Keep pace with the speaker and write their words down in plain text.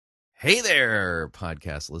Hey there,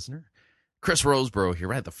 podcast listener. Chris Roseborough here,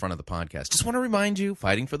 right at the front of the podcast. Just want to remind you,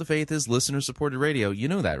 Fighting for the Faith is listener-supported radio. You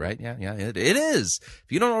know that, right? Yeah, it is. If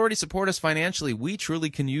you don't already support us financially, we truly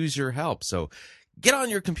can use your help. So get on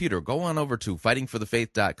your computer, go on over to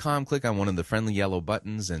fightingforthefaith.com, click on one of the friendly yellow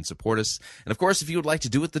buttons and support us. And of course, if you would like to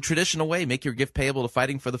do it the traditional way, make your gift payable to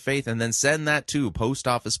Fighting for the Faith and then send that to Post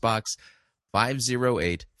Office Box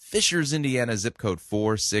 508, Fishers, Indiana, zip code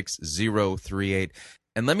 46038.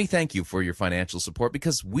 And let me thank you for your financial support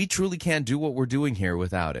because we truly can't do what we're doing here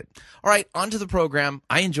without it. All right, on to the program.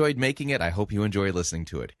 I enjoyed making it. I hope you enjoy listening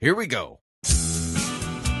to it. Here we go.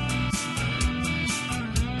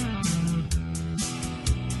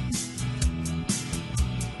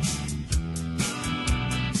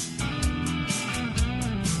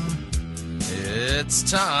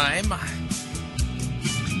 It's time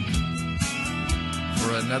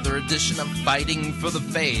for another edition of Fighting for the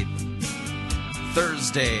Faith.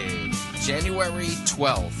 Thursday, January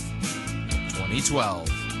 12th, 2012.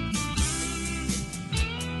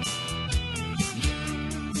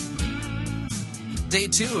 Day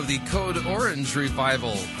 2 of the Code Orange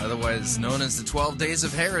Revival, otherwise known as the 12 Days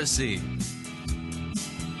of Heresy.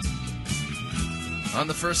 On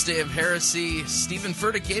the first day of heresy, Stephen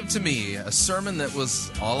Furtick gave to me a sermon that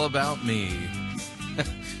was all about me.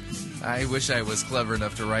 I wish I was clever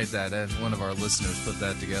enough to write that, and one of our listeners put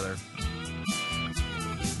that together.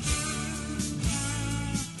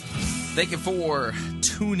 Thank you for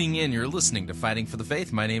tuning in. You're listening to Fighting for the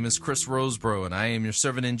Faith. My name is Chris Roseborough, and I am your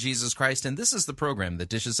servant in Jesus Christ, and this is the program that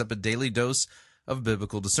dishes up a daily dose of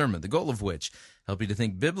biblical discernment, the goal of which help you to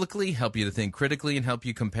think biblically, help you to think critically, and help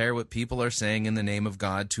you compare what people are saying in the name of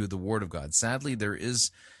God to the Word of God. Sadly, there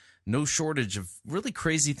is no shortage of really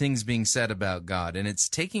crazy things being said about God, and it's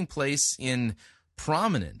taking place in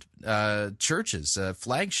prominent churches,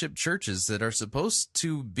 flagship churches that are supposed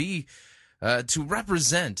to be to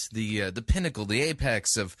represent the pinnacle, the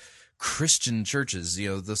apex of Christian churches,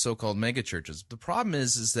 the so-called mega churches. The problem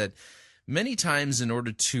is that many times in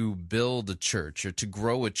order to build a church or to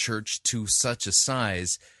grow a church to such a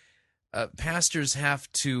size, pastors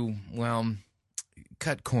have to,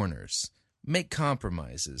 cut corners, make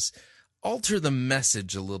compromises, alter the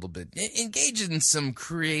message a little bit, engage in some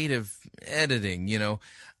creative editing,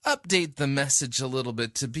 update the message a little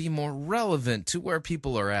bit to be more relevant to where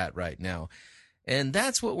people are at right now. And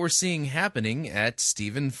that's what we're seeing happening at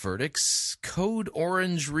Stephen Furtick's Code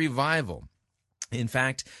Orange Revival. In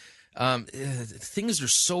fact, things are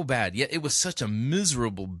so bad, yet it was such a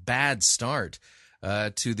miserable, bad start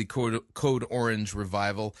to the Code Orange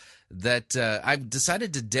Revival that I've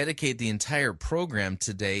decided to dedicate the entire program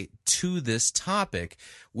today to this topic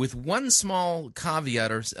with one small caveat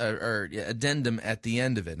or addendum at the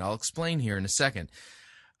end of it. And I'll explain here in a second.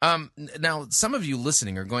 Now, some of you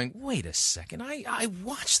listening are going, wait a second, I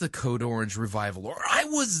watched the Code Orange Revival, or I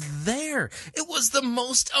was there. It was the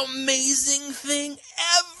most amazing thing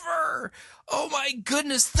ever. Oh my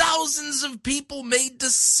goodness, thousands of people made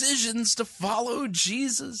decisions to follow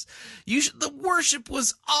Jesus. The worship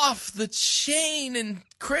was off the chain, and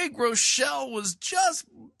Craig Rochelle was just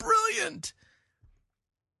brilliant.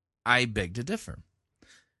 I beg to differ.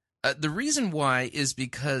 The reason why is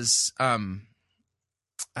because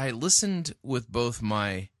I listened with both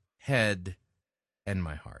my head and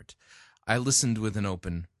my heart. I listened with an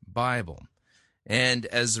open Bible. And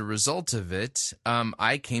as a result of it,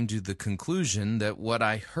 I came to the conclusion that what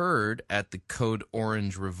I heard at the Code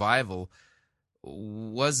Orange Revival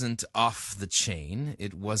wasn't off the chain.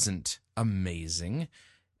 It wasn't amazing.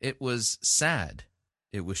 It was sad.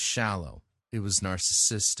 It was shallow. It was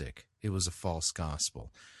narcissistic. It was a false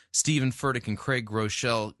gospel. Stephen Furtick and Craig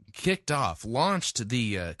Rochelle launched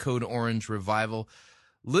the Code Orange Revival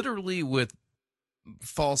literally with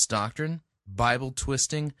false doctrine, Bible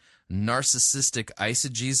twisting, narcissistic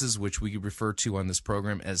eisegesis, which we refer to on this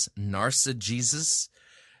program as narcigesis,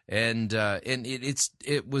 and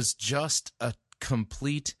it was just a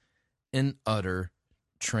complete and utter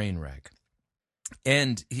train wreck.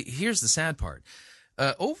 And here's the sad part.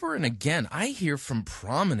 Over and again, I hear from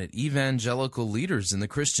prominent evangelical leaders in the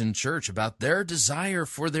Christian church about their desire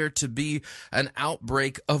for there to be an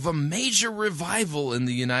outbreak of a major revival in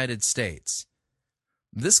the United States.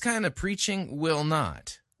 This kind of preaching will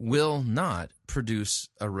not produce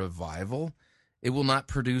a revival. It will not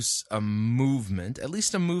produce a movement, at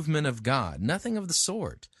least a movement of God. Nothing of the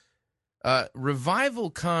sort. Revival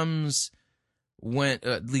comes when,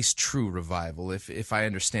 at least true revival, if I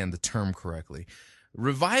understand the term correctly.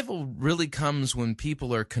 Revival really comes when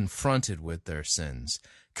people are confronted with their sins,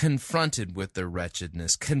 confronted with their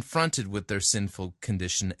wretchedness, confronted with their sinful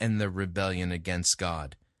condition and their rebellion against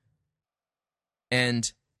God.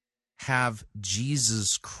 and have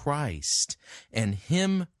Jesus Christ and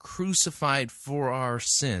Him crucified for our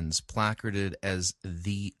sins placarded as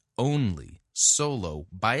the only solo,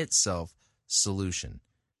 by itself, solution.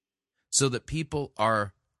 So that people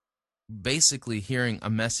are basically hearing a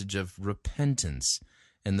message of repentance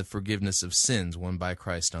and the forgiveness of sins won by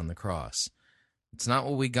Christ on the cross. It's not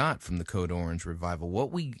what we got from the Code Orange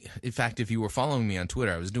revival. In fact, if you were following me on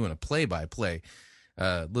Twitter, I was doing a play-by-play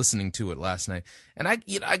listening to it last night. And I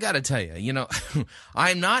got to tell you,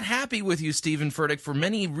 I'm not happy with you, Stephen Furtick, for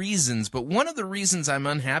many reasons. But one of the reasons I'm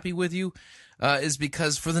unhappy with you is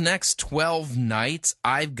because for the next 12 nights,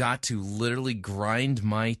 I've got to literally grind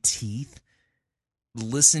my teeth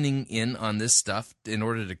listening in on this stuff in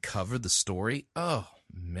order to cover the story. Oh,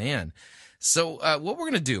 man. So what we're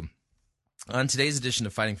going to do on today's edition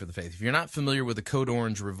of Fighting for the Faith, if you're not familiar with the Code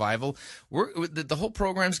Orange revival, the whole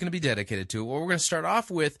program is going to be dedicated to it. What we're going to start off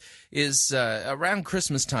with is around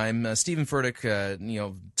Christmas time, Stephen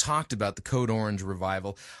Furtick, talked about the Code Orange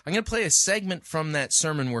revival. I'm going to play a segment from that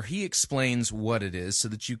sermon where he explains what it is, so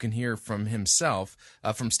that you can hear from himself,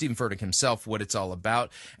 from Stephen Furtick himself, what it's all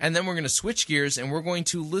about. And then we're going to switch gears and we're going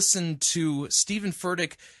to listen to Stephen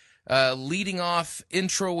Furtick leading off,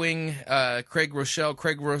 introing Craig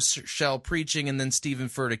Rochelle preaching, and then Stephen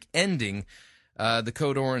Furtick ending the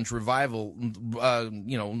Code Orange revival,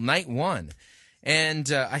 night one.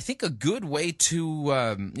 And I think a good way to,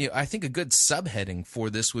 I think a good subheading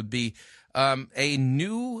for this would be a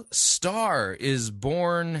new star is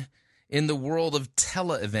born in the world of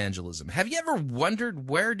televangelism. Have you ever wondered,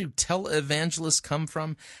 where do televangelists come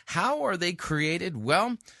from? How are they created?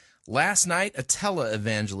 Well, last night, a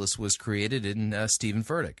televangelist was created in Stephen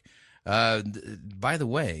Furtick. By the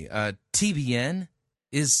way, TBN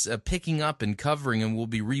is picking up and covering and will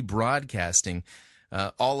be rebroadcasting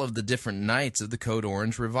all of the different nights of the Code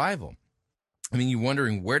Orange revival. I mean, you're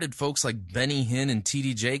wondering, where did folks like Benny Hinn and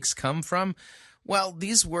T.D. Jakes come from? Well,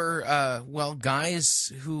 these were,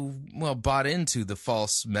 guys who, bought into the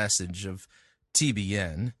false message of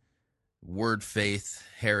TBN, word faith,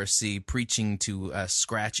 heresy, preaching to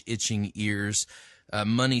scratch-itching ears,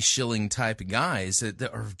 money-shilling type of guys that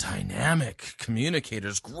are dynamic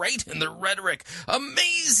communicators, great in their rhetoric,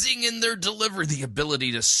 amazing in their delivery, the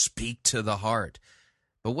ability to speak to the heart.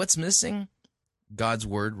 But what's missing? God's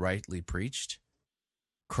word rightly preached,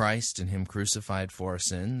 Christ and Him crucified for our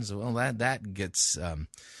sins. Well, that gets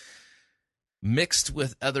mixed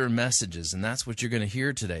with other messages, and that's what you're going to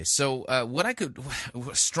hear today. So what I could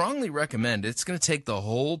strongly recommend, it's going to take the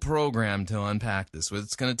whole program to unpack this.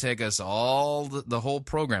 It's going to take us all the whole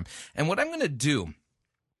program. And what I'm going to do,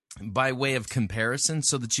 by way of comparison,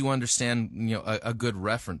 so that you understand, a good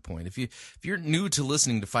reference point. If you're new to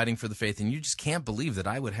listening to Fighting for the Faith and you just can't believe that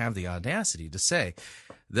I would have the audacity to say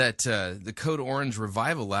that the Code Orange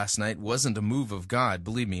revival last night wasn't a move of God,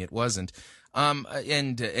 believe me, it wasn't.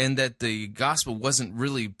 And that the gospel wasn't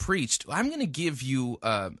really preached, I'm going to give you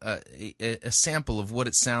a sample of what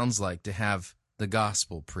it sounds like to have the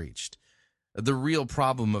gospel preached. The real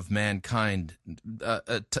problem of mankind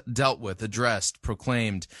dealt with, addressed,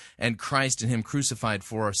 proclaimed, and Christ and Him crucified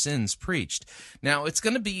for our sins preached. Now, it's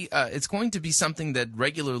going to be something that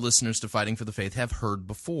regular listeners to Fighting for the Faith have heard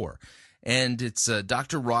before. And it's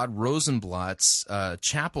Dr. Rod Rosenblatt's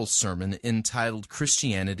chapel sermon entitled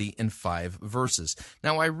Christianity in 5 Verses.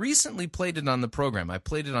 Now, I recently played it on the program. I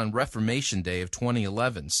played it on Reformation Day of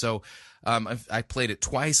 2011. So I played it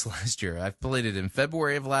twice last year. I played it in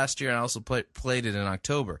February of last year, and I also played it in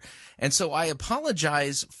October. And so I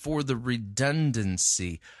apologize for the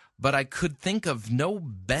redundancy, but I could think of no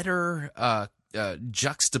better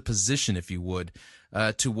juxtaposition, if you would,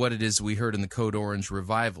 to what it is we heard in the Code Orange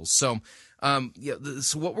revival. So,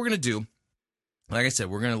 so what we're going to do, like I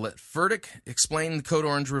said, we're going to let Furtick explain the Code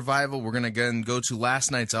Orange revival. We're going to again go to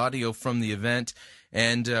last night's audio from the event,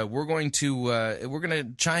 and we're going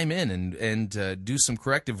to chime in and do some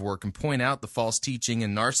corrective work and point out the false teaching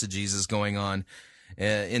and narcissism going on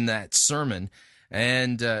in that sermon,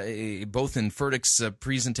 and both in Furtick's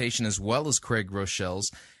presentation as well as Craig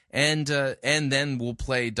Rochelle's. And then we'll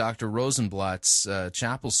play Dr. Rosenblatt's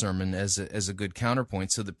chapel sermon as a good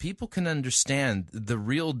counterpoint, so that people can understand the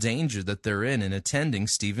real danger that they're in attending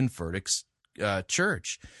Stephen Furtick's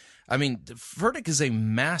church. I mean, Furtick is a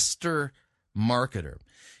master marketer.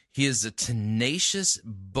 He is a tenacious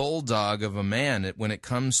bulldog of a man when it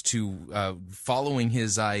comes to following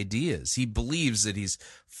his ideas. He believes that he's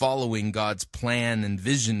following God's plan and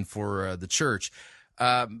vision for the church.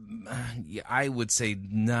 I would say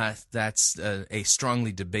not. That's a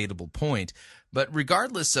strongly debatable point. But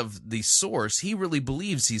regardless of the source, he really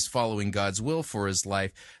believes he's following God's will for his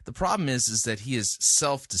life. The problem is that he is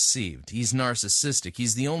self-deceived. He's narcissistic.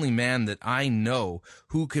 He's the only man that I know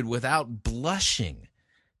who could, without blushing,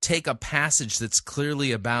 take a passage that's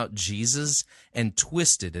clearly about Jesus and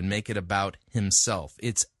twist it and make it about himself.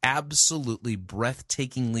 It's absolutely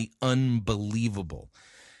breathtakingly unbelievable.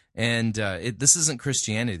 And this isn't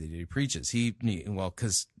Christianity that he preaches.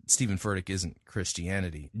 Because Stephen Furtick isn't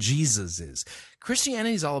Christianity. Jesus is.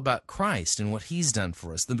 Christianity is all about Christ and what he's done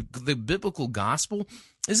for us. The biblical gospel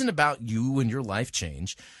isn't about you and your life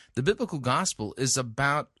change. The biblical gospel is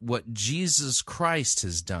about what Jesus Christ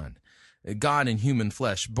has done. God in human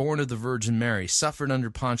flesh, born of the Virgin Mary, suffered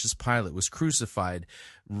under Pontius Pilate, was crucified,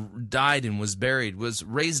 died and was buried, was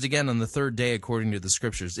raised again on the third day according to the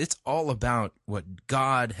Scriptures. It's all about what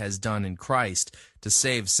God has done in Christ to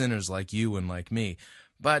save sinners like you and like me.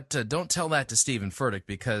 But don't tell that to Stephen Furtick,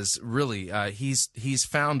 because really he's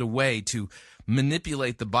found a way to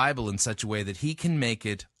manipulate the Bible in such a way that he can make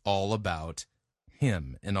it all about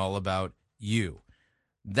him and all about you.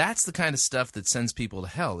 That's the kind of stuff that sends people to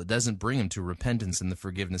hell. It doesn't bring them to repentance and the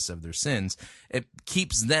forgiveness of their sins. It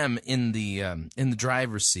keeps them in the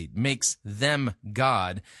driver's seat, makes them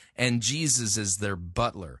God, and Jesus is their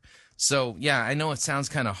butler. So, yeah, I know it sounds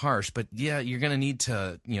kind of harsh, but yeah, you're going to need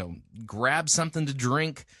to, grab something to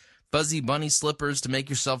drink, fuzzy bunny slippers to make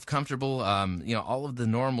yourself comfortable, all of the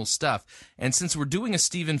normal stuff. And since we're doing a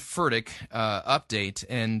Stephen Furtick update,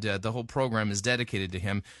 and the whole program is dedicated to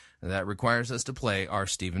him, that requires us to play our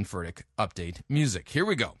Stephen Furtick update music. Here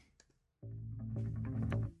we go.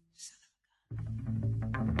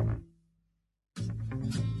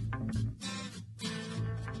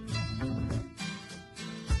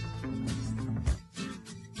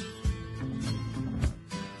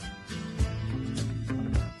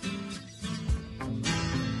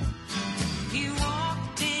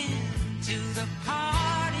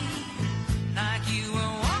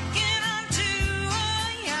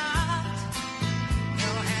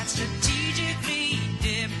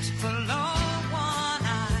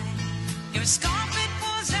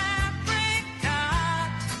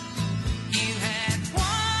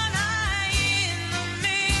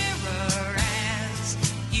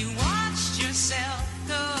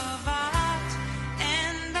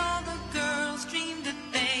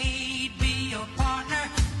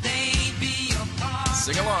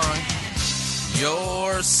 Sing along.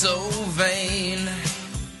 You're so vain.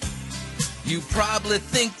 You probably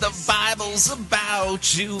think the Bible's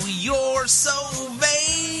about you. You're so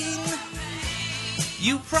vain.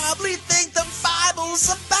 You probably think the Bible's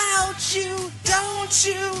about you. Don't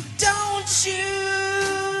you? Don't you?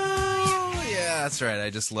 Yeah, that's right. I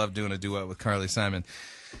just love doing a duet with Carly Simon.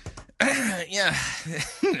 Yeah.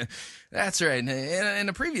 That's right. In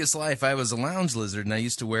a previous life, I was a lounge lizard, and I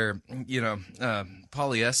used to wear,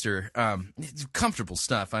 polyester, comfortable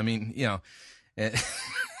stuff. I mean,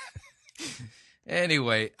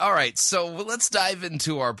 Anyway, all right, so let's dive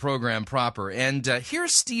into our program proper. And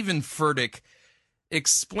here's Stephen Furtick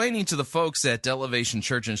explaining to the folks at Elevation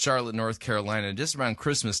Church in Charlotte, North Carolina, just around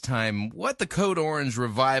Christmas time, what the Code Orange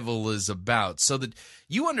Revival is about, so that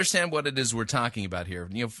you understand what it is we're talking about here.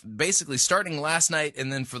 Basically starting last night,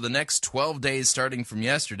 and then for the next 12 days starting from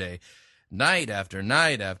yesterday, night after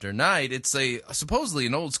night after night, it's supposedly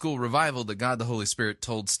an old school revival that God the Holy Spirit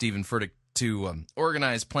told Stephen Furtick to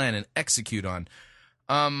organize, plan, and execute on.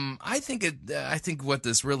 I think what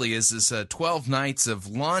this really is 12 nights of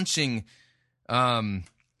launching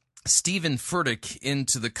Stephen Furtick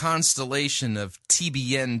into the constellation of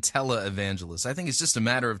TBN televangelists. I think it's just a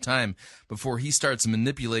matter of time before he starts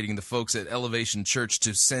manipulating the folks at Elevation Church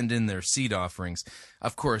to send in their seed offerings.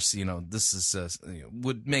 Of course, this is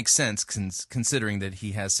would make sense considering that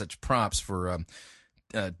he has such props for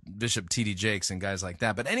Bishop T.D. Jakes and guys like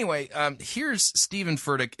that. But anyway, here's Stephen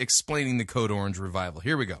Furtick explaining the Code Orange Revival.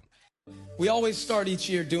 Here we go. We always start each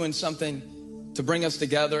year doing something to bring us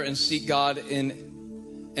together and seek God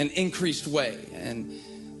in an increased way. And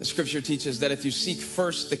the scripture teaches that if you seek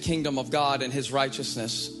first the kingdom of God and his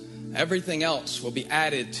righteousness, everything else will be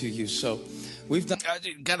added to you. So we've done...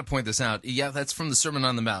 Got to point this out. Yeah, that's from the Sermon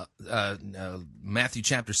on the Mount, Matthew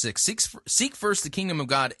chapter 6. Seek first the kingdom of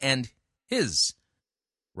God and his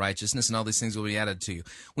righteousness, and all these things will be added to you.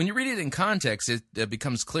 When you read it in context, it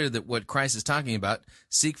becomes clear that what Christ is talking about,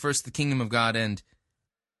 seek first the kingdom of God and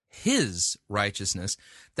his righteousness,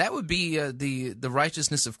 that would be the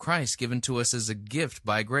righteousness of Christ given to us as a gift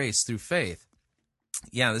by grace through faith.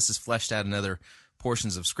 Yeah, this is fleshed out in other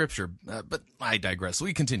portions of Scripture, but I digress.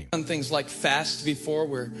 We continue. Done things like fast before,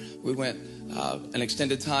 where we went an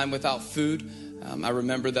extended time without food. I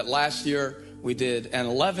remember that last year we did an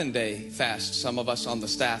 11-day fast, some of us on the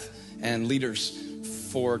staff and leaders,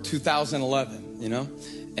 for 2011,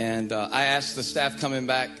 And I asked the staff coming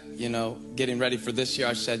back, getting ready for this year,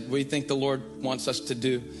 I said, what do you think the Lord wants us to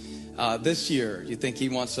do this year? You think he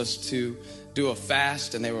wants us to do a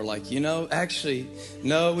fast? And they were like, actually,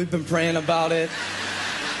 no, we've been praying about it.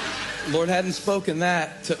 Lord hadn't spoken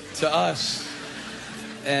that to us.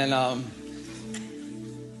 And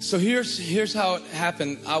so here's how it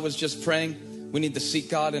happened. I was just praying. We need to seek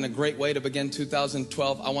God in a great way to begin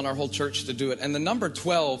 2012. I want our whole church to do it. And the number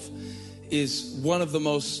 12 is one of the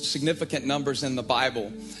most significant numbers in the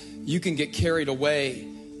Bible. You can get carried away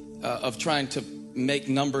of trying to make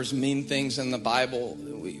numbers mean things in the Bible.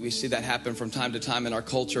 We see that happen from time to time in our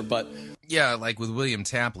culture, but yeah, like with William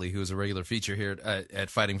Tapley, who is a regular feature here at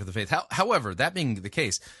Fighting for the Faith. However, that being the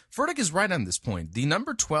case, Furtick is right on this point. The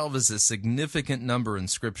number 12 is a significant number in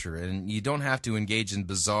Scripture, and you don't have to engage in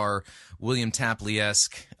bizarre William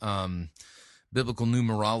Tapley-esque biblical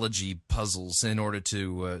numerology puzzles in order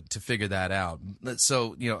to figure that out.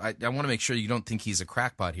 So, I want to make sure you don't think he's a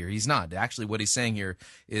crackpot here. He's not. Actually, what he's saying here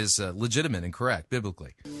is legitimate and correct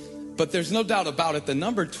biblically. But there's no doubt about it. The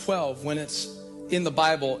number 12, when it's in the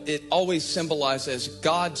Bible, it always symbolizes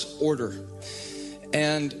God's order.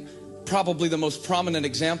 And probably the most prominent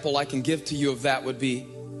example I can give to you of that would be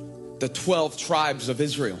the 12 tribes of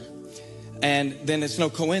Israel. And then it's no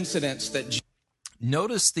coincidence that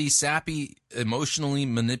notice the sappy, emotionally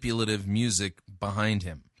manipulative music behind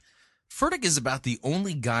him. Furtick is about the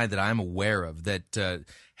only guy that I'm aware of that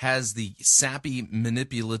has the sappy,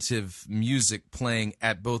 manipulative music playing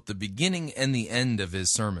at both the beginning and the end of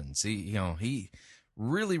his sermons. He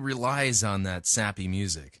really relies on that sappy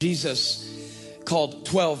music. Jesus called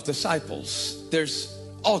 12 disciples. There's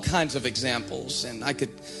all kinds of examples, and I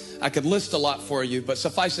could list a lot for you, but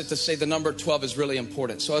suffice it to say the number 12 is really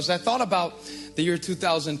important. So as I thought about the year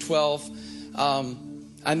 2012,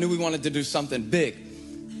 I knew we wanted to do something big.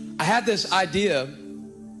 I had this idea,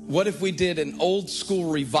 what if we did an old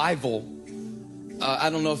school revival?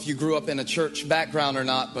 I don't know if you grew up in a church background or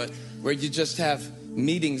not, but where you just have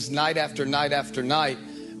meetings night after night after night,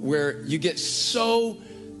 where you get so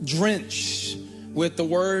drenched with the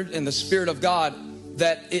Word and the Spirit of God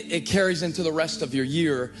that it carries into the rest of your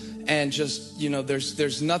year. And just,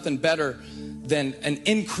 there's nothing better than an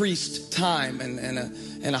increased time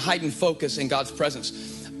and a heightened focus in God's presence.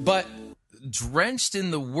 But drenched in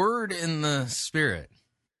the Word and the Spirit.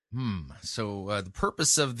 So the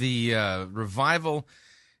purpose of the revival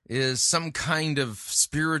is some kind of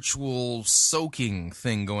spiritual soaking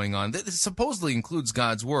thing going on that supposedly includes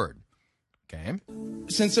God's Word. Okay.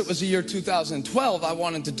 Since it was the year 2012, I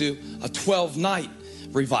wanted to do a 12-night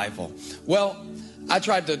revival. Well, I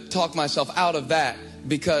tried to talk myself out of that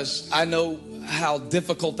because I know how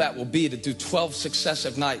difficult that will be to do 12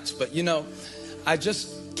 successive nights. But, I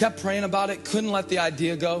just kept praying about it, couldn't let the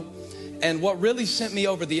idea go. And what really sent me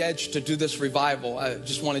over the edge to do this revival, I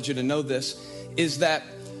just wanted you to know this, is that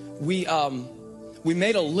we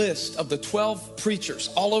made a list of the 12 preachers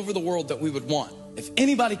all over the world that we would want. If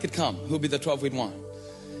anybody could come, who would be the 12 we'd want?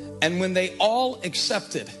 And when they all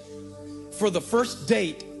accepted, for the first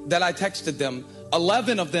date that I texted them,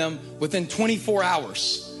 11 of them within 24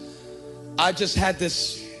 hours, I just had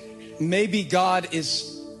this, maybe God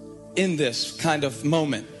is in this kind of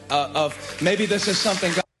moment of maybe this is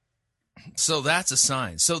something God. So that's a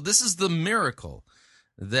sign. So this is the miracle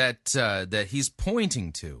that he's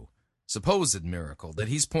pointing to, supposed miracle that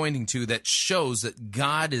he's pointing to that shows that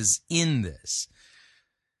God is in this.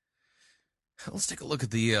 Let's take a look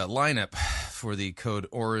at the lineup for the Code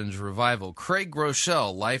Orange Revival. Craig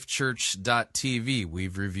Groeschel, lifechurch.tv.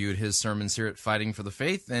 We've reviewed his sermons here at Fighting for the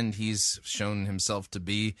Faith, and he's shown himself to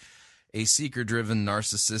be a seeker-driven,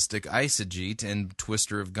 narcissistic eisegete and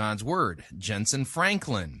twister of God's Word. Jensen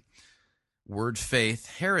Franklin, Word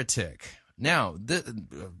Faith Heretic. Now,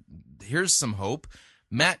 here's some hope.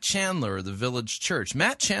 Matt Chandler, The Village Church.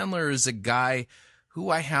 Matt Chandler is a guy who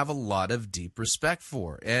I have a lot of deep respect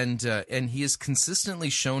for, and he has consistently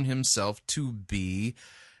shown himself to be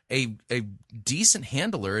a decent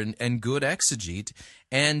handler and good exegete,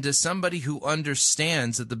 and somebody who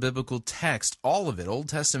understands that the biblical text, all of it, Old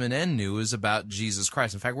Testament and New, is about Jesus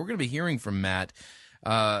Christ. In fact, we're going to be hearing from Matt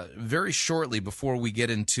very shortly before we get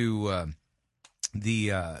into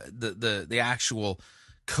the actual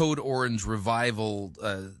Code Orange Revival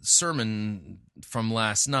sermon from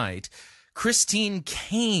last night. Christine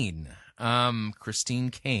Caine.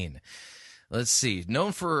 Let's see.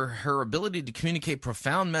 Known for her ability to communicate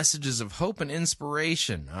profound messages of hope and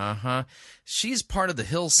inspiration. She's part of the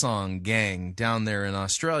Hillsong gang down there in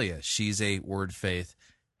Australia. She's a Word Faith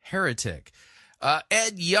heretic.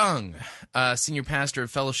 Ed Young, senior pastor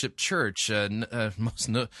of Fellowship Church,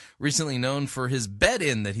 recently known for his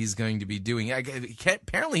bed-in that he's going to be doing.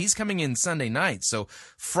 Apparently, he's coming in Sunday night. So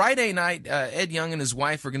Friday night, Ed Young and his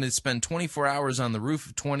wife are going to spend 24 hours on the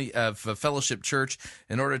roof of Fellowship Church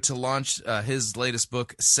in order to launch his latest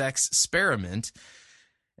book, Sex Experiment.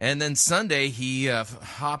 And then Sunday, he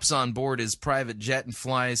hops on board his private jet and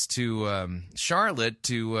flies to Charlotte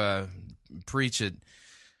to preach at...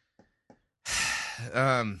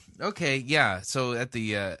 okay, yeah. So at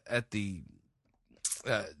the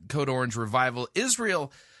Code Orange Revival,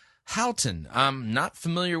 Israel Houghton. I'm not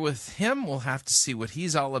familiar with him. We'll have to see what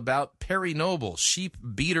he's all about. Perry Noble, sheep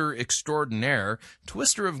beater extraordinaire,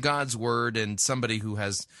 twister of God's word, and somebody who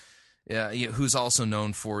has, who's also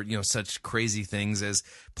known for such crazy things as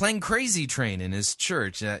playing Crazy Train in his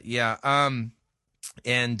church. And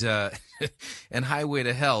and Highway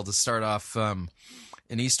to Hell to start off an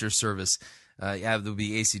Easter service. There'll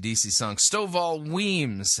be AC/DC song. Stovall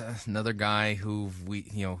Weems, another guy who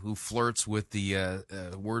flirts with the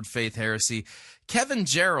word faith heresy. Kevin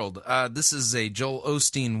Gerald, this is a Joel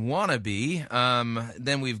Osteen wannabe.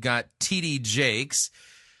 Then we've got T.D. Jakes,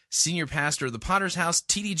 senior pastor of the Potter's House.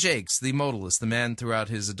 T.D. Jakes, the modalist, the man throughout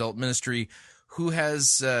his adult ministry who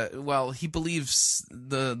has, he believes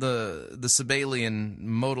the Sabellian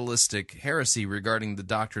modalistic heresy regarding the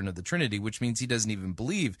doctrine of the Trinity, which means he doesn't even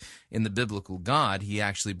believe in the biblical God. He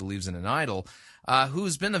actually believes in an idol,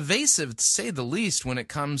 who's been evasive, to say the least, when it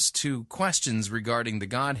comes to questions regarding the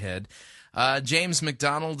Godhead. James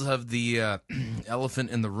McDonald of the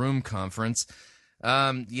Elephant in the Room conference.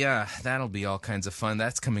 That'll be all kinds of fun.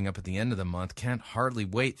 That's coming up at the end of the month. Can't hardly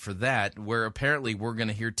wait for that, where apparently we're going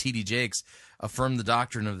to hear T.D. Jakes affirm the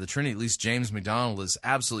doctrine of the Trinity. At least James McDonald is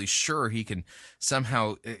absolutely sure he can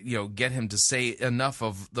somehow, get him to say enough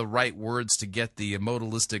of the right words to get the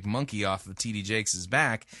modalistic monkey off of T.D. Jakes'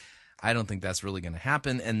 back. I don't think that's really going to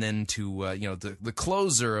happen. And then the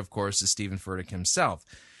closer, of course, is Stephen Furtick himself.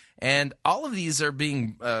 And all of these are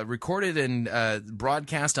being recorded and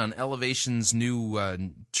broadcast on Elevation's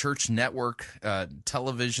new church network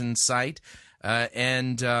television site,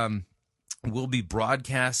 and will be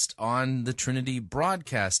broadcast on the Trinity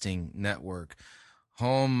Broadcasting Network,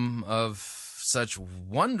 home of such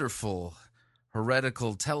wonderful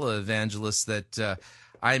heretical televangelists that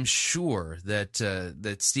I'm sure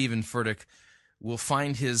that Stephen Furtick will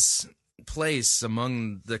find his place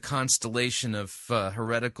among the constellation of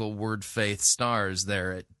heretical word faith stars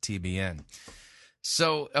there at TBN.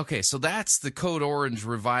 So that's the Code Orange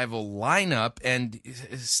Revival lineup, and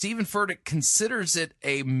Stephen Furtick considers it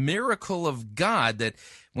a miracle of God that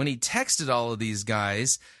when he texted all of these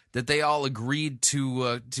guys, that they all agreed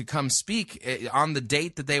to come speak on the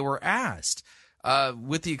date that they were asked,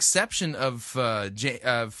 with the exception of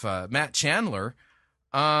Matt Chandler.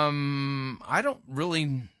 I don't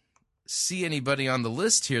really see anybody on the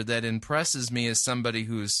list here that impresses me as somebody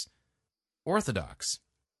who's orthodox.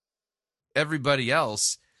 Everybody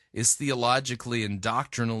else is theologically and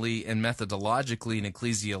doctrinally and methodologically and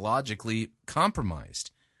ecclesiologically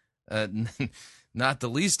compromised. Not the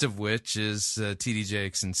least of which is T.D.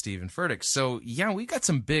 Jakes and Stephen Furtick. So, we got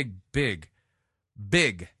some big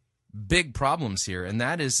problems here. And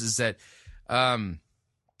that is that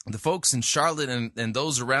the folks in Charlotte and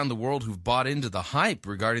those around the world who've bought into the hype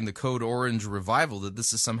regarding the Code Orange Revival, that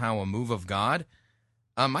this is somehow a move of God.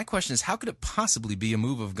 My question is, how could it possibly be a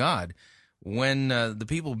move of God when the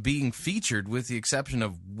people being featured, with the exception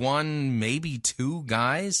of one, maybe two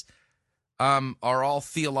guys, are all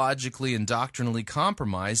theologically and doctrinally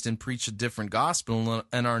compromised and preach a different gospel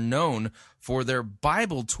and are known for their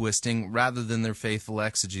Bible twisting rather than their faithful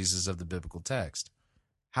exegesis of the biblical text?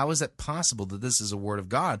 How is it possible that this is a word of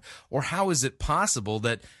God? Or how is it possible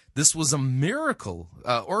that this was a miracle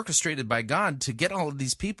orchestrated by God to get all of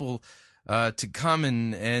these people to come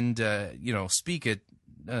and speak at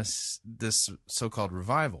this so-called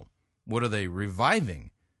revival? What are they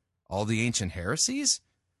reviving? All the ancient heresies?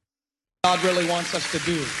 God really wants us to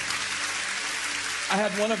do. I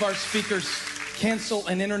had one of our speakers cancel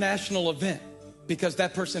an international event because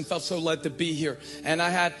that person felt so led to be here. And I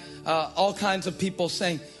had all kinds of people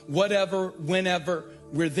saying, whatever, whenever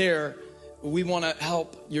we're there, we want to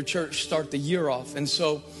help your church start the year off. And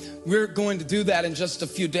so we're going to do that in just a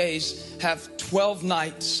few days, have 12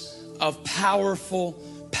 nights of powerful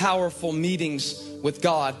meetings with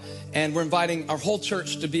God. And we're inviting our whole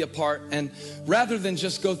church to be a part. And rather than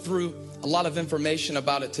just go through a lot of information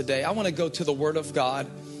about it today, I want to go to the Word of God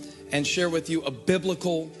and share with you a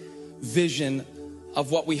biblical vision of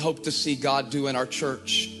what we hope to see God do in our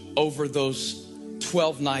church over those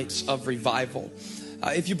 12 nights of revival.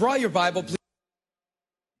 If you brought your Bible, please.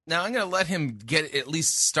 Now, I'm going to let him at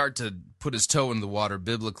least start to put his toe in the water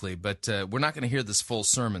biblically, but we're not going to hear this full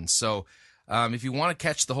sermon. So if you want to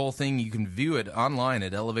catch the whole thing, you can view it online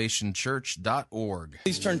at elevationchurch.org.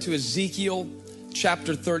 Please turn to Ezekiel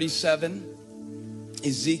chapter 37.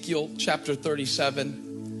 Ezekiel chapter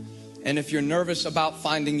 37. And if you're nervous about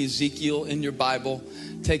finding Ezekiel in your Bible,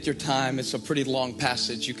 take your time. It's a pretty long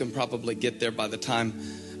passage. You can probably get there by the time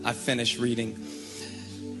I finish reading.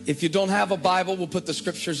 If you don't have a Bible, we'll put the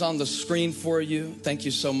scriptures on the screen for you. Thank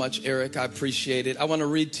you so much, Eric. I appreciate it. I want to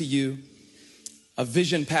read to you a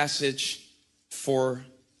vision passage for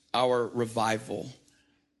our revival.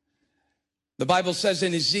 The Bible says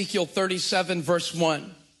in Ezekiel 37, verse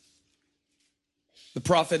 1, the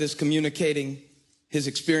prophet is communicating his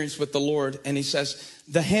experience with the Lord, and he says,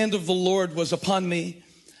 "The hand of the Lord was upon me,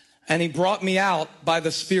 and he brought me out by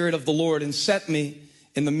the Spirit of the Lord and set me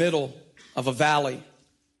in the middle of a valley.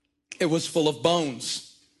 It was full of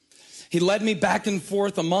bones. He led me back and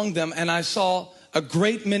forth among them, and I saw a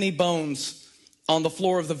great many bones on the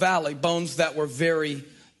floor of the valley, bones that were very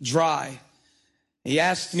dry. He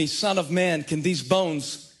asked me, 'Son of man, can these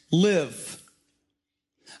bones live?'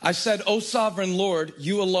 I said, 'O sovereign Lord,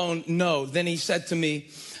 you alone know.' Then he said to me,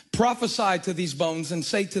 'Prophesy to these bones and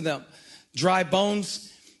say to them, dry bones,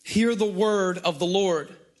 hear the word of the Lord.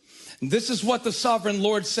 This is what the sovereign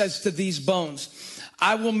Lord says to these bones.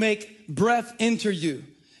 I will make breath enter you,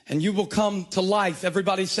 and you will come to life.'"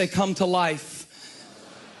 Everybody say, "Come to life."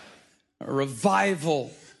 A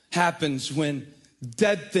revival happens when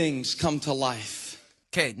dead things come to life.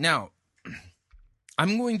 Okay, now,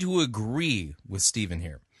 I'm going to agree with Stephen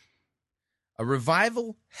here. A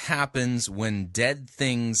revival happens when dead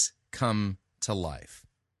things come to life.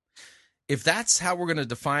 If that's how we're going to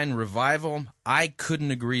define revival, I couldn't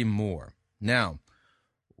agree more. Now,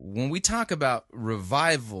 when we talk about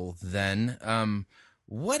revival, then,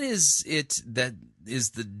 what is it that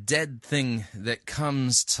is the dead thing that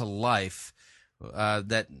comes to life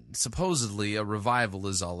that supposedly a revival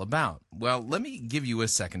is all about? Well, let me give you a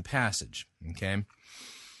second passage, okay?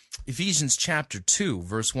 Ephesians chapter 2,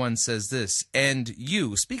 verse 1 says this, "And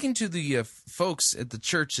you," speaking to the folks at the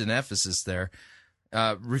church in Ephesus there,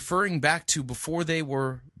 referring back to before they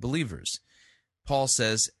were believers, Paul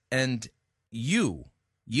says, "And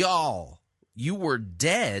y'all, you were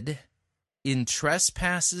dead in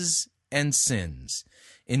trespasses and sins,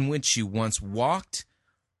 in which you once walked,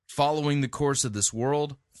 following the course of this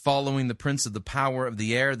world, following the prince of the power of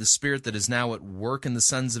the air, the spirit that is now at work in the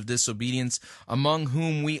sons of disobedience, among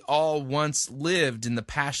whom we all once lived in the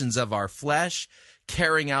passions of our flesh,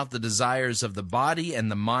 carrying out the desires of the body and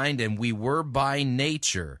the mind, and we were by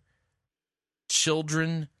nature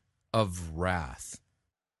children of wrath,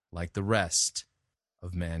 like the rest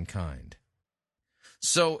of mankind."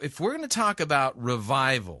 So if we're going to talk about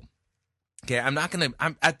revival, okay,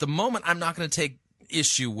 at the moment, I'm not going to take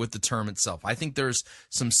issue with the term itself. I think there's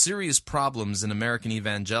some serious problems in American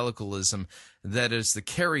evangelicalism that is the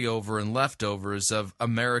carryover and leftovers of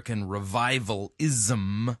American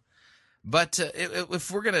revivalism. But if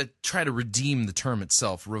we're going to try to redeem the term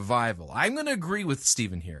itself, revival, I'm going to agree with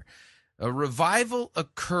Stephen here. A revival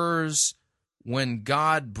occurs when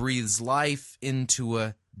God breathes life into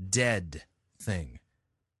a dead thing.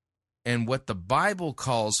 And what the Bible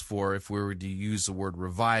calls for, if we were to use the word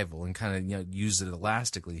revival and kind of use it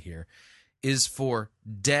elastically here, is for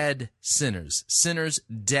dead sinners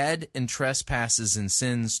dead in trespasses and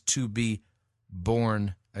sins, to be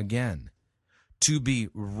born again, to be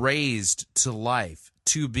raised to life,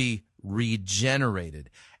 to be regenerated.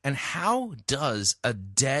 And how does a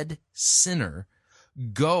dead sinner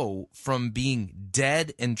go from being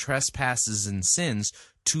dead in trespasses and sins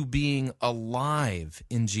to being alive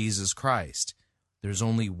in Jesus Christ? There's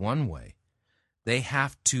only one way. They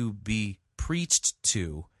have to be preached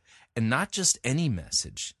to, and not just any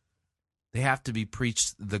message. They have to be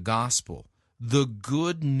preached the gospel, the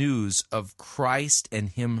good news of Christ and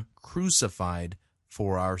Him crucified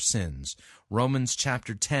for our sins. Romans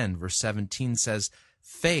chapter 10, verse 17 says,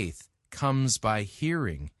 "Faith comes by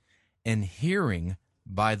hearing, and hearing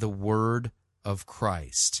by the word of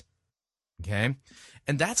Christ." Okay?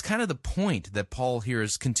 And that's kind of the point that Paul here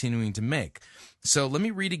is continuing to make. So let me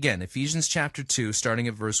read again, Ephesians chapter 2, starting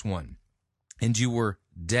at verse 1. "And you were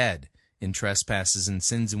dead in trespasses and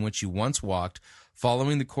sins in which you once walked,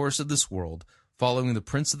 following the course of this world, following the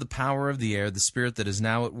prince of the power of the air, the spirit that is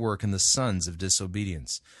now at work in the sons of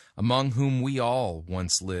disobedience, among whom we all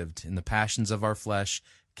once lived in the passions of our flesh,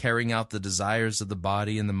 carrying out the desires of the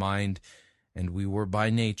body and the mind, and we were by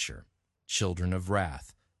nature children of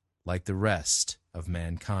wrath, like the rest of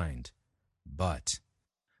mankind. But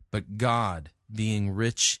God being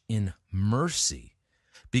rich in mercy,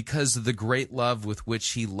 because of the great love with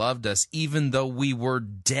which he loved us, even though we were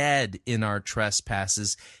dead in our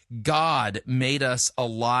trespasses, God made us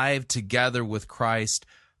alive together with Christ.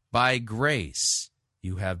 By grace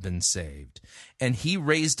you have been saved. And he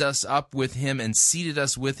raised us up with him and seated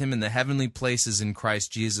us with him in the heavenly places in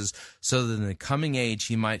Christ Jesus, so that in the coming age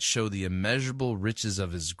he might show the immeasurable riches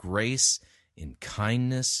of his grace in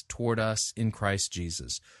kindness toward us in Christ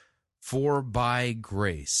Jesus. For by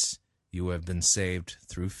grace you have been saved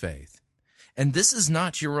through faith. And this is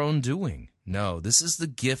not your own doing. No, this is the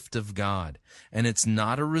gift of God, and it's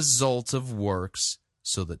not a result of works,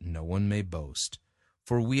 so that no one may boast.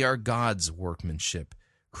 For we are God's workmanship,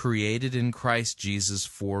 created in Christ Jesus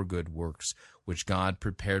for good works, which God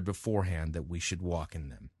prepared beforehand that we should walk in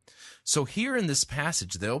them. So here in this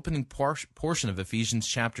passage, the opening portion of Ephesians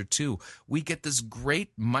chapter 2, we get this great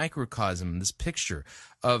microcosm, this picture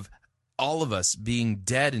of all of us being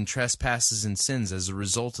dead in trespasses and sins as a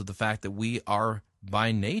result of the fact that we are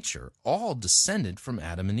by nature all descended from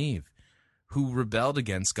Adam and Eve, who rebelled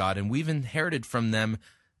against God, and we've inherited from them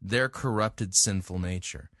their corrupted, sinful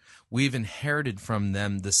nature. We've inherited from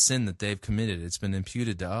them the sin that they've committed. It's been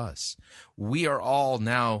imputed to us. We are all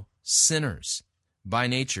now sinners by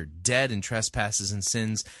nature, dead in trespasses and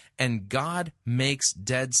sins, and God makes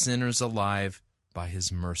dead sinners alive by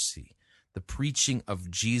his mercy. The preaching of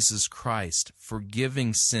Jesus Christ,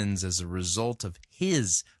 forgiving sins as a result of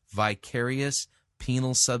his vicarious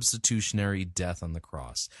penal substitutionary death on the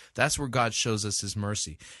cross. That's where God shows us his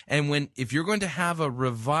mercy. And if you're going to have a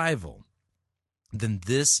revival, then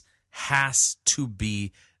this has to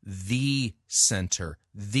be the center,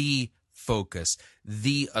 the focus,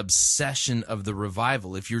 the obsession of the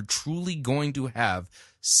revival. If you're truly going to have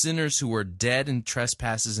sinners who are dead in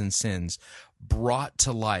trespasses and sins brought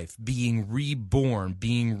to life, being reborn,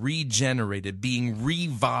 being regenerated, being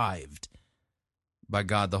revived by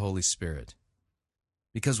God the Holy Spirit.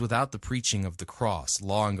 Because without the preaching of the cross,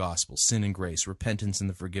 law and gospel, sin and grace, repentance and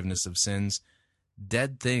the forgiveness of sins,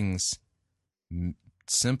 dead things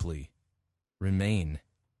simply remain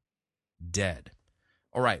dead.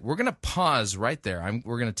 All right, we're going to pause right there.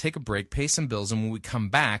 We're going to take a break, pay some bills, and when we come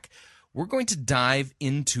back, we're going to dive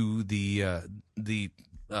into the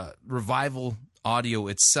revival audio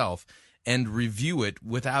itself and review it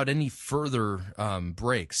without any further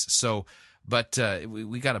breaks. But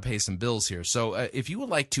we got to pay some bills here. So if you would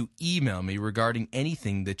like to email me regarding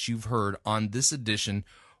anything that you've heard on this edition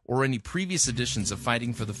or any previous editions of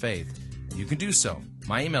Fighting for the Faith, you can do so.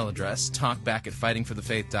 My email address,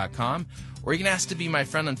 talkback@fightingforthefaith.com, or you can ask to be my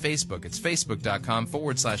friend on Facebook. It's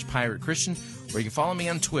facebook.com/Pirate Christian, or you can follow me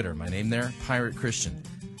on Twitter. My name there, Pirate Christian.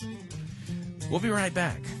 We'll be right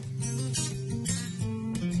back.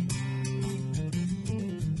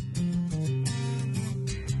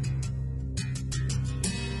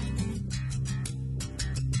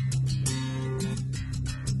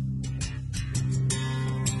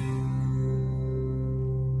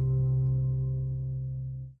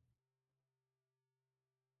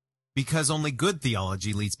 Because only good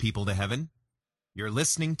theology leads people to heaven. You're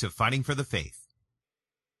listening to Fighting for the Faith.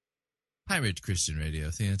 Pirate Christian Radio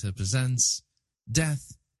Theater presents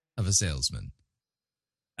Death of a Salesman.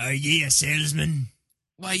 Are ye a salesman?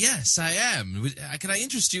 Why, yes, I am. Can I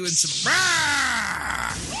interest you in some...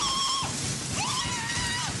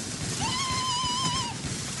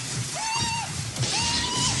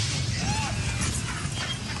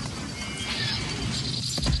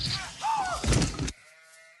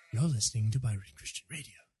 You're listening to Pirate Christian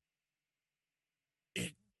Radio.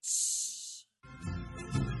 It's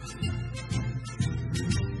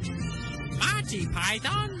Monty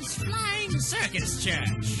Python's Flying Circus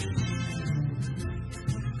Church.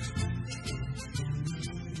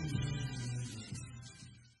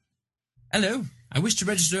 Hello, I wish to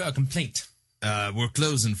register a complaint. We're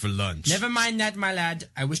closing for lunch. Never mind that, my lad.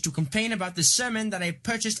 I wish to complain about the sermon that I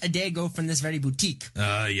purchased a day ago from this very boutique.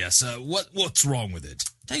 Yes. What's wrong with it?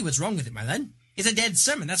 Tell you what's wrong with it, my lad. It's a dead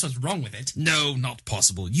sermon, that's what's wrong with it. No, not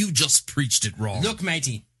possible. You just preached it wrong. Look,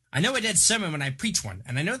 matey, I know a dead sermon when I preach one,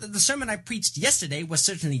 and I know that the sermon I preached yesterday was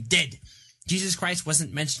certainly dead. Jesus Christ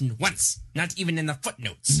wasn't mentioned once, not even in the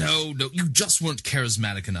footnotes. No, you just weren't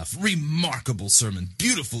charismatic enough. Remarkable sermon.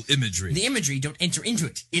 Beautiful imagery. The imagery don't enter into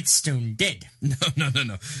it. It's stone dead. No.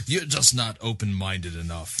 You're just not open-minded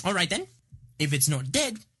enough. All right, then. If it's not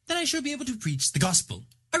dead, then I shall be able to preach the gospel.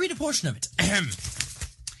 I read a portion of it.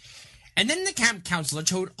 And then the camp counselor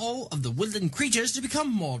told all of the woodland creatures to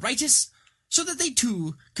become more righteous, so that they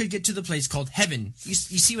too could get to the place called heaven. You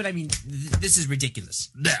see what I mean? This is ridiculous.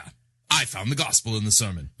 There. I found the gospel in the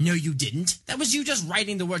sermon. No, you didn't. That was you just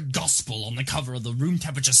writing the word gospel on the cover of the room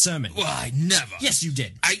temperature sermon. Well, I never. Yes, you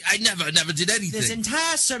did. I never did anything. This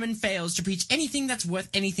entire sermon fails to preach anything that's worth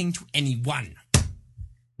anything to anyone.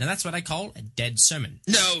 Now that's what I call a dead sermon.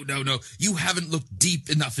 No. You haven't looked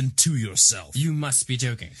deep enough into yourself. You must be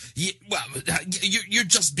joking. You're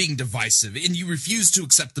just being divisive, and you refuse to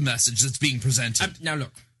accept the message that's being presented. Now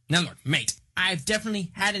look, mate. I've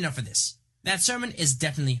definitely had enough of this. That sermon is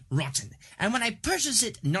definitely rotten. And when I purchased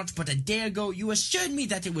it not but a day ago, you assured me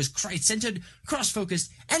that it was Christ-centered,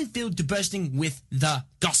 cross-focused, and filled to bursting with the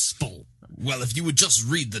gospel. Well, if you would just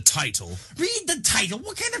read the title. Read the title?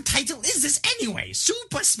 What kind of title is this anyway?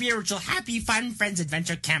 Super Spiritual Happy Fun Friends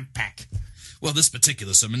Adventure Camp Pack. Well, this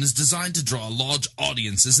particular sermon is designed to draw large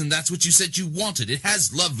audiences, and that's what you said you wanted. It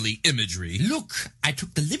has lovely imagery. Look, I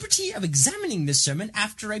took the liberty of examining this sermon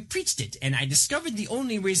after I preached it, and I discovered the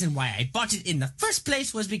only reason why I bought it in the first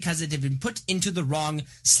place was because it had been put into the wrong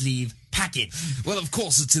sleeve package. Well, of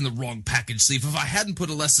course it's in the wrong package sleeve. If I hadn't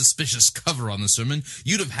put a less suspicious cover on the sermon,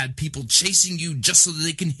 you'd have had people chasing you just so that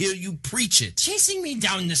they can hear you preach it. Chasing me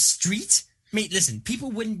down the street? Mate, listen,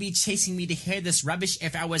 people wouldn't be chasing me to hear this rubbish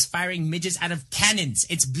if I was firing midgets out of cannons.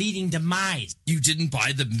 It's bleeding demise. You didn't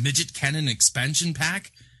buy the midget cannon expansion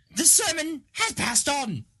pack? The sermon has passed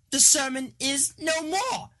on. The sermon is no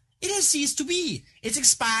more. It has ceased to be. It's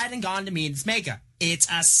expired and gone to meet its maker. It's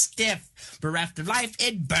a stiff. Bereft of life,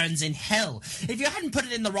 it burns in hell. If you hadn't put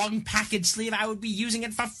it in the wrong package sleeve, I would be using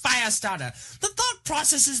it for fire starter. The thought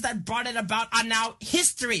processes that brought it about are now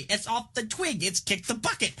history. It's off the twig. It's kicked the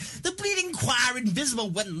bucket. The bleeding choir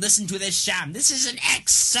invisible wouldn't listen to this sham. This is an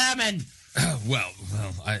ex-sermon. Well,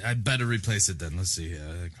 I better replace it then. Let's see.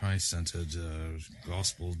 Christ-centered,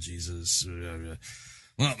 gospel, Jesus.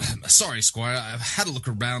 Well, sorry, Squire. I've had a look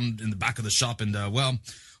around in the back of the shop and,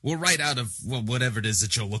 we'll write out of whatever it is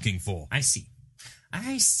that you're looking for. I see.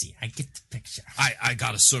 I get the picture. I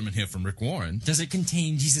got a sermon here from Rick Warren. Does it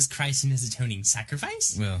contain Jesus Christ and his atoning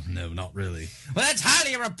sacrifice? Well, no, not really. Well, that's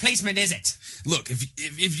hardly a replacement, is it? Look,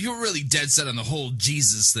 if you're really dead set on the whole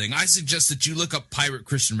Jesus thing, I suggest that you look up Pirate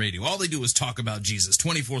Christian Radio. All they do is talk about Jesus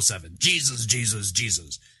 24/7. Jesus, Jesus,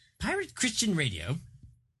 Jesus. Pirate Christian Radio?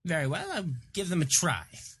 Very well, I'll give them a try.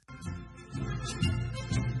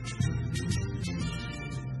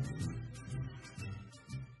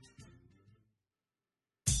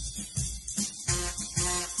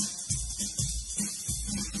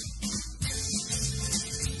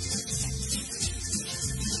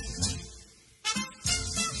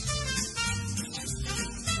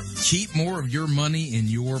 Keep more of your money in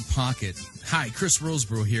your pocket. Hi, Chris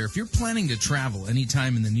Roseborough here. If you're planning to travel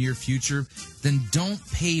anytime in the near future, then don't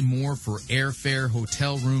pay more for airfare,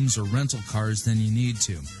 hotel rooms, or rental cars than you need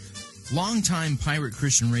to. Longtime Pirate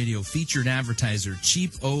Christian Radio featured advertiser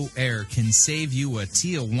Cheap O Air can save you a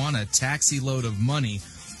Tijuana taxi load of money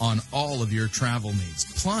on all of your travel needs.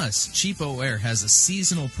 Plus, Cheap O Air has a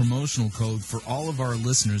seasonal promotional code for all of our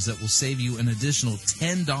listeners that will save you an additional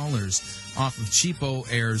 $10 off of Cheap O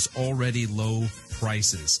Air's already low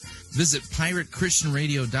prices. Visit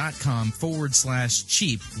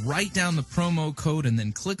piratechristianradio.com/cheap. Write down the promo code and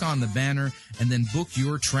then click on the banner and then book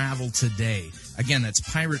your travel today. Again, that's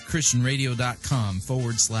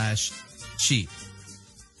piratechristianradio.com/cheap.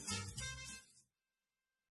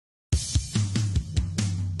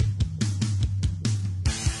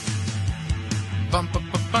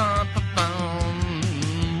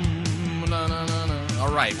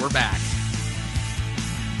 All right, we're back.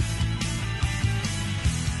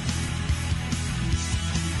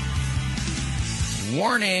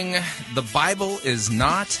 Warning, the Bible is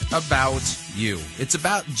not about you. It's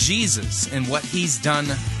about Jesus and what he's done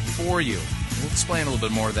for you. We'll explain a little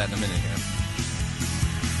bit more of that in a minute here.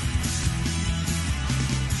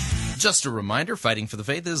 Just a reminder, Fighting for the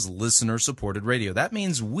Faith is listener-supported radio. That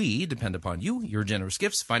means we depend upon you, your generous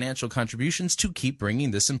gifts, financial contributions to keep bringing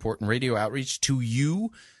this important radio outreach to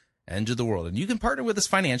you and to the world. And you can partner with us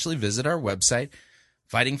financially. Visit our website,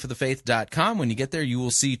 fightingforthefaith.com. When you get there, you will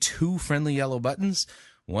see two friendly yellow buttons.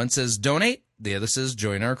 One says donate, the other says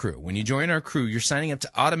join our crew. When you join our crew, you're signing up to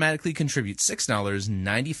automatically contribute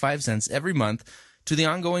 $6.95 every month to the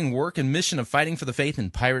ongoing work and mission of Fighting for the Faith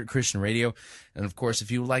and Pirate Christian Radio. And of course,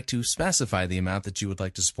 if you would like to specify the amount that you would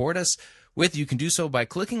like to support us with, you can do so by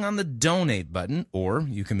clicking on the donate button, or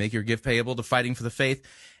you can make your gift payable to Fighting for the Faith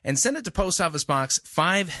and send it to Post Office Box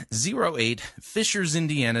 508, Fishers,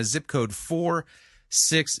 Indiana, zip code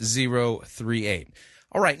 46038.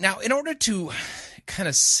 All right, now in order to kind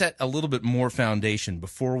of set a little bit more foundation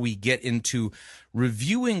before we get into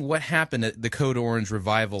reviewing what happened at the Code Orange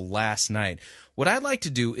Revival last night, what I'd like to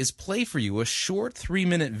do is play for you a short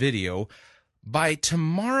 3-minute video by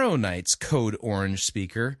tomorrow night's Code Orange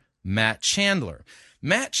speaker, Matt Chandler.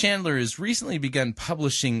 Matt Chandler has recently begun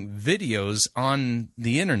publishing videos on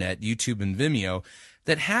the internet, YouTube and Vimeo,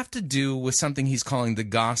 that have to do with something he's calling the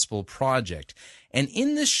Gospel Project. And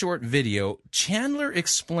in this short video, Chandler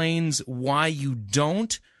explains why you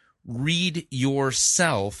don't read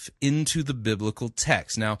yourself into the biblical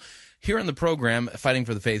text. Now, here on the program, Fighting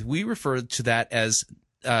for the Faith, we refer to that as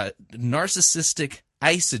narcissistic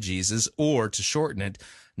eisegesis, or to shorten it,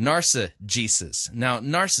 narcigesis. Now,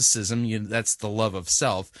 narcissism, that's the love of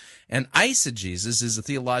self, and eisegesis is a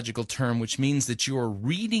theological term which means that you're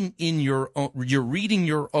reading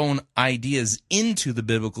your own ideas into the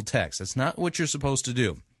biblical text. That's not what you're supposed to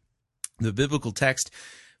do. The biblical text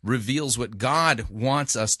reveals what God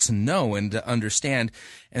wants us to know and to understand,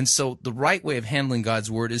 and so the right way of handling God's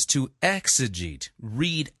word is to exegete,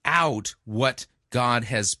 read out what God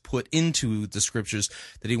has put into the scriptures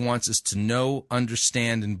that he wants us to know,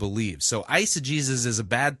 understand, and believe. So eisegesis is a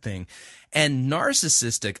bad thing, and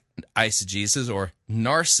narcissistic eisegesis, or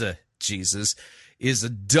narcigesis, is a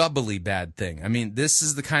doubly bad thing. I mean, this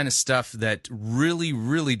is the kind of stuff that really,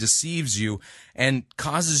 really deceives you and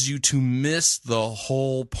causes you to miss the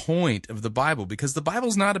whole point of the Bible, because the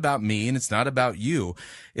Bible's not about me and it's not about you.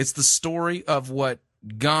 It's the story of what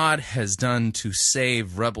God has done to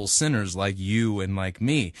save rebel sinners like you and like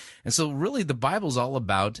me. And so really the Bible's all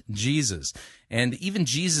about Jesus. And even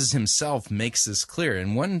Jesus himself makes this clear.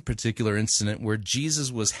 In one particular incident where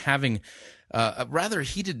Jesus was having a rather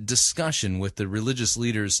heated discussion with the religious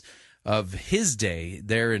leaders of his day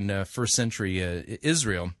there in first century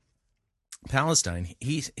Israel, Palestine,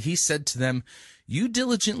 he said to them, "You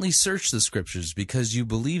diligently search the scriptures because you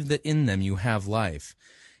believe that in them you have life.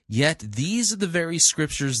 Yet these are the very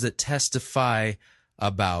scriptures that testify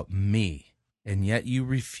about me, and yet you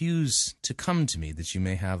refuse to come to me that you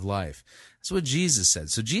may have life." That's what Jesus said.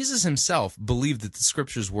 So Jesus himself believed that the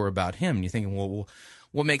scriptures were about him. And you're thinking, well,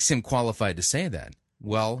 what makes him qualified to say that?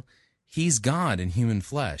 Well, he's God in human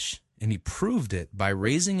flesh, and he proved it by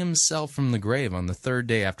raising himself from the grave on the third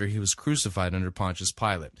day after he was crucified under Pontius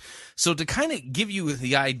Pilate. So to kind of give you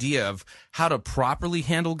the idea of how to properly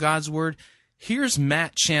handle God's word, here's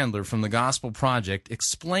Matt Chandler from the Gospel Project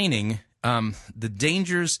explaining the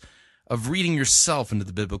dangers of reading yourself into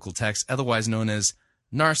the biblical text, otherwise known as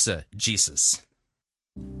narcigesis.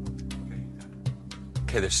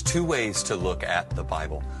 Okay, there's two ways to look at the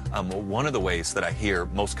Bible. One of the ways that I hear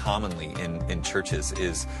most commonly in churches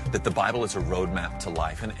is that the Bible is a roadmap to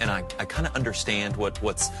life. And I kind of understand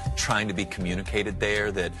what's trying to be communicated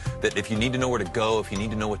there, that if you need to know where to go, if you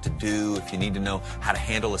need to know what to do, if you need to know how to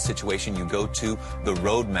handle a situation, you go to the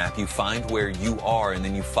roadmap, you find where you are, and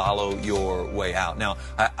then you follow your way out. Now,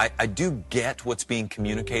 I do get what's being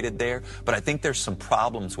communicated there, but I think there's some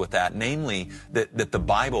problems with that, namely that the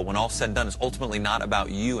Bible, when all said and done, is ultimately not about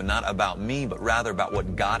you and not about me, but rather about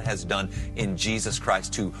what God has done in Jesus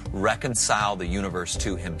Christ to reconcile the universe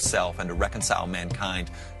to himself and to reconcile mankind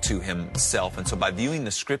to himself. And so by viewing the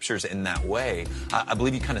scriptures in that way, I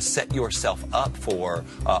believe you kind of set yourself up for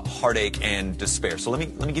heartache and despair. So let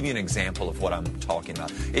me give you an example of what I'm talking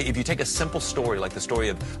about. If you take a simple story like the story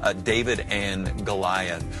of David and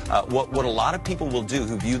Goliath, what a lot of people will do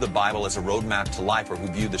who view the Bible as a roadmap to life, or who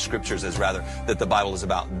view the scriptures as rather that the Bible is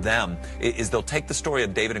about them, is they'll take the story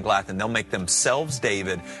of David and Goliath and they'll make themselves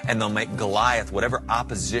David, and they'll make Goliath whatever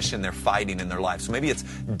opposition they're fighting in their life. So maybe it's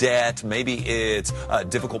debt, maybe it's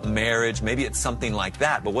difficult marriage, maybe it's something like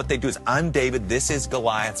that. But what they do is, I'm David, this is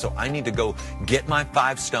Goliath, so I need to go get my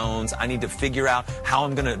 5 stones. I need to figure out how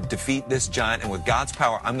I'm going to defeat this giant, and with God's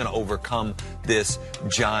power, I'm going to overcome this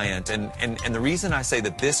giant. And the reason I say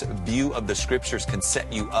that this view of the scriptures can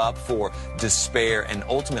set you up for despair and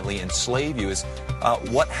ultimately enslave you is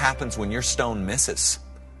what happens when your stone misses.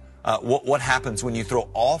 What happens when you throw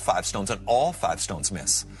all 5 stones and all 5 stones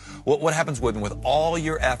miss? What happens when with all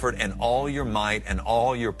your effort and all your might and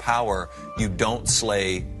all your power, you don't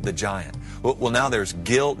slay the giant? Well, now there's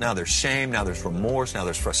guilt, now there's shame, now there's remorse, now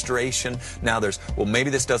there's frustration, now there's, well,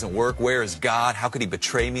 maybe this doesn't work. Where is God? How could he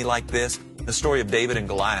betray me like this? The story of David and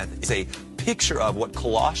Goliath is a picture of what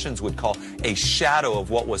Colossians would call a shadow of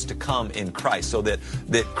what was to come in Christ. So that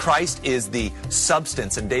Christ is the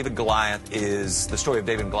substance, and the story of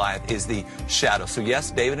David and Goliath is the shadow. So yes,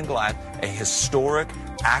 David and Goliath, a historic,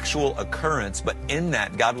 actual occurrence, but in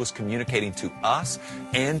that, God was communicating to us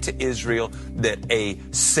and to Israel that a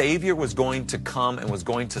Savior was going to come and was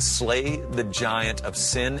going to slay the giant of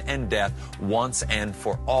sin and death once and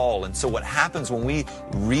for all. And so what happens when we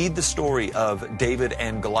read the story of David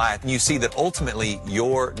and Goliath, you see that ultimately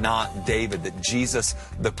you're not David, that Jesus,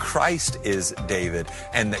 the Christ, is David,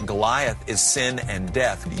 and that Goliath is sin and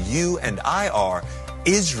death. You and I are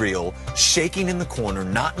Israel, shaking in the corner,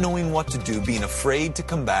 not knowing what to do, being afraid to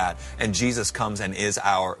combat, and Jesus comes and is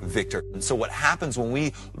our victor. And so what happens when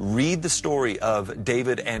we read the story of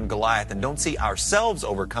David and Goliath and don't see ourselves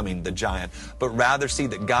overcoming the giant, but rather see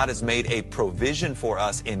that God has made a provision for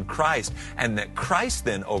us in Christ, and that Christ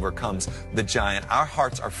then overcomes the giant, our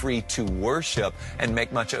hearts are free to worship and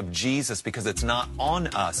make much of Jesus, because it's not on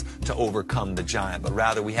us to overcome the giant, but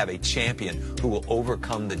rather we have a champion who will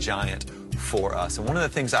overcome the giant for us. And one of the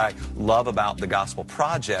things I love about the Gospel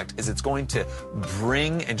Project is it's going to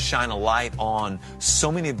bring and shine a light on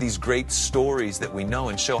so many of these great stories that we know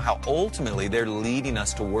and show how ultimately they're leading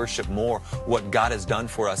us to worship more what God has done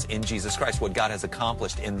for us in Jesus Christ, what God has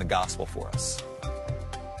accomplished in the gospel for us.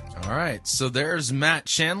 All right, so there's Matt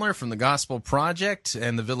Chandler from the Gospel Project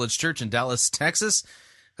and the Village Church in Dallas, Texas.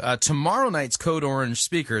 Tomorrow night's Code Orange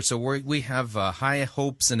speaker, so we have high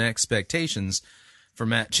hopes and expectations for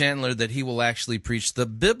Matt Chandler that he will actually preach the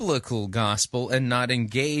biblical gospel and not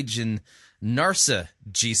engage in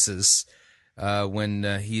narcissism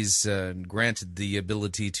when he's granted the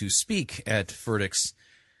ability to speak at Furtick's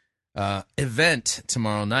event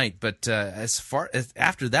tomorrow night. But as far as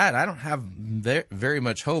after that, I don't have very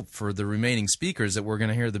much hope for the remaining speakers that we're going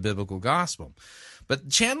to hear the biblical gospel. But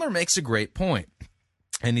Chandler makes a great point,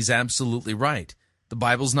 and he's absolutely right. The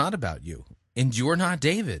Bible's not about you, and you're not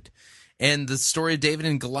David. And the story of David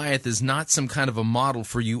and Goliath is not some kind of a model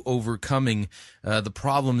for you overcoming the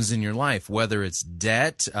problems in your life, whether it's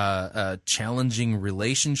debt, a challenging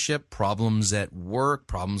relationship, problems at work,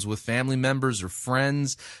 problems with family members or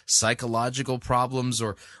friends, psychological problems,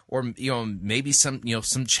 or maybe some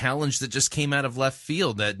challenge that just came out of left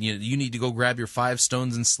field that you need to go grab your 5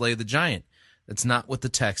 stones and slay the giant. That's not what the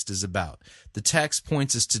text is about. The text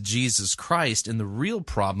points us to Jesus Christ and the real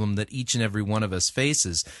problem that each and every one of us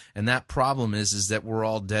faces. And that problem is that we're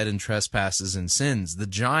all dead in trespasses and sins. The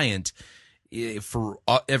giant, for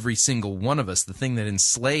every single one of us, the thing that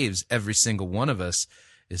enslaves every single one of us,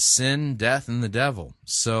 is sin, death, and the devil.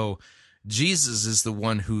 So Jesus is the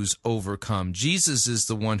one who's overcome. Jesus is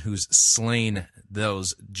the one who's slain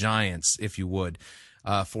those giants, if you would.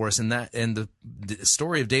 For us, and the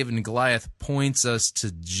story of David and Goliath points us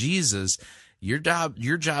to Jesus. Your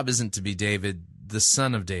job isn't to be David, the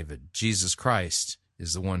son of David. Jesus Christ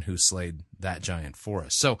is the one who slayed that giant for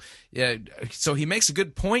us. So he makes a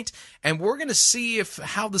good point, and we're going to see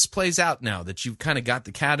how this plays out now that you've kind of got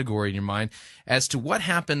the category in your mind as to what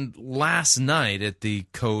happened last night at the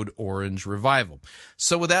Code Orange revival.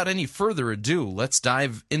 So without any further ado, let's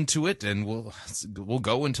dive into it, and we'll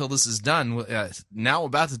go until this is done. Now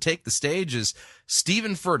about to take the stage is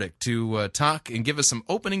Stephen Furtick to talk and give us some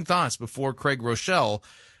opening thoughts before Craig Rochelle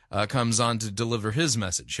comes on to deliver his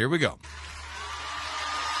message. Here we go.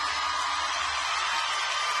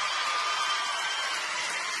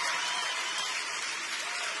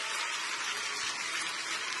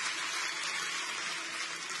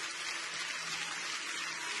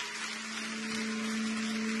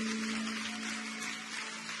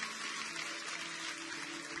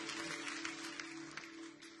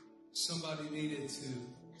 Somebody needed to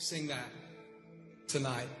sing that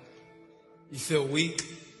tonight. You feel weak.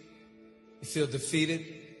 You feel defeated.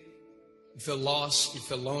 You feel lost. You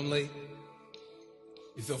feel lonely.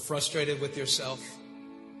 You feel frustrated with yourself.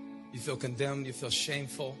 You feel condemned. You feel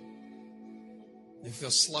shameful. You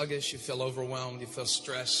feel sluggish. You feel overwhelmed. You feel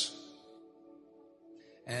stressed.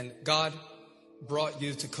 And God brought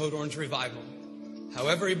you to Code Orange Revival.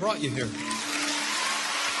 However He brought you here.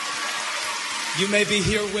 You may be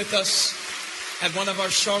here with us at one of our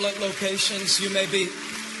Charlotte locations. You may be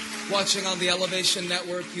watching on the Elevation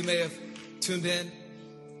Network. You may have tuned in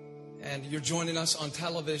and you're joining us on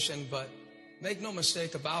television, but make no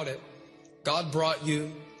mistake about it. God brought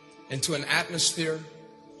you into an atmosphere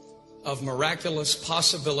of miraculous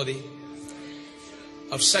possibility,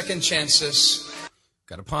 of second chances.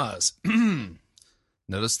 Got to pause.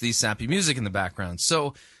 Notice the sappy music in the background.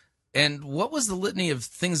 And what was the litany of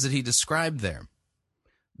things that he described there?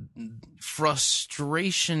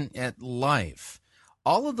 Frustration at life.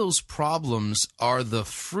 All of those problems are the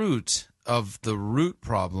fruit of the root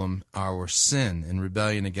problem, our sin and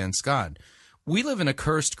rebellion against God. We live in a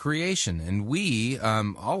cursed creation, and we,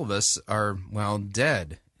 all of us, are,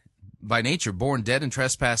 dead by nature born dead in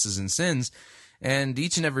trespasses and sins, and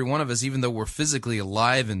each and every one of us, even though we're physically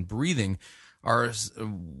alive and breathing, are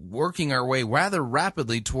working our way rather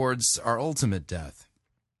rapidly towards our ultimate death.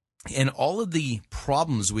 And all of the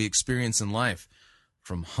problems we experience in life,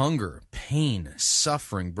 from hunger, pain,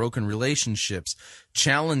 suffering, broken relationships,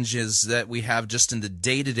 challenges that we have just in the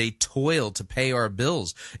day-to-day toil to pay our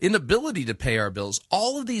bills, inability to pay our bills,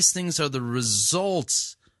 all of these things are the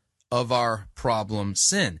results of our problem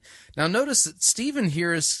sin. Now notice that Stephen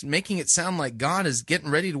here is making it sound like God is getting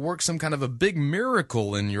ready to work some kind of a big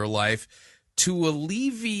miracle in your life to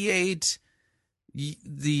alleviate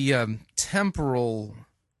the temporal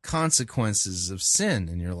consequences of sin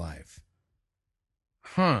in your life.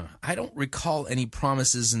 I don't recall any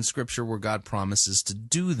promises in Scripture where God promises to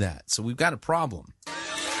do that. So we've got a problem.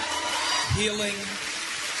 Healing,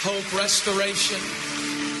 hope, restoration.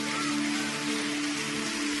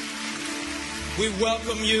 We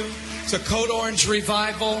welcome you to Code Orange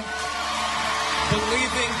Revival,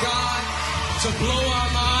 believing God to blow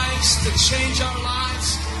our minds, to change our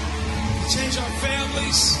lives, to change our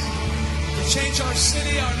families, to change our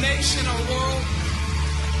city, our nation, our world.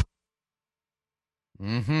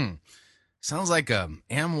 Sounds like a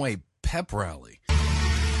Amway pep rally.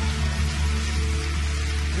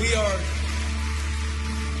 We are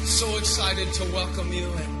so excited to welcome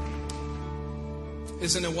you, and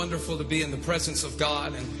isn't it wonderful to be in the presence of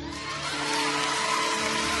God and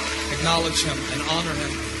acknowledge Him and honor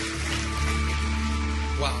Him?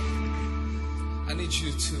 Wow. I need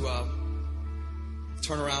you to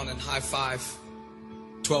turn around and high five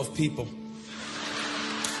 12 people.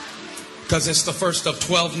 Because it's the first of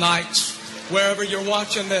 12 nights. Wherever you're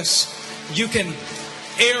watching this, you can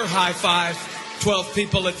air high five 12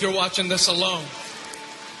 people if you're watching this alone.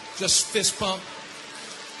 Just fist pump.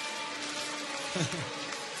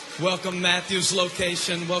 Welcome Matthew's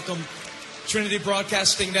location. Welcome Trinity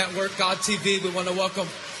Broadcasting Network, God TV. We want to welcome.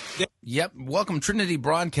 Yep, welcome Trinity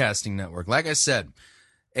Broadcasting Network. Like I said,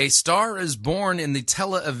 a star is born in the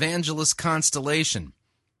televangelist constellation.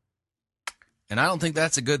 And I don't think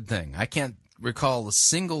that's a good thing. I can't recall a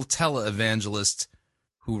single televangelist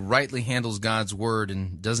who rightly handles God's word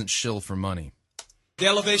and doesn't shill for money. The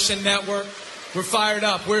Elevation Network, we're fired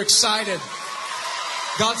up. We're excited.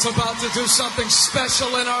 God's about to do something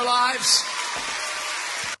special in our lives.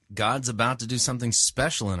 God's about to do something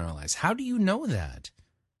special in our lives. How do you know that?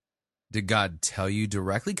 Did God tell you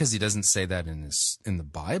directly? Because He doesn't say that in the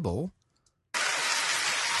Bible.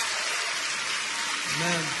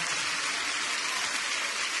 Amen.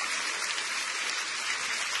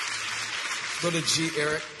 Go to G,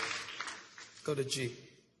 Eric. Go to G.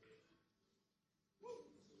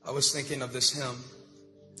 I was thinking of this hymn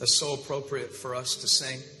that's so appropriate for us to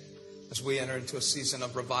sing as we enter into a season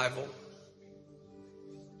of revival.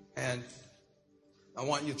 And I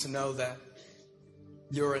want you to know that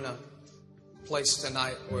you're in a place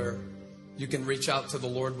tonight where you can reach out to the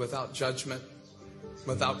Lord without judgment,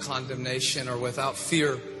 without condemnation, or without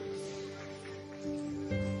fear.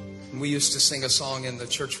 We used to sing a song in the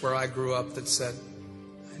church where I grew up that said,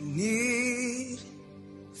 I need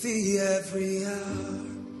Thee every hour,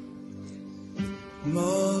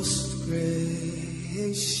 most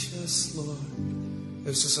gracious Lord. It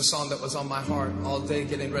was just a song that was on my heart all day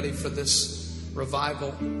getting ready for this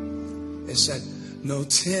revival. It said, no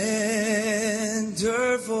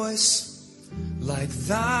tender voice like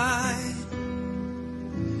Thine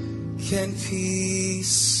can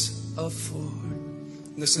peace afford.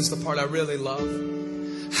 This is the part I really love.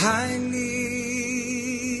 I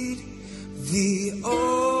need Thee,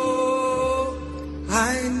 oh,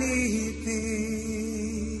 I need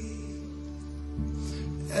Thee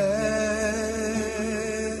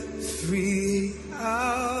every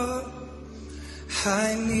hour.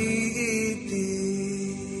 I need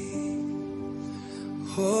Thee.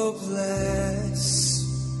 Oh, bless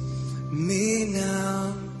me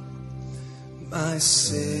now, my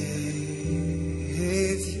Savior.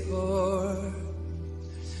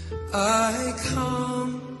 I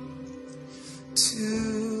come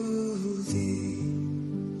to Thee.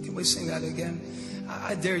 Can we sing that again?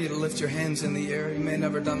 I dare you to lift your hands in the air. You may have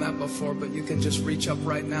never done that before, but you can just reach up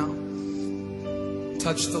right now.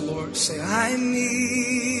 Touch the Lord. Say, I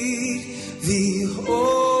need Thee.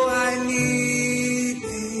 Oh, I need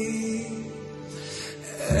Thee.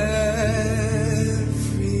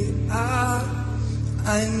 Every hour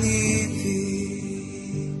I need Thee.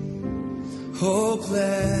 Oh,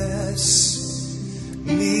 bless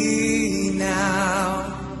me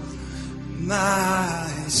now, my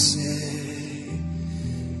Savior.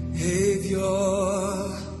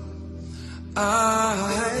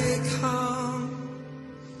 I come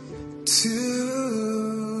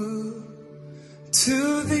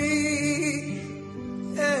to thee.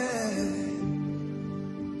 Yeah.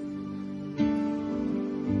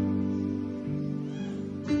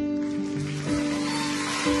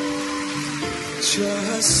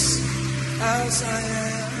 Just as I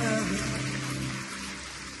am,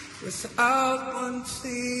 without one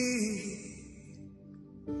plea.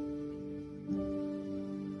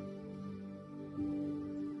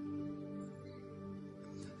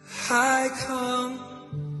 I come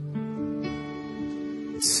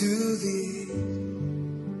to thee.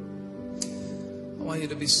 I want you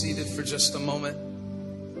to be seated for just a moment.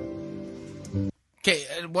 Okay,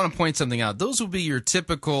 I want to point something out. Those will be your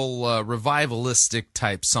typical revivalistic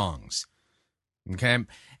type songs. Okay?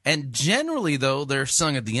 And generally, though, they're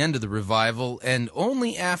sung at the end of the revival, and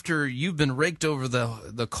only after you've been raked over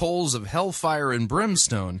the coals of hellfire and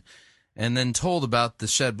brimstone, and then told about the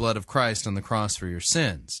shed blood of Christ on the cross for your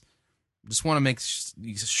sins. Just want to make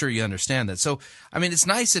sure you understand that. So, I mean, it's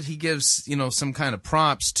nice that he gives, some kind of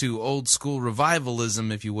props to old school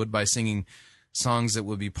revivalism, if you would, by singing songs that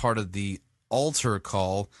would be part of the altar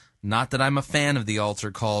call. Not that I'm a fan of the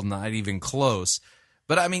altar call, not even close.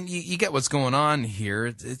 But, I mean, you get what's going on here.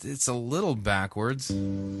 It's a little backwards.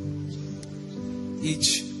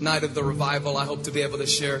 Each night of the revival, I hope to be able to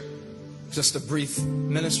share just a brief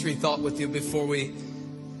ministry thought with you before we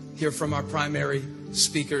hear from our primary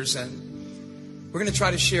speakers. And we're going to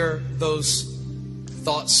try to share those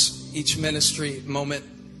thoughts, each ministry moment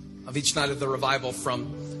of each night of the revival,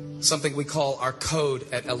 from something we call our code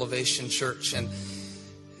at Elevation Church. And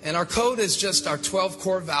our code is just our 12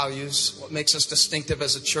 core values, what makes us distinctive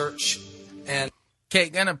as a church. And okay,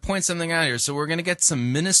 going to point something out here. So we're going to get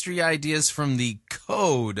some ministry ideas from the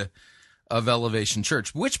code of Elevation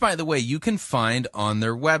Church, which, by the way, you can find on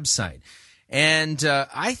their website. And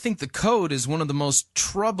I think the code is one of the most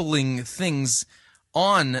troubling things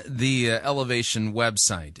on the Elevation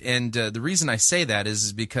website. And the reason I say that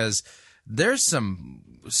is because there's some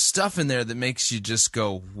stuff in there that makes you just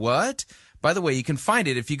go, what? By the way, you can find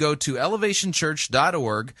it if you go to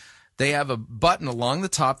elevationchurch.org. They have a button along the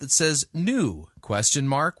top that says New ?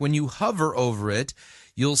 When you hover over it,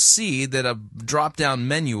 you'll see that a drop-down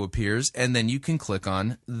menu appears, and then you can click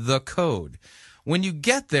on the code. When you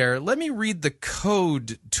get there, let me read the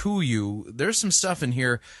code to you. There's some stuff in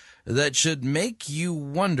here that should make you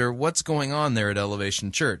wonder what's going on there at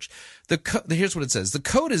Elevation Church. Here's what it says. The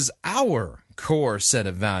code is our core set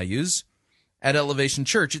of values at Elevation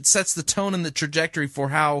Church. It sets the tone and the trajectory for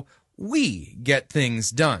how we get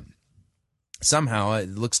things done. Somehow, it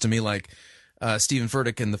looks to me like Stephen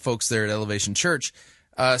Furtick and the folks there at Elevation Church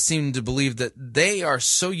seem to believe that they are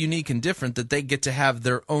so unique and different that they get to have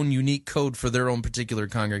their own unique code for their own particular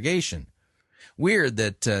congregation. Weird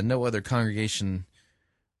that no other congregation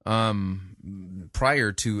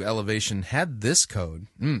prior to Elevation had this code.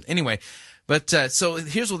 Anyway, but so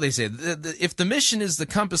here's what they say. If the mission is the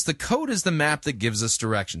compass, the code is the map that gives us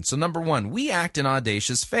direction. So number one, we act in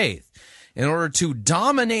audacious faith in order to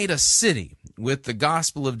dominate a city with the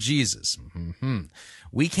gospel of Jesus.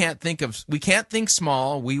 We can't think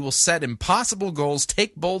small. We will set impossible goals,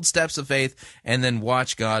 take bold steps of faith, and then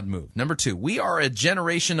watch God move. Number two, we are a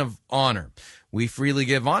generation of honor. We freely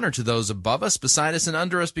give honor to those above us, beside us, and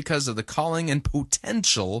under us because of the calling and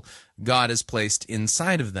potential God has placed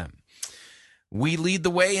inside of them. We lead the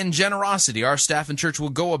way in generosity. Our staff and church will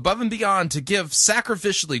go above and beyond to give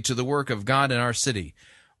sacrificially to the work of God in our city.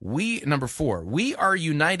 Number four, we are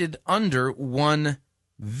united under one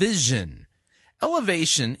vision.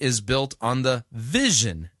 Elevation is built on the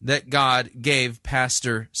vision that God gave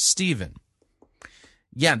Pastor Stephen.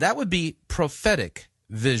 Yeah, that would be prophetic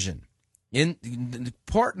vision. In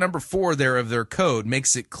part number 4 there of their code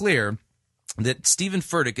makes it clear that Stephen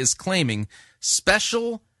Furtick is claiming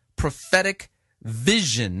special prophetic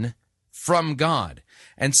vision from God.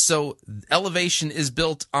 And so Elevation is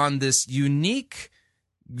built on this unique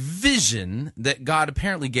vision that God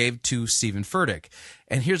apparently gave to Stephen Furtick.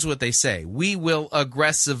 And here's what they say. We will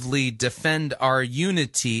aggressively defend our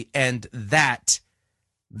unity and that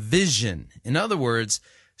vision. In other words,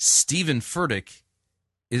 Stephen Furtick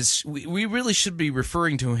we really should be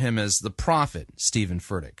referring to him as the prophet, Stephen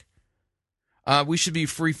Furtick. We should be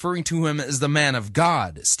referring to him as the man of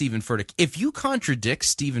God, Stephen Furtick. If you contradict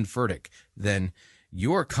Stephen Furtick, then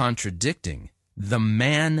you're contradicting the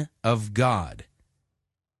man of God.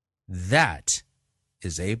 That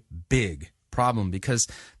is a big problem because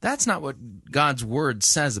that's not what God's word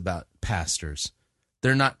says about pastors.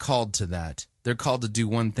 They're not called to that. They're called to do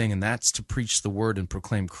one thing, and that's to preach the word and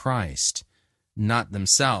proclaim Christ, not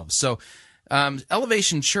themselves. So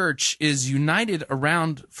Elevation Church is united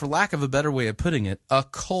around, for lack of a better way of putting it, a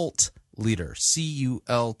cult leader,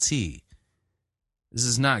 C-U-L-T. This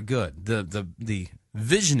is not good. The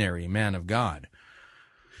visionary man of God.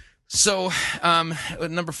 So,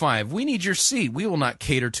 number 5, we need your seat. We will not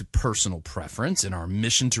cater to personal preference in our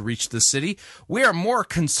mission to reach the city. We are more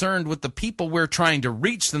concerned with the people we're trying to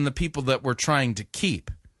reach than the people that we're trying to keep.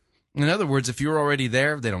 In other words, if you're already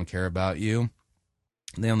there, they don't care about you.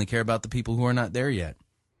 They only care about the people who are not there yet.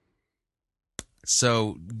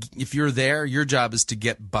 So, if you're there, your job is to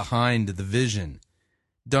get behind the vision.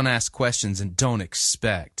 Don't ask questions and don't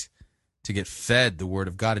expect to get fed the Word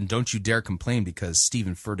of God. And don't you dare complain because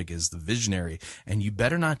Stephen Furtick is the visionary, and you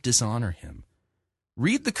better not dishonor him.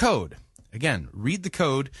 Read the code. Again, read the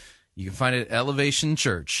code. You can find it at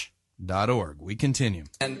elevationchurch.org. We continue.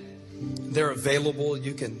 And they're available.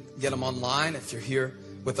 You can get them online. If you're here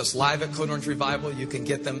with us live at Code Orange Revival, you can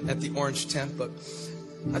get them at the Orange Tent. But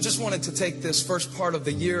I just wanted to take this first part of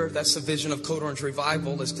the year. That's the vision of Code Orange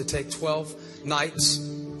Revival, is to take 12 nights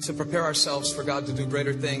to prepare ourselves for God to do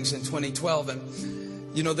greater things in 2012.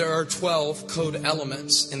 And, you know, there are 12 code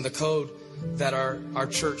elements in the code that our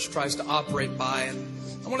church tries to operate by. And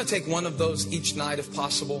I want to take one of those each night if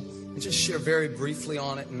possible and just share very briefly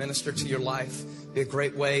on it and minister to your life. Be a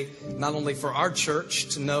great way not only for our church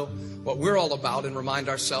to know what we're all about and remind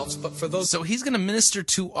ourselves, but for those... So he's going to minister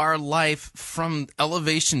to our life from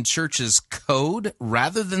Elevation Church's code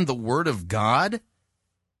rather than the Word of God?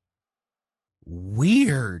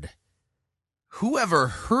 Weird. Who ever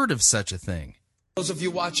heard of such a thing? Those of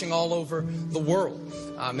you watching all over the world,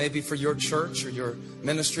 maybe for your church or your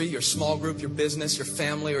ministry, your small group, your business, your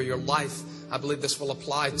family, or your life, I believe this will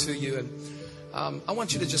apply to you. And I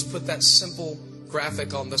want you to just put that simple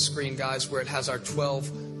graphic on the screen, guys, where it has our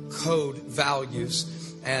 12 code values.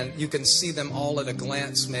 And you can see them all at a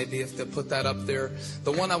glance, maybe, if they put that up there.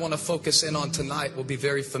 The one I want to focus in on tonight will be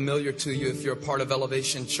very familiar to you if you're a part of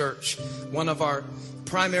Elevation Church. One of our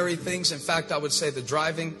primary things, in fact, I would say the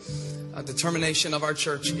driving determination of our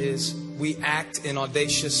church is we act in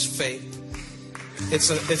audacious faith.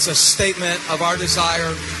 It's a statement of our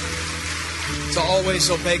desire to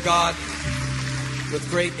always obey God with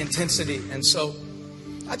great intensity. And so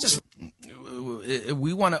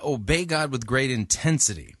we want to obey God with great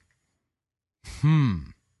intensity.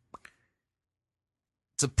 It's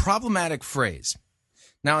a problematic phrase.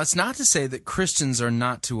 Now, it's not to say that Christians are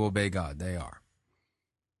not to obey God. They are.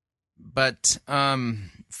 But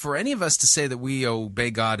for any of us to say that we obey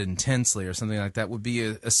God intensely or something like that would be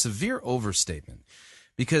a severe overstatement.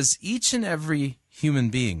 Because each and every human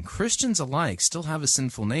being, Christians alike, still have a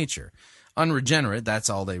sinful nature. Unregenerate, that's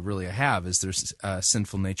all they really have, is their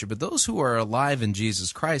sinful nature. But those who are alive in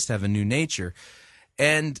Jesus Christ have a new nature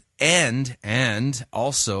and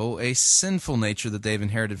also a sinful nature that they've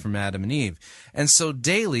inherited from Adam and Eve. And so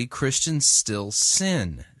daily, Christians still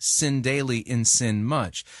sin daily in sin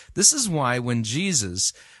much. This is why when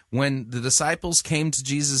the disciples came to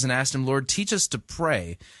Jesus and asked him, Lord, teach us to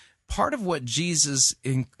pray, part of what Jesus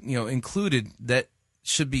included that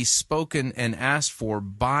should be spoken and asked for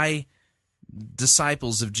by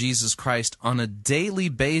disciples of Jesus Christ on a daily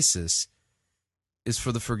basis is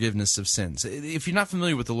for the forgiveness of sins. If you're not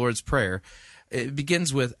familiar with the Lord's Prayer, it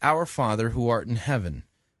begins with, Our Father who art in heaven,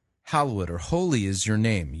 hallowed or holy is your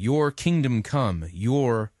name. Your kingdom come,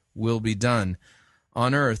 your will be done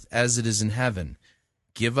on earth as it is in heaven.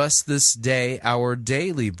 Give us this day our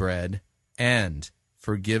daily bread, and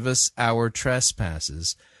forgive us our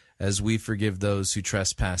trespasses as we forgive those who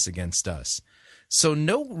trespass against us. So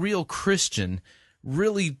no real Christian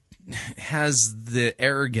really has the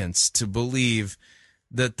arrogance to believe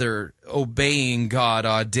that they're obeying God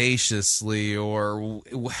audaciously, or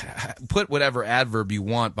put whatever adverb you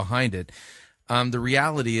want behind it. The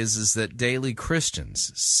reality is that daily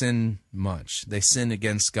Christians sin much. They sin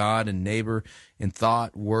against God and neighbor in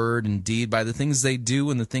thought, word, and deed by the things they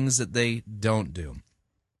do and the things that they don't do.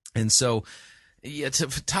 And so, yeah, to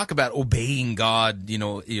talk about obeying God,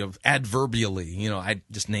 adverbially, I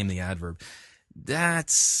just named the adverb.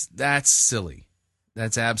 That's silly.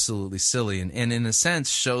 That's absolutely silly, and in a sense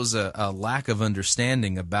shows a lack of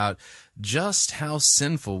understanding about just how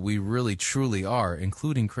sinful we really truly are,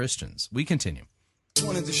 including Christians. We continue. I just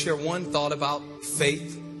wanted to share one thought about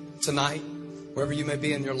faith tonight, wherever you may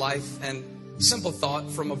be in your life, and simple thought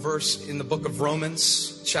from a verse in the book of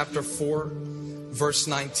Romans, chapter 4, verse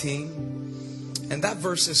 19. And that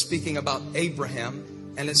verse is speaking about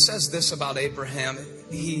Abraham, and it says this about Abraham: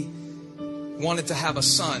 he wanted to have a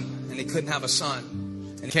son, and he couldn't have a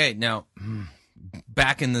son. Okay, now,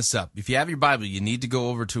 backing this up. If you have your Bible, you need to go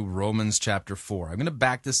over to Romans chapter 4. I'm going to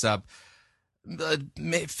back this up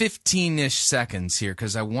 15-ish seconds here,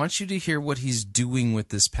 because I want you to hear what he's doing with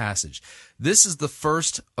this passage. This is the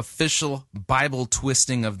first official Bible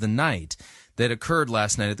twisting of the night that occurred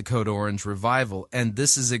last night at the Code Orange Revival, and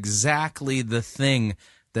this is exactly the thing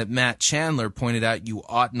that Matt Chandler pointed out you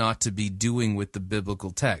ought not to be doing with the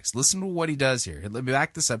biblical text. Listen to what he does here. Let me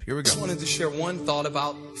back this up. Here we I go. just wanted to share one thought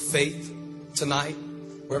about faith tonight,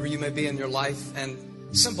 wherever you may be in your life, and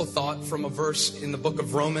simple thought from a verse in the book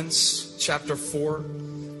of Romans, chapter 4,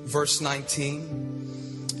 verse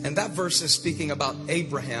 19. And that verse is speaking about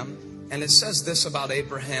Abraham, and it says this about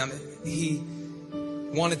Abraham. He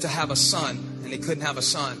wanted to have a son, and he couldn't have a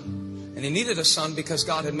son. And he needed a son because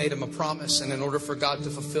God had made him a promise. And in order for God to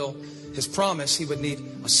fulfill his promise, he would need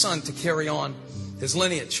a son to carry on his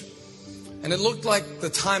lineage. And it looked like the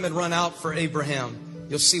time had run out for Abraham.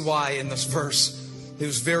 You'll see why in this verse. He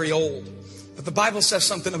was very old. But the Bible says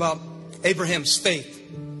something about Abraham's faith,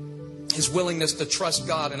 his willingness to trust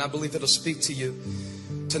God. And I believe it'll speak to you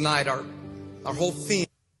tonight. Our whole theme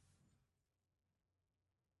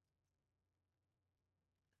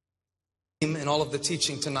and all of the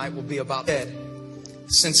teaching tonight will be about dead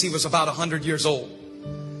since he was about 100 years old.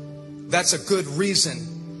 That's a good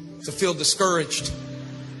reason to feel discouraged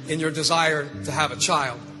in your desire to have a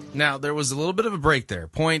child. Now, there was a little bit of a break there.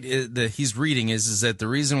 Point that he's reading is that the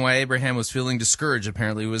reason why Abraham was feeling discouraged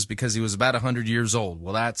apparently was because he was about 100 years old.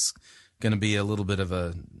 Well, that's going to be a little bit of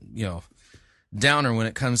a, downer when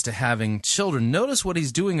it comes to having children. Notice what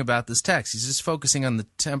he's doing about this text. He's just focusing on the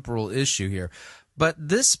temporal issue here. But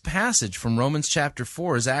this passage from Romans chapter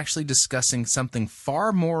 4 is actually discussing something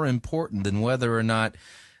far more important than whether or not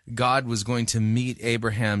God was going to meet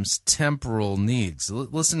Abraham's temporal needs.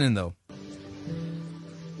 Listen in, though.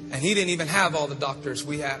 And he didn't even have all the doctors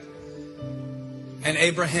we have. And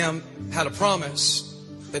Abraham had a promise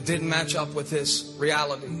that didn't match up with his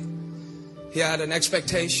reality. He had an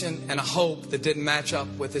expectation and a hope that didn't match up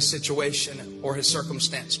with his situation or his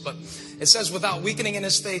circumstance. But it says, without weakening in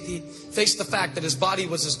his faith, he faced the fact that his body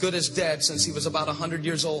was as good as dead since he was about 100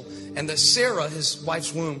 years old. And that Sarah, his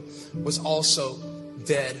wife's womb, was also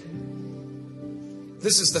dead.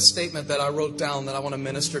 This is the statement that I wrote down that I want to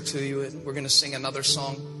minister to you. And we're going to sing another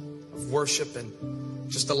song of worship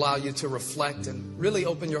and just allow you to reflect and really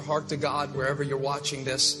open your heart to God wherever you're watching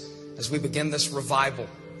this as we begin this revival.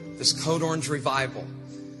 This Code Orange revival.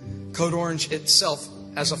 Code Orange itself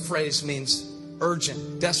as a phrase means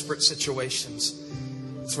urgent, desperate situations.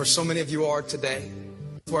 That's where so many of you are today.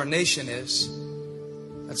 That's where our nation is.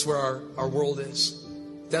 That's where our world is.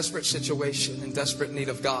 Desperate situation and desperate need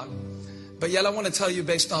of God. But yet I want to tell you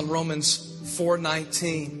based on Romans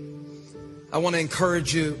 4:19, I want to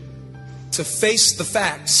encourage you to face the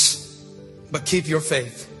facts, but keep your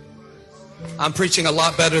faith. I'm preaching a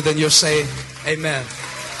lot better than you're saying amen.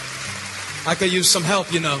 I could use some help,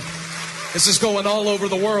 This is going all over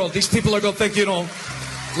the world. These people are going to think you don't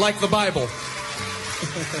like the Bible.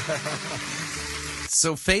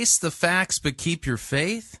 So face the facts, but keep your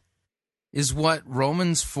faith is what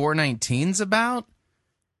Romans 4:19's about.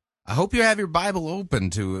 I hope you have your Bible open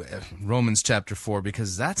to Romans chapter 4,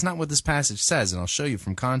 because that's not what this passage says, and I'll show you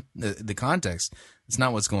from the context. It's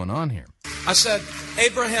not what's going on here. I said,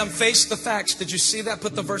 Abraham faced the facts. Did you see that?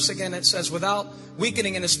 Put the verse again. It says, without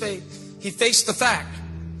weakening in his faith, he faced the fact.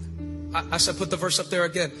 I said, put the verse up there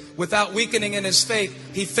again. Without weakening in his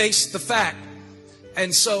faith, he faced the fact.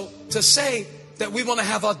 And so to say that we want to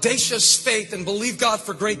have audacious faith and believe God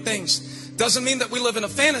for great things doesn't mean that we live in a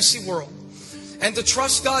fantasy world. And to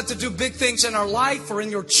trust God to do big things in our life or in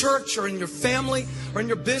your church or in your family or in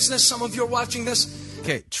your business. Some of you are watching this.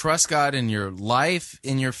 Okay, trust God in your life,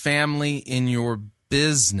 in your family, in your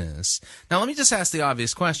business. Now, let me just ask the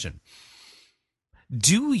obvious question.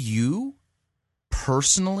 Do you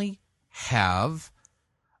personally have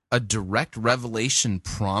a direct revelation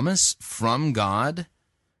promise from God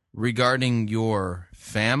regarding your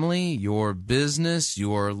family, your business,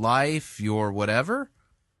 your life, your whatever?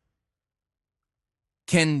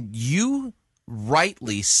 Can you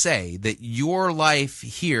rightly say that your life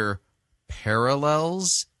here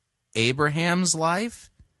parallels Abraham's life?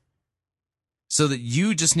 So that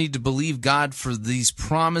you just need to believe God for these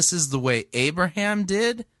promises the way Abraham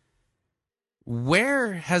did?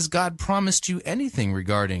 Where has God promised you anything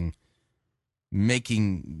regarding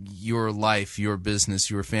making your life, your business,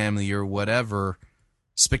 your family, your whatever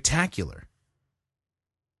spectacular?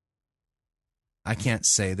 I can't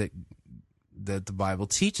say that the Bible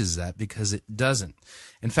teaches that, because it doesn't.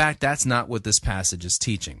 In fact, that's not what this passage is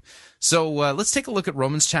teaching. So let's take a look at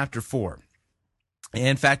Romans chapter 4. And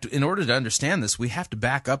in fact, in order to understand this, we have to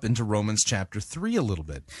back up into Romans chapter 3 a little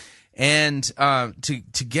bit, and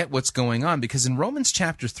to get what's going on, because in Romans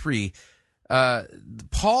chapter 3,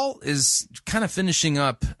 Paul is kind of finishing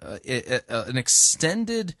up an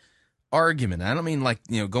extended argument. I don't mean like,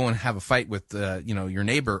 go and have a fight with your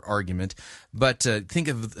neighbor argument, but think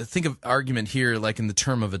of argument here like in the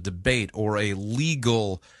term of a debate or a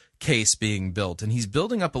legal case being built. And he's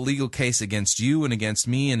building up a legal case against you and against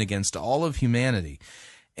me and against all of humanity,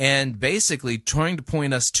 and basically trying to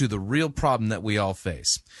point us to the real problem that we all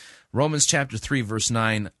face. Romans chapter 3 verse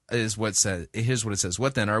 9 is what says. Here's what it says.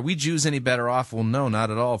 What then? Are we Jews any better off? Well, no,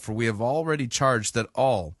 not at all, for we have already charged that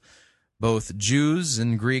all, both Jews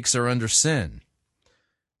and Greeks, are under sin.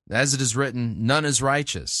 As it is written, none is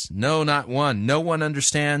righteous, no, not one. No one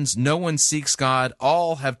understands, no one seeks God.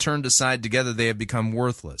 All have turned aside, together they have become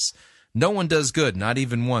worthless. No one does good, not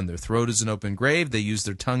even one. Their throat is an open grave. They use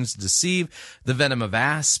their tongues to deceive. The venom of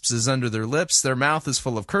asps is under their lips. Their mouth is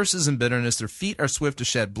full of curses and bitterness. Their feet are swift to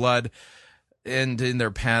shed blood. And in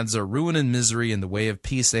their paths are ruin and misery. In the way of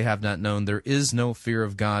peace they have not known. There is no fear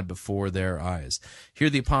of God before their eyes. Here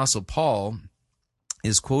the Apostle Paul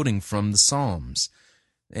is quoting from the Psalms,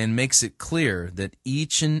 and makes it clear that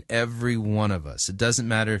each and every one of us, it doesn't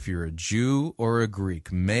matter if you're a Jew or a Greek,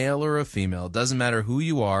 male or a female, it doesn't matter who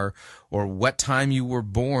you are or what time you were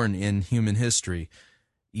born in human history,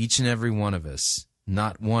 each and every one of us,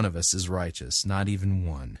 not one of us is righteous, not even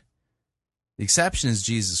one. The exception is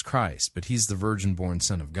Jesus Christ, but he's the virgin-born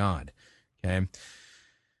Son of God. Okay?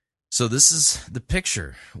 So this is the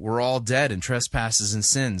picture. We're all dead in trespasses and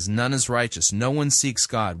sins. None is righteous. No one seeks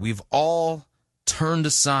God. We've all turned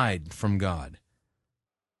aside from God.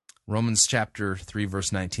 Romans chapter 3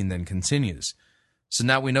 verse 19 then continues. So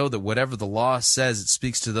now we know that whatever the law says, it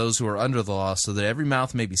speaks to those who are under the law, so that every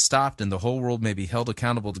mouth may be stopped and the whole world may be held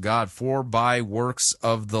accountable to God for by works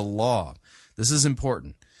of the law. This is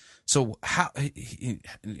important. So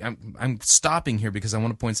I'm stopping here because I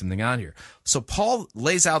want to point something out here. So Paul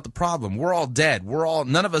lays out the problem. We're all dead.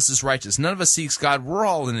 None of us is righteous. None of us seeks God. We're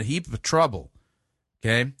all in a heap of trouble.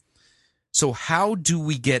 Okay? So how do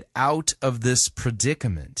we get out of this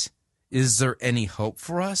predicament? Is there any hope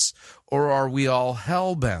for us, or are we all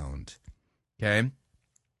hellbound? Okay?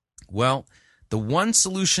 Well, the one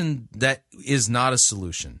solution that is not a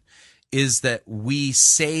solution is that we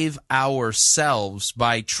save ourselves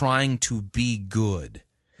by trying to be good.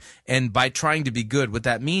 And by trying to be good, what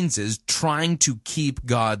that means is trying to keep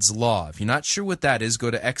God's law. If you're not sure what that is,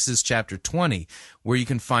 go to Exodus chapter 20, where you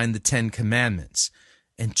can find the 10 Commandments.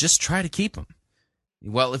 And just try to keep them.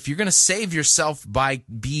 Well, if you're going to save yourself by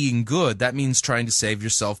being good, that means trying to save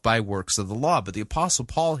yourself by works of the law. But the Apostle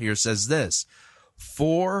Paul here says this,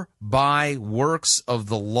 for by works of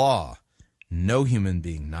the law, no human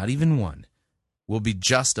being, not even one, will be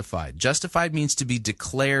justified. Justified means to be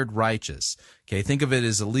declared righteous. Okay, think of it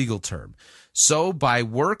as a legal term. So by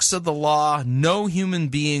works of the law, no human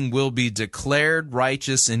being will be declared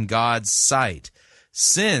righteous in God's sight,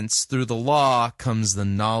 since through the law comes the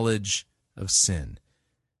knowledge of sin.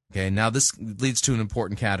 Okay, now this leads to an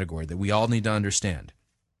important category that we all need to understand.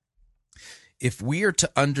 If we are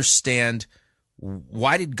to understand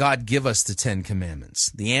why did God give us the 10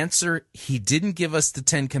 Commandments, the answer, he didn't give us the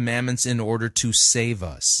 10 Commandments in order to save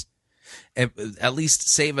us. At least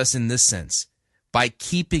save us in this sense. By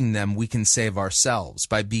keeping them, we can save ourselves,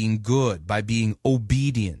 by being good, by being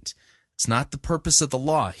obedient. It's not the purpose of the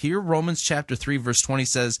law. Here, Romans chapter 3, verse 20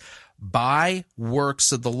 says, by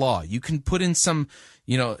works of the law. You can put in some,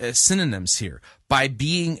 synonyms here. By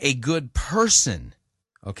being a good person,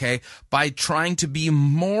 okay? By trying to be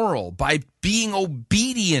moral, by being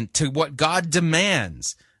obedient to what God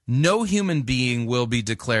demands. No human being will be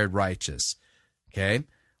declared righteous, okay?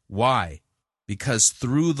 Why? Because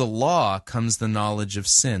through the law comes the knowledge of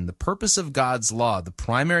sin. The purpose of God's law, the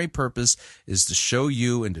primary purpose, is to show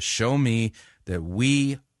you and to show me that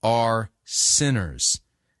we are sinners,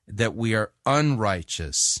 that we are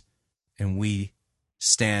unrighteous, and we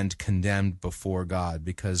stand condemned before God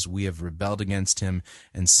because we have rebelled against him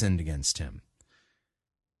and sinned against him.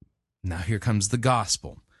 Now here comes the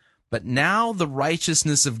gospel. But now the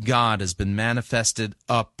righteousness of God has been manifested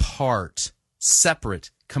apart, separate,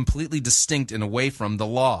 completely distinct and away from the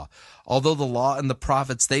law. Although the law and the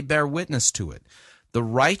prophets, they bear witness to it. The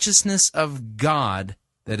righteousness of God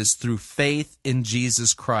that is through faith in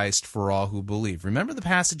Jesus Christ for all who believe. Remember the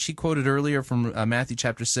passage he quoted earlier from Matthew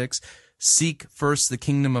chapter 6? Seek first the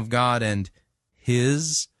kingdom of God and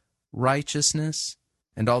his righteousness,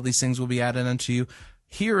 and all these things will be added unto you.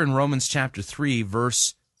 Here in Romans chapter 3,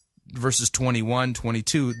 verses 21,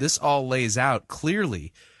 22, this all lays out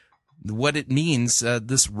clearly what it means,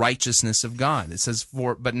 this righteousness of God. It says,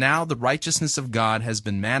 but now the righteousness of God has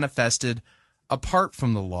been manifested apart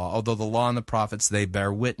from the law, although the law and the prophets, they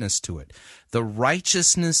bear witness to it. The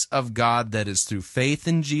righteousness of God that is through faith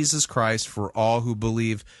in Jesus Christ for all who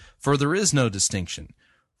believe, for there is no distinction.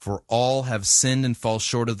 For all have sinned and fall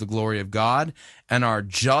short of the glory of God and are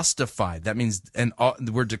justified. That means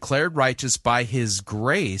we're declared righteous by his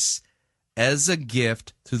grace as a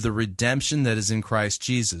gift through the redemption that is in Christ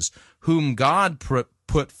Jesus, whom God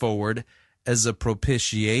put forward as a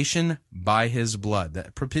propitiation by his blood.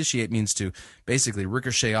 That propitiate means to basically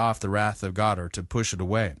ricochet off the wrath of God or to push it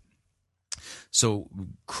away. So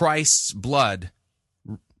Christ's blood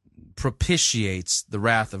propitiates the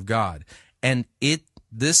wrath of God. And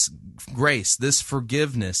this grace, this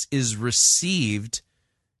forgiveness is received,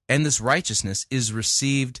 and this righteousness is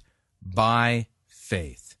received by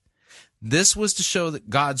faith. This was to show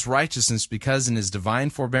that God's righteousness, because in his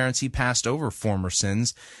divine forbearance he passed over former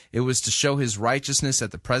sins. It was to show his righteousness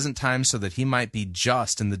at the present time so that he might be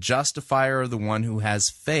just and the justifier of the one who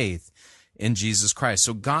has faith in Jesus Christ.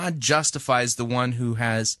 So God justifies the one who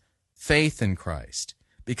has faith in Christ,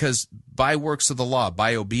 because by works of the law,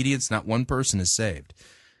 by obedience, not one person is saved.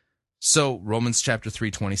 So Romans chapter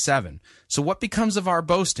 3:27. So what becomes of our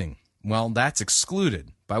boasting? Well, that's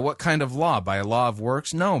excluded. By what kind of law? By a law of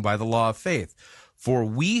works? No, by the law of faith. For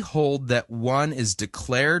we hold that one is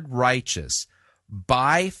declared righteous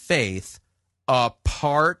by faith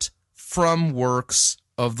apart from works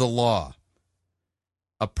of the law.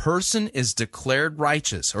 A person is declared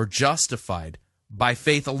righteous or justified by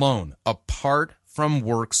faith alone, apart from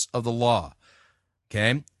works of the law.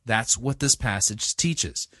 Okay? That's what this passage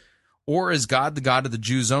teaches. Or is God the God of the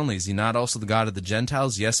Jews only? Is he not also the God of the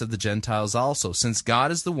Gentiles? Yes, of the Gentiles also. Since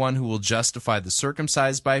God is the one who will justify the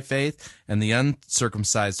circumcised by faith and the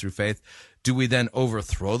uncircumcised through faith, do we then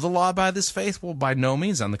overthrow the law by this faith? Well, by no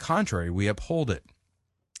means. On the contrary, we uphold it.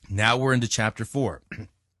 Now we're into chapter 4.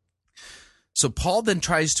 So Paul then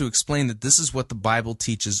tries to explain that this is what the Bible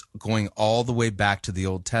teaches going all the way back to the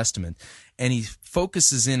Old Testament. And he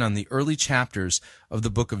focuses in on the early chapters of the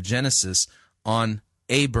book of Genesis on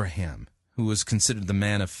Abraham, who was considered the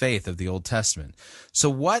man of faith of the Old Testament. So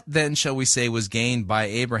what then shall we say was gained by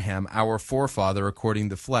Abraham, our forefather, according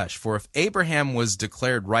to the flesh? For if Abraham was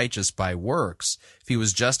declared righteous by works, if he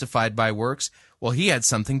was justified by works, well, he had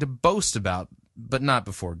something to boast about, but not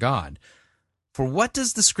before God. For what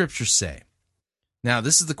does the Scripture say? Now,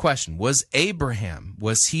 this is the question. Was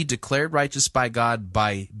he declared righteous by God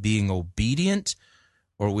by being obedient,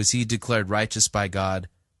 or was he declared righteous by God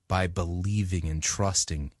by believing and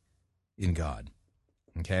trusting in God?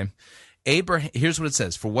 Okay? Here's what it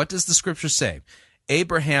says. For what does the Scripture say?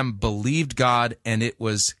 Abraham believed God, and it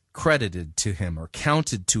was credited to him or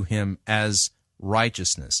counted to him as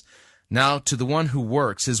righteousness. Now, to the one who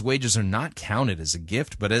works, his wages are not counted as a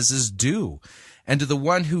gift, but as his due. And to the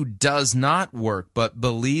one who does not work, but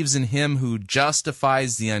believes in him who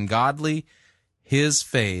justifies the ungodly, his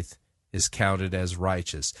faith is counted as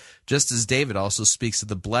righteous. Just as David also speaks of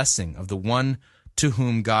the blessing of the one to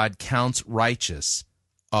whom God counts righteous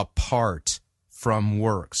apart from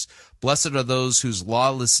works. Blessed are those whose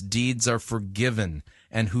lawless deeds are forgiven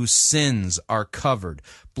and whose sins are covered.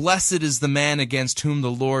 Blessed is the man against whom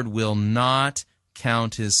the Lord will not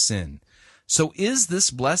count his sin. So is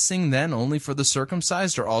this blessing then only for the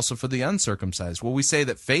circumcised or also for the uncircumcised? Well, we say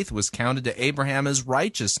that faith was counted to Abraham as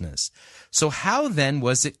righteousness. So how then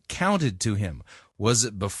was it counted to him? Was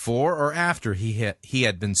it before or after he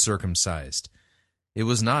had been circumcised? It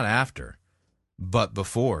was not after, but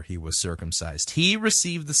before he was circumcised. He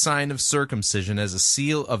received the sign of circumcision as a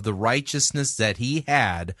seal of the righteousness that he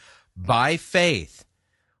had by faith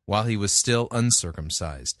while he was still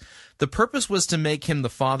uncircumcised. The purpose was to make him the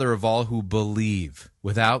father of all who believe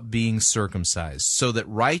without being circumcised, so that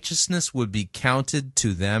righteousness would be counted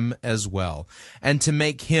to them as well, and to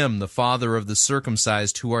make him the father of the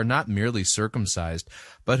circumcised who are not merely circumcised,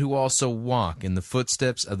 but who also walk in the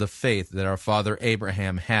footsteps of the faith that our father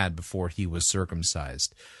Abraham had before he was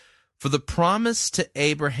circumcised. For the promise to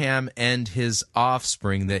Abraham and his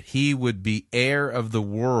offspring that he would be heir of the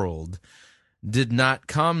world did not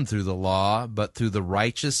come through the law, but through the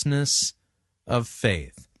righteousness of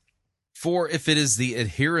faith. For if it is the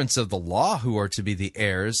adherents of the law who are to be the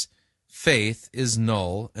heirs, faith is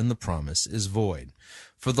null and the promise is void.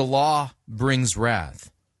 For the law brings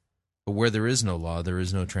wrath, but where there is no law, there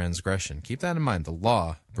is no transgression. Keep that in mind. The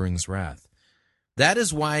law brings wrath. That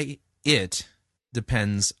is why it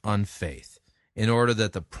depends on faith, in order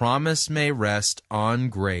that the promise may rest on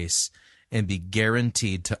grace and be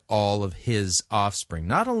guaranteed to all of his offspring,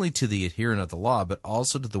 not only to the adherent of the law, but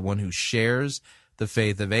also to the one who shares the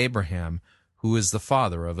faith of Abraham, who is the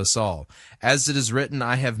father of us all. As it is written,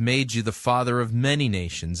 I have made you the father of many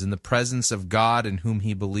nations, in the presence of God in whom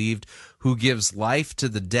he believed, who gives life to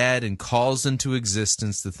the dead and calls into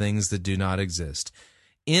existence the things that do not exist.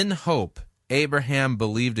 In hope, Abraham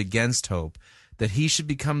believed against hope, that he should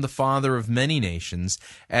become the father of many nations,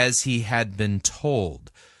 as he had been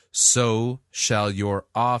told, so shall your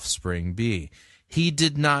offspring be. He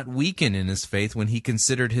did not weaken in his faith when he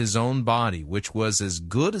considered his own body, which was as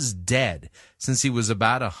good as dead, since he was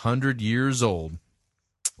about 100 years old,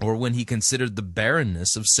 or when he considered the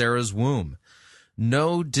barrenness of Sarah's womb.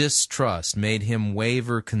 No distrust made him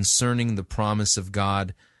waver concerning the promise of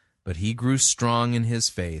God, but he grew strong in his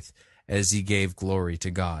faith as he gave glory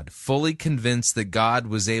to God, fully convinced that God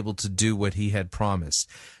was able to do what he had promised.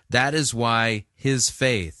 That is why his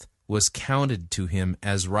faith was counted to him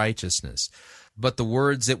as righteousness. But the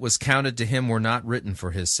words "it was counted to him" were not written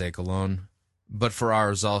for his sake alone, but for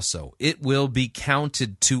ours also. It will be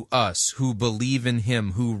counted to us who believe in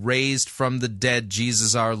him, who raised from the dead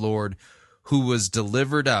Jesus our Lord, who was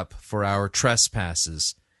delivered up for our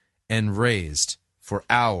trespasses and raised for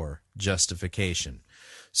our justification.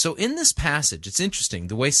 So in this passage, it's interesting,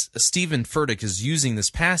 the way Stephen Furtick is using this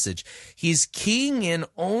passage, he's keying in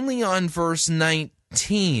only on verse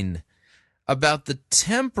 19 about the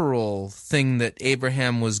temporal thing that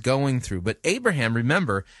Abraham was going through. But Abraham,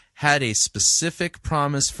 remember, had a specific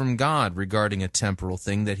promise from God regarding a temporal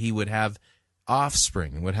thing, that he would have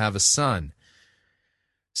offspring, would have a son.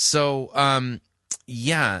 So,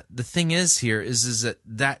 the thing is here is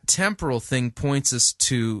that temporal thing points us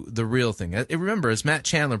to the real thing. Remember, as Matt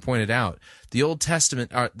Chandler pointed out, the Old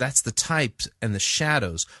Testament, that's the types and the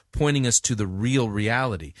shadows pointing us to the real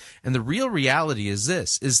reality. And the real reality is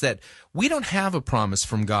this, is that we don't have a promise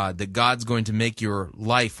from God that God's going to make your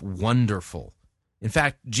life wonderful. In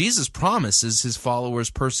fact, Jesus promises his followers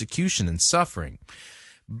persecution and suffering.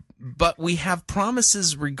 But we have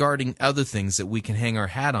promises regarding other things that we can hang our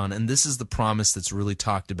hat on, and this is the promise that's really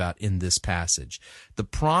talked about in this passage. The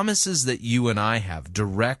promises that you and I have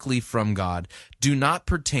directly from God do not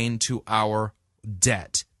pertain to our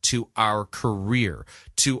debt, to our career,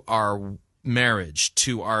 to our marriage,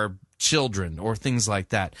 to our children, or things like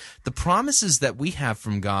that. The promises that we have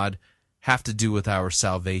from God have to do with our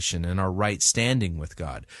salvation and our right standing with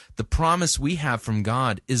God. The promise we have from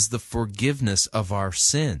God is the forgiveness of our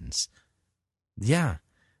sins. Yeah,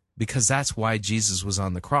 because that's why Jesus was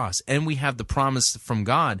on the cross. And we have the promise from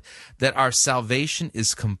God that our salvation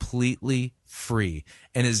is completely free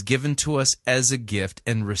and is given to us as a gift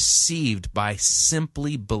and received by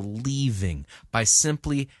simply believing, by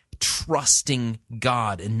simply trusting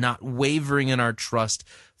God and not wavering in our trust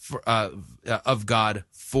of God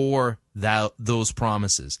for those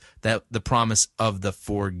promises, that the promise of the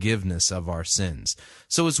forgiveness of our sins.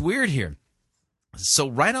 So it's weird here. So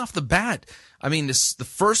right off the bat, I mean, this, the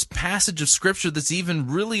first passage of Scripture that's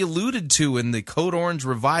even really alluded to in the Code Orange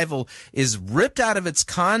revival is ripped out of its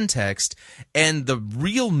context, and the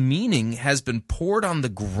real meaning has been poured on the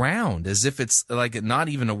ground as if it's like not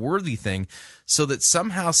even a worthy thing, so that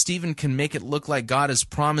somehow Stephen can make it look like God is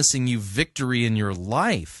promising you victory in your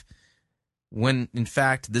life, when in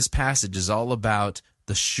fact this passage is all about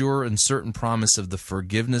the sure and certain promise of the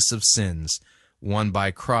forgiveness of sins won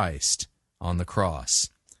by Christ on the cross.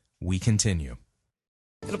 We continue.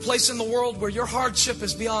 In a place in the world where your hardship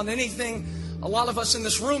is beyond anything a lot of us in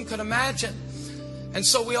this room could imagine. And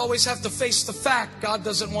so we always have to face the fact God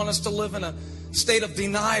doesn't want us to live in a state of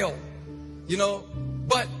denial. You know,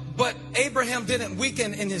 but Abraham didn't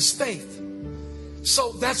weaken in his faith.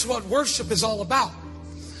 So that's what worship is all about.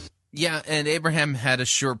 Yeah, and Abraham had a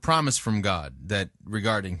sure promise from God that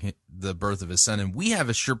regarding the birth of his son, and we have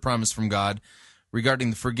a sure promise from God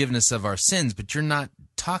regarding the forgiveness of our sins, but you're not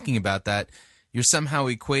talking about that. You're somehow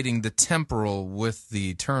equating the temporal with the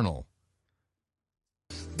eternal.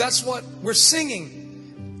 That's what we're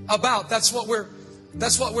singing about. That's what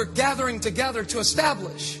we're gathering together to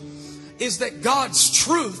establish, is that God's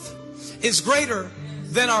truth is greater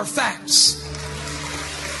than our facts.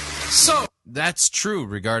 So that's true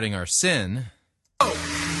regarding our sin.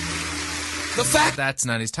 The fact that's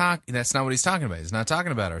not what he's talking about. He's not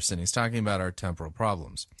talking about our sin. He's talking about our temporal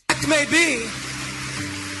problems. It may be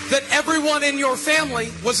that everyone in your family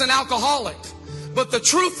was an alcoholic, but the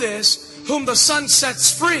truth is, whom the Son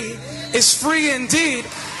sets free is free indeed,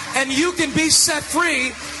 and you can be set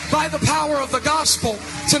free by the power of the gospel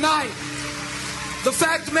tonight. The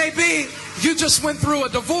fact may be you just went through a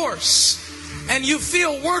divorce and you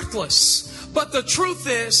feel worthless, but the truth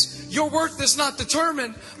is Your worth is not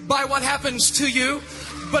determined by what happens to you,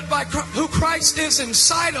 but by who Christ is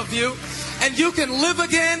inside of you. And you can live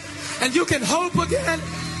again, and you can hope again.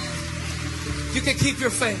 You can keep your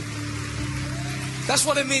faith. That's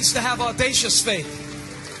what it means to have audacious faith.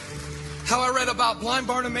 How I read about blind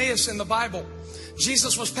Bartimaeus in the Bible.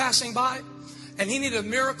 Jesus was passing by, and he needed a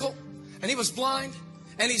miracle, and he was blind,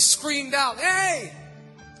 and he screamed out, "Hey,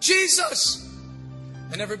 Jesus!"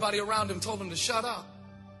 And everybody around him told him to shut up.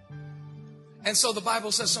 And so the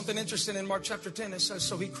Bible says something interesting in Mark chapter 10. It says,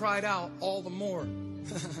 so he cried out all the more.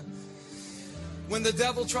 When the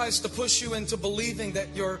devil tries to push you into believing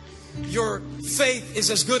that your faith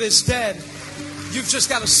is as good as dead, you've just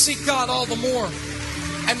got to seek God all the more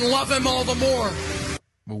and love him all the more.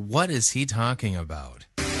 What is he talking about?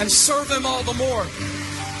 And serve him all the more.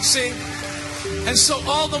 See? And so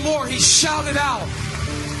all the more he shouted out.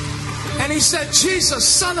 And he said, Jesus,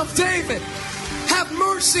 Son of David, have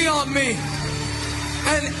mercy on me.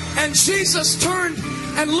 And Jesus turned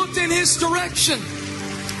and looked in his direction.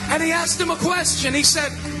 And he asked him a question. He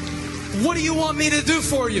said, what do you want me to do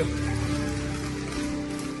for you?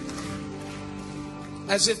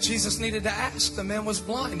 As if Jesus needed to ask. The man was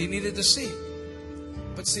blind. He needed to see.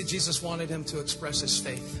 But see, Jesus wanted him to express his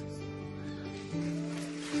faith.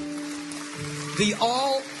 The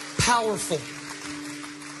all-powerful,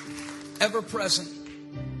 ever-present,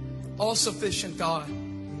 all-sufficient God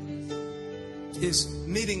is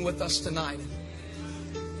meeting with us tonight.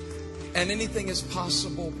 And anything is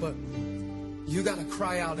possible, but you got to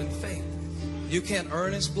cry out in faith. You can't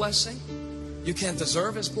earn his blessing. You can't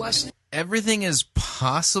deserve his blessing. Everything is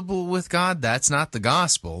possible with God. That's not the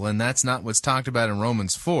gospel, and that's not what's talked about in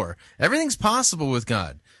Romans 4. Everything's possible with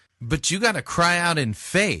God, but you got to cry out in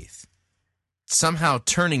faith. Somehow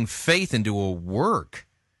turning faith into a work.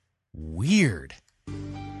 Weird.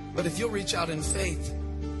 But if you'll reach out in faith,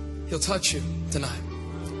 he'll touch you tonight.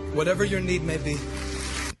 Whatever your need may be.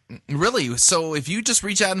 Really? So if you just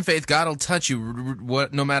reach out in faith, God will touch you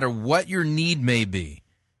no matter what your need may be.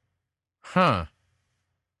 Huh.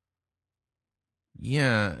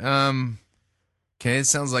 Yeah, okay, it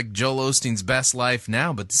sounds like Joel Osteen's Best Life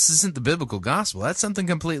Now, but this isn't the biblical gospel. That's something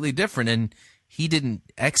completely different, and he didn't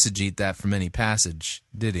exegete that from any passage,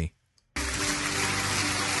 did he?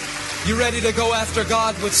 You ready to go after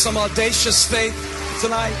God with some audacious faith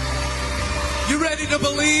tonight? You ready to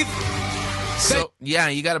believe? So, yeah,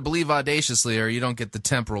 you got to believe audaciously or you don't get the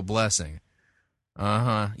temporal blessing.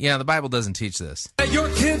 Yeah, the Bible doesn't teach this. That your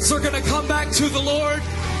kids are going to come back to the Lord.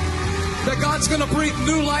 That God's going to breathe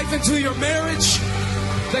new life into your marriage.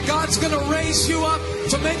 That God's going to raise you up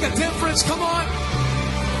to make a difference. Come on.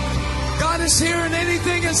 God is here and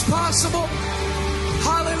anything is possible.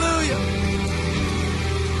 Hallelujah.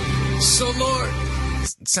 So, Lord.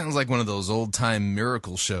 It sounds like one of those old-time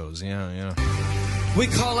miracle shows. Yeah. We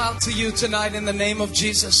call out to you tonight in the name of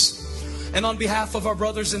Jesus. And on behalf of our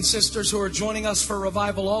brothers and sisters who are joining us for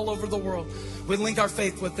revival all over the world, we link our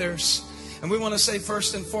faith with theirs. And we want to say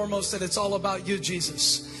first and foremost that it's all about you,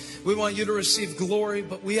 Jesus. We want you to receive glory,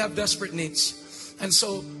 but we have desperate needs. And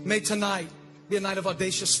so may tonight be a night of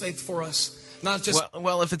audacious faith for us. Not just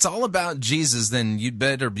well, if it's all about Jesus, then you'd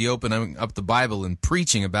better be opening up the Bible and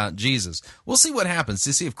preaching about Jesus. We'll see what happens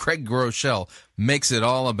to see if Craig Groeschel makes it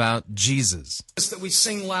all about Jesus. That we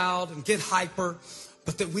sing loud and get hyper,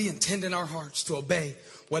 but that we intend in our hearts to obey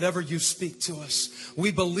whatever you speak to us.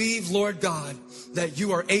 We believe, Lord God, that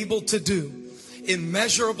you are able to do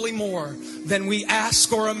immeasurably more than we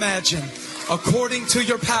ask or imagine, according to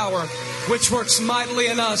your power, which works mightily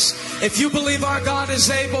in us. If you believe our God is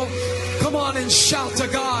able, come on and shout to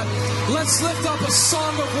God. Let's lift up a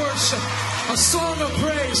song of worship, a song of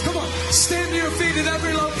praise. Come on, stand to your feet at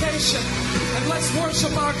every location, and let's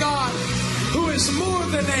worship our God, who is more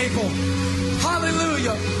than able.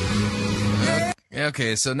 Hallelujah.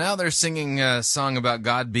 Okay, so now they're singing a song about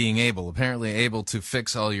God being able, apparently able to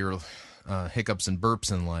fix all your hiccups and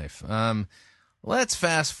burps in life. Let's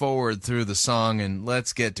fast forward through the song and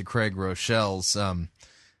let's get to Craig Groeschel's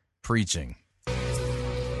preaching.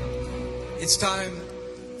 It's time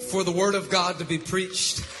for the Word of God to be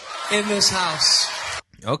preached in this house.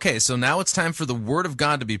 Okay, so now it's time for the Word of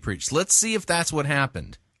God to be preached. Let's see if that's what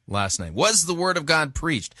happened last night. Was the Word of God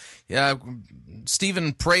preached?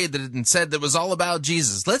 Stephen prayed that and said that it was all about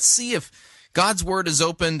Jesus. Let's see if God's Word is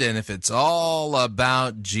opened and if it's all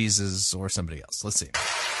about Jesus or somebody else. Let's see.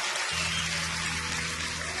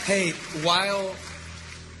 Hey, while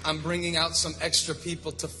I'm bringing out some extra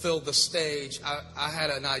people to fill the stage, I had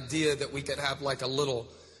an idea that we could have like a little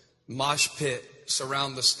mosh pit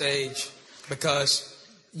surround the stage, because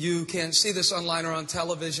you can see this online or on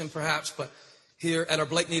television perhaps, but here at our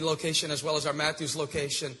Blakeney location as well as our Matthews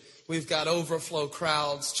location. We've got overflow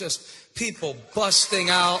crowds, just people busting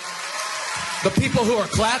out. The people who are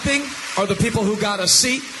clapping are the people who got a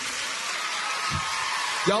seat.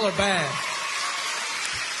 Y'all are bad.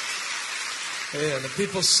 Yeah, the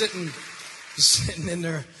people sitting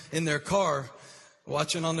in their car,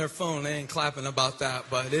 watching on their phone, they ain't clapping about that.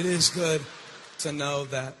 But it is good to know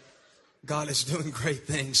that God is doing great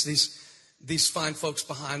things. These fine folks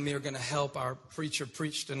behind me are going to help our preacher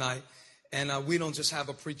preach tonight. And we don't just have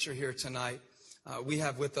a preacher here tonight. We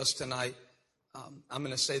have with us tonight, I'm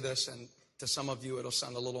going to say this, and to some of you it'll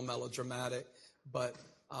sound a little melodramatic, but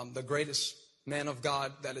the greatest man of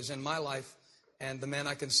God that is in my life, and the man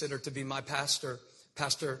I consider to be my pastor,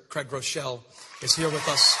 Pastor Craig Rochelle, is here with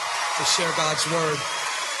us to share God's word.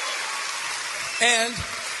 And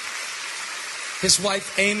his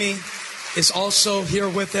wife, Amy, is also here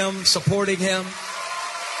with him, supporting him.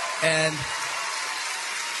 And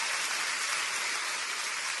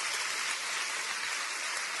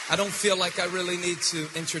I don't feel like I really need to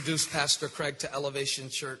introduce Pastor Craig to Elevation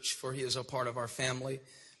Church, for he is a part of our family.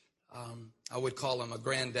 I would call him a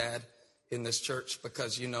granddad in this church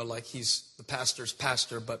because, like he's the pastor's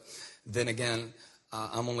pastor. But then again,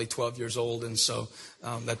 I'm only 12 years old, and so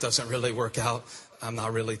that doesn't really work out. I'm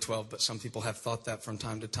not really 12, but some people have thought that from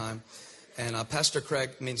time to time. And Pastor Craig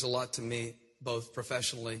means a lot to me, both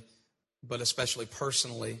professionally, but especially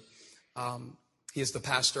personally. He is the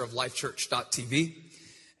pastor of LifeChurch.tv,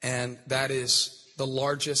 and that is the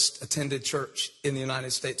largest attended church in the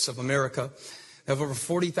United States of America. They have over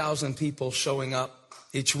 40,000 people showing up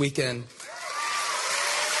each weekend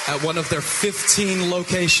at one of their 15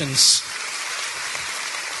 locations.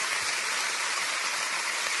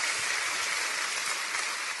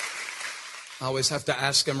 I always have to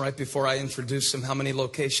ask him right before I introduce him how many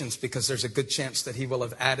locations, because there's a good chance that he will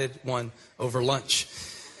have added one over lunch.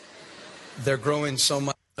 They're growing so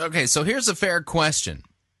much. Okay, so here's a fair question.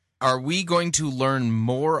 Are we going to learn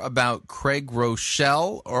more about Craig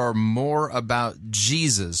Rochelle or more about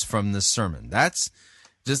Jesus from this sermon? That's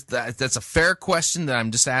a fair question that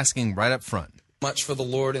I'm just asking right up front. Much for the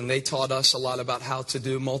Lord, and they taught us a lot about how to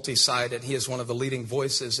do multi-sided. He is one of the leading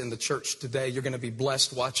voices in the church today. You're going to be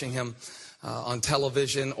blessed watching him on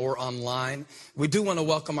television or online. We do want to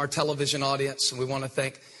welcome our television audience, and we want to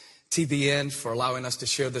thank TBN for allowing us to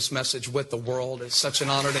share this message with the world. It's such an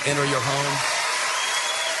honor to enter your home.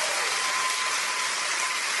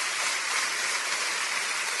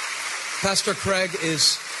 Pastor Craig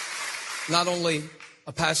is not only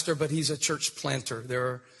a pastor, but he's a church planter.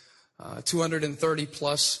 There are 230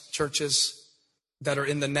 plus churches that are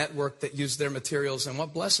in the network that use their materials. And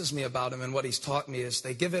what blesses me about him and what he's taught me is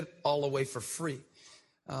they give it all away for free.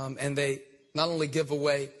 And they not only give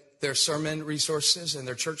away their sermon resources and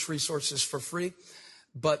their church resources for free,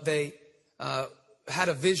 but they had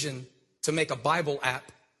a vision to make a Bible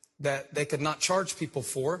app that they could not charge people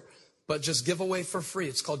for, but just give away for free.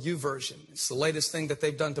 It's called YouVersion. It's the latest thing that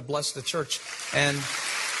they've done to bless the church. And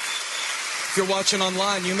if you're watching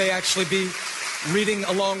online, you may actually be reading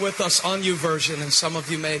along with us on YouVersion, and some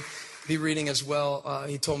of you may be reading as well.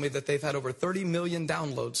 He told me that they've had over 30 million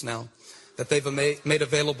downloads now, that they've made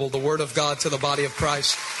available the Word of God to the body of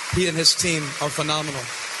Christ. He and his team are phenomenal.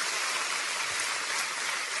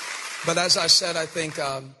 But as I said, I think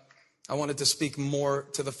I wanted to speak more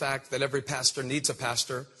to the fact that every pastor needs a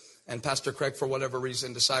pastor. And Pastor Craig, for whatever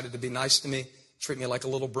reason, decided to be nice to me, treat me like a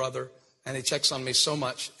little brother. And he checks on me so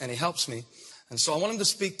much, and he helps me. And so I want him to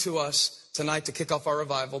speak to us tonight to kick off our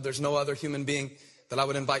revival. There's no other human being that I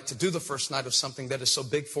would invite to do the first night of something that is so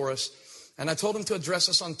big for us. And I told him to address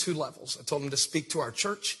us on two levels. I told him to speak to our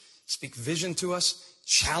church, speak vision to us,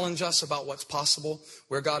 challenge us about what's possible,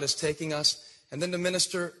 where God is taking us, and then to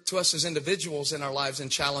minister to us as individuals in our lives and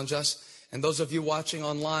challenge us. And those of you watching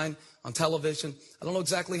online, on television, I don't know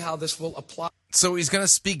exactly how this will apply. So he's going to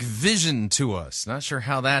speak vision to us. Not sure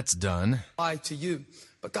how that's done. To you.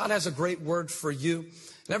 But God has a great word for you.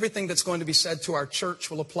 And everything that's going to be said to our church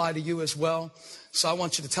will apply to you as well. So I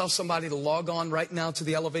want you to tell somebody to log on right now to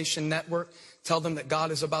the Elevation Network. Tell them that God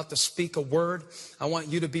is about to speak a word. I want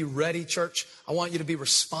you to be ready, church. I want you to be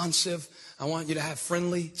responsive. I want you to have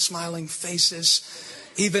friendly, smiling faces,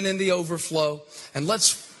 even in the overflow. And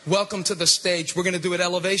let's welcome to the stage. We're going to do it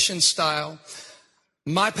elevation style.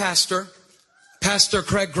 My pastor, Pastor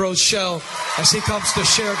Craig Rochelle, as he comes to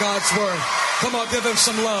share God's word. Come on, give him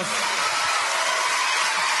some love.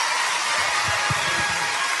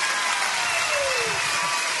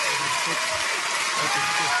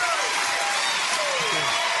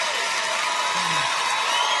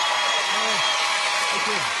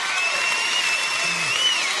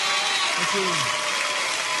 Thank you.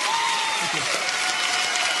 Thank you.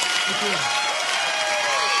 Thank you.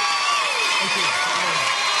 Thank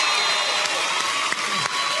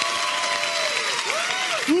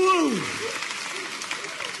you. Woo!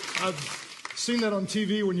 I've seen that on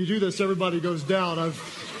TV. When you do this, everybody goes down. I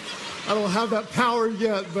don't have that power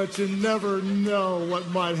yet, but you never know what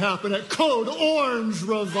might happen at Code Orange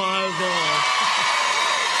Revival.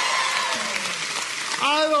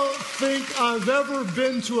 I don't think I've ever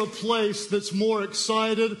been to a place that's more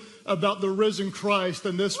excited about the risen Christ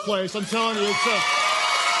than this place. I'm telling you, it's a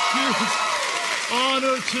huge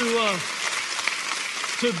honor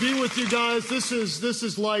to be with you guys. This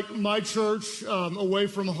is like my church, away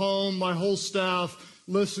from home. My whole staff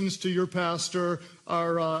listens to your pastor.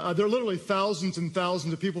 There are literally thousands and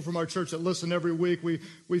thousands of people from our church that listen every week.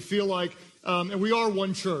 We feel like, and we are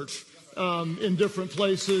one church in different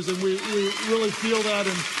places, and we really feel that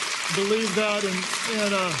and believe that.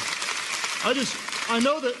 And I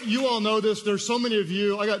know that you all know this. There's so many of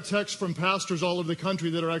you. I got texts from pastors all over the country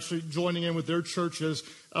that are actually joining in with their churches.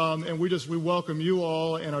 And we welcome you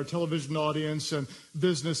all and our television audience and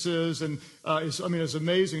businesses. And it's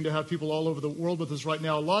amazing to have people all over the world with us right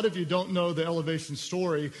now. A lot of you don't know the Elevation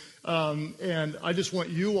story. And I just want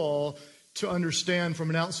you all to understand from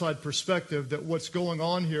an outside perspective that what's going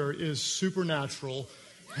on here is supernatural.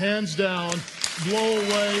 Hands down, blow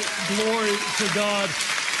away, glory to God.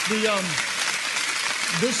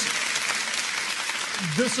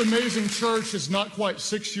 This amazing church is not quite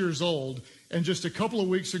 6 years old. And just a couple of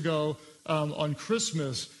weeks ago, on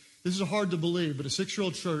Christmas, this is hard to believe, but a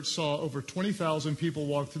 6-year-old church saw over 20,000 people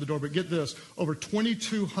walk through the door. But get this, over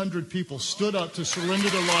 2,200 people stood up to surrender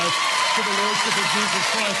their lives to the Lordship of Jesus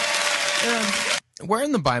Christ. And where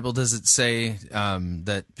in the Bible does it say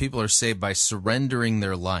that people are saved by surrendering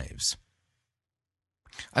their lives?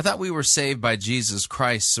 I thought we were saved by Jesus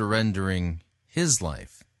Christ surrendering his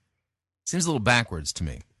life. Seems a little backwards to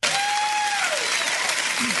me.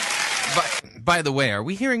 By the way, are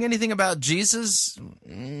we hearing anything about Jesus?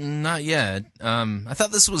 Not yet. I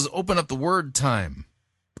thought this was Open Up the Word time.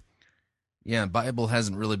 Yeah, Bible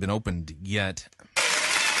hasn't really been opened yet.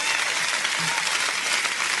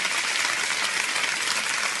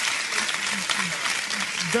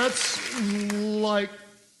 That's like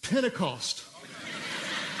Pentecost.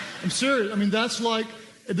 I'm serious. I mean, this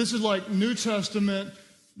is like New Testament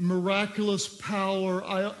miraculous power.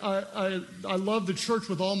 I love the church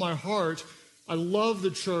with all my heart. I love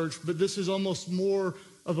the church, but this is almost more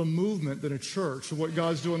of a movement than a church of what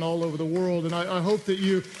God's doing all over the world. And I hope that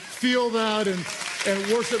you feel that and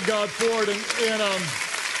worship God for it. And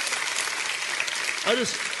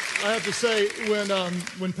I have to say,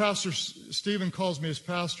 when Pastor Stephen calls me his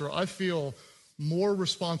pastor, I feel more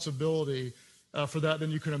responsibility for that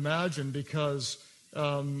than you can imagine, because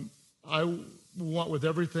I want with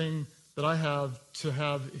everything that I have to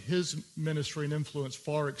have his ministry and influence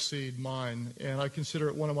far exceed mine, and I consider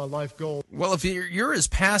it one of my life goals. Well, if you're his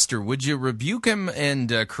pastor, would you rebuke him and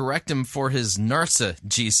correct him for his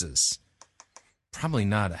narcissism? Probably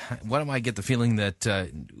not. Why do I get the feeling that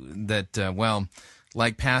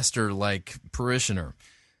like pastor, like parishioner?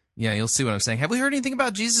 Yeah, you'll see what I'm saying. Have we heard anything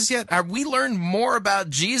about Jesus yet? Have we learned more about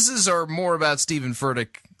Jesus or more about Stephen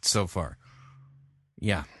Furtick so far?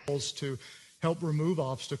 Yeah. To help remove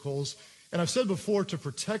obstacles. And I've said before, to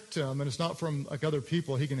protect him, and it's not from like other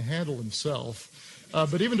people, he can handle himself,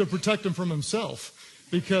 but even to protect him from himself,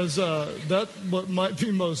 because that's what might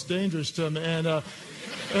be most dangerous to him. And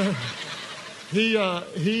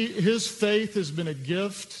his faith has been a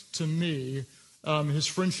gift to me. His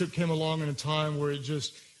friendship came along in a time where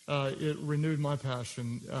it renewed my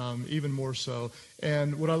passion even more so.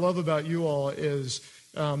 And what I love about you all is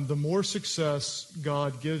the more success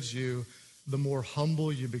God gives you, the more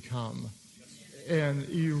humble you become. And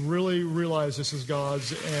you really realize this is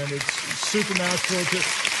God's, and it's supernatural.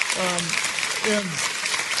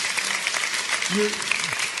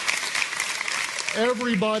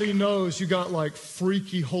 Everybody knows you got like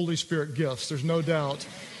freaky Holy Spirit gifts. There's no doubt.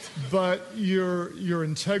 But your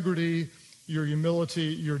integrity, your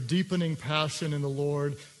humility, your deepening passion in the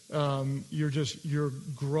Lord, you're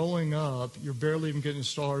growing up. You're barely even getting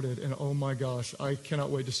started, and oh my gosh, I cannot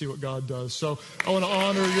wait to see what God does. So I want to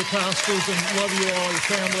honor your pastors and love you all, your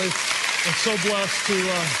family. I'm so blessed to.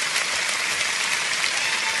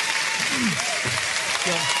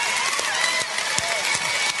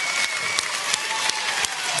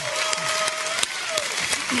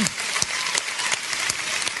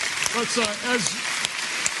 Let's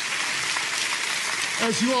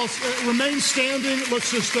as you all remain standing,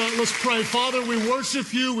 let's pray. Father, we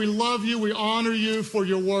worship you, we love you, we honor you for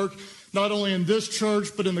your work not only in this church,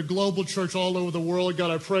 but in the global church all over the world.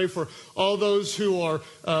 God, I pray for all those who are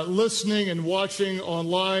listening and watching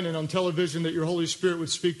online and on television, that your Holy Spirit would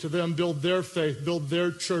speak to them, build their faith, build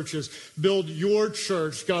their churches, build your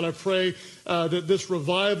church. God, I pray that this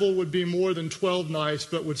revival would be more than 12 nights,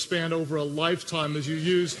 but would span over a lifetime as you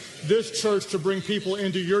use this church to bring people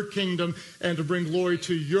into your kingdom and to bring glory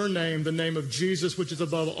to your name, the name of Jesus, which is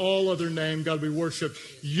above all other name. God, we worship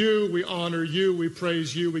you, we honor you, we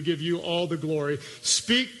praise you, we give you all the glory.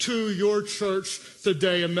 Speak to your church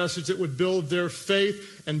today a message that would build their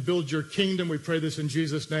faith and build your kingdom. We pray this in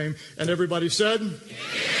Jesus' name. And everybody said, Amen.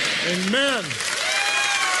 Amen.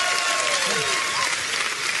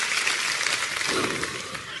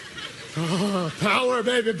 Oh, power,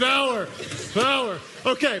 baby, power, power.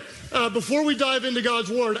 Okay, before we dive into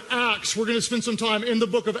God's Word, Acts, we're going to spend some time in the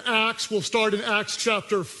book of Acts. We'll start in Acts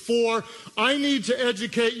chapter 4. I need to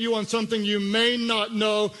educate you on something you may not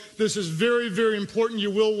know. This is very, very important.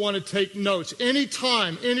 You will want to take notes.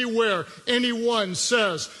 Anytime, anywhere, anyone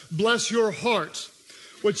says, bless your heart,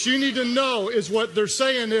 what you need to know is what they're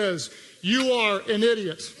saying is, you are an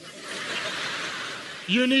idiot.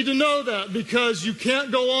 You need to know that, because you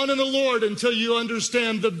can't go on in the Lord until you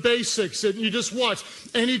understand the basics. And you just watch.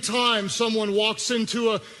 Anytime someone walks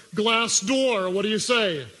into a glass door, what do you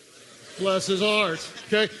say? Bless his heart.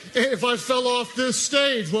 Okay? If I fell off this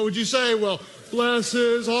stage, what would you say? Well, bless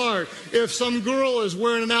his heart. If some girl is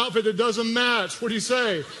wearing an outfit that doesn't match, what do you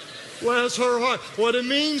say? Bless her heart. What it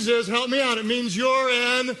means is, help me out, it means you're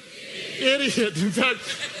an idiot. In fact,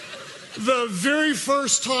 the very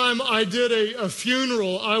first time I did a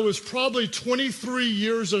funeral, I was probably 23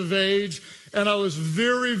 years of age, and I was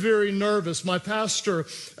very, very nervous. My pastor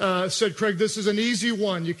said, Craig, this is an easy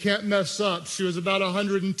one. You can't mess up. She was about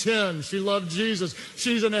 110. She loved Jesus.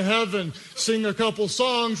 She's in heaven. Sing a couple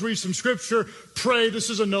songs, read some scripture, pray. This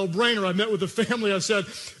is a no-brainer. I met with the family. I said,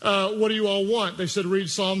 what do you all want? They said, read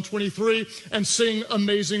Psalm 23 and sing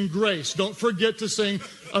Amazing Grace. Don't forget to sing.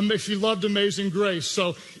 She loved Amazing Grace.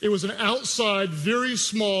 So it was an outside, very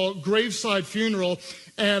small graveside funeral.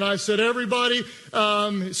 And I said, everybody,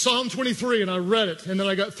 Psalm 23, and I read it. And then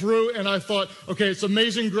I got through, and I thought, okay, it's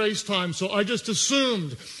Amazing Grace time. So I just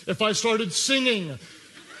assumed if I started singing,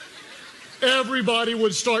 everybody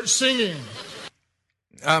would start singing.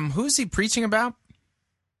 Who's he preaching about?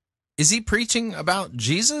 Is he preaching about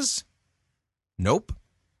Jesus? Nope.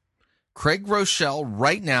 Craig Groeschel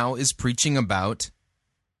right now is preaching about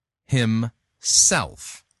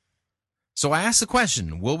himself. So I asked the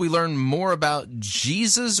question, will we learn more about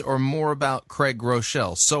Jesus or more about Craig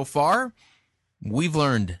Groeschel? So far, we've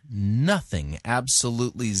learned nothing,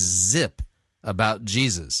 absolutely zip, about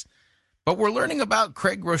Jesus. But we're learning about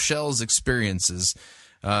Craig Groeschel's experiences,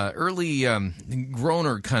 early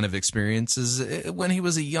groaner kind of experiences when he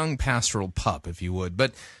was a young pastoral pup, if you would.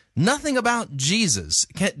 But nothing about Jesus.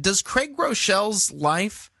 Does Craig Groeschel's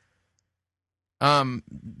life,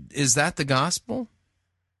 is that the gospel?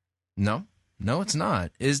 No, it's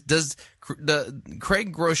not. Does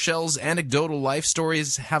Craig Groeschel's anecdotal life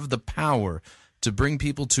stories have the power to bring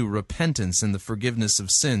people to repentance and the forgiveness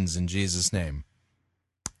of sins in Jesus' name?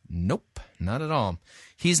 Nope, not at all.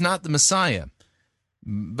 He's not the Messiah.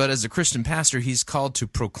 But as a Christian pastor, he's called to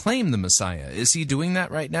proclaim the Messiah. Is he doing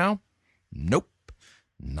that right now? Nope,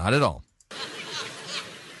 not at all.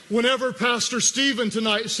 Whenever Pastor Stephen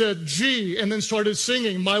tonight said G and then started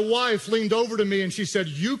singing, my wife leaned over to me and she said,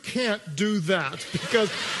 you can't do that,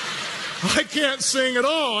 because I can't sing at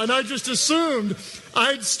all. And I just assumed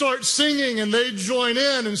I'd start singing and they'd join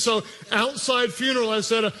in. And so outside funeral, I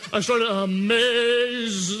started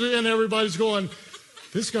amazing, and everybody's going,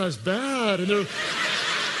 this guy's bad. And they're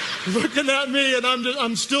looking at me, and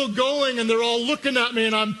I'm still going, and they're all looking at me,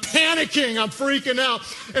 and I'm panicking, I'm freaking out.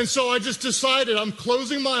 And so I just decided I'm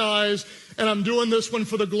closing my eyes, and I'm doing this one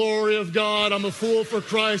for the glory of God. I'm a fool for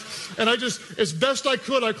Christ. And I just, as best I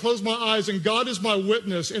could, I closed my eyes, and God is my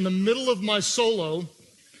witness. In the middle of my solo,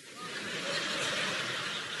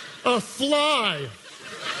 a fly.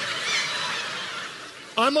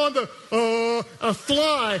 I'm on the, a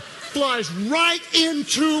fly flies right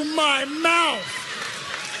into my mouth.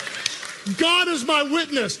 God is my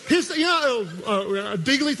witness. His, a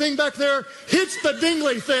dingly thing back there hits the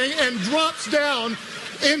dingly thing and drops down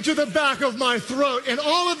into the back of my throat. And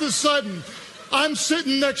all of a sudden, I'm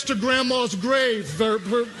sitting next to Grandma's grave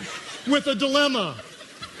with a dilemma.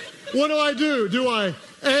 What do? Do I,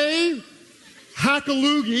 A, hack a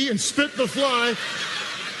loogie and spit the fly,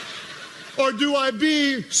 or do I,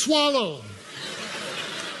 B, swallow?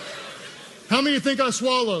 How many think I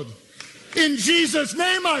swallowed? In Jesus'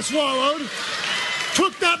 name I swallowed.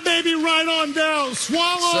 Took that baby right on down.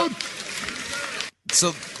 Swallowed.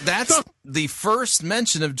 So that's the first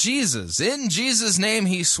mention of Jesus. In Jesus' name,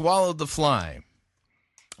 he swallowed the fly.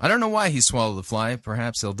 I don't know why he swallowed the fly.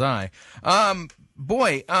 Perhaps he'll die.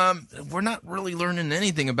 We're not really learning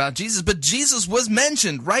anything about Jesus, but Jesus was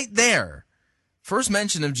mentioned right there. First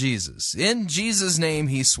mention of Jesus. In Jesus' name,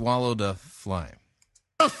 he swallowed a fly.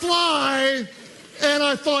 A fly, and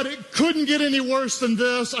I thought it couldn't get any worse than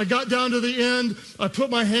this. I got down to the end. I put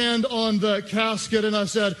my hand on the casket, and I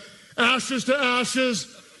said, ashes to ashes,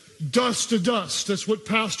 dust to dust. That's what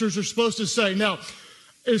pastors are supposed to say. Now,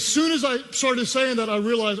 as soon as I started saying that, I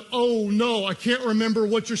realized, oh no, I can't remember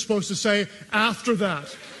what you're supposed to say after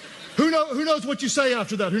that. Who knows what you say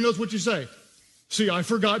after that? Who knows what you say? See, I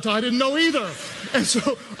forgot. I didn't know either. And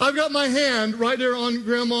so I've got my hand right there on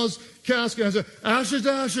Grandma's casket. I said, ashes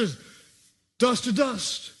to ashes, dust to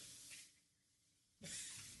dust.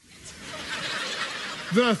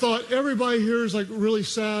 Then I thought, everybody here is like really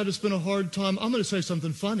sad. It's been a hard time. I'm going to say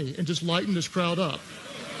something funny and just lighten this crowd up.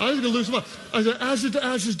 I was going to lose them up. I said, ashes to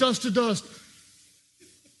ashes, dust to dust.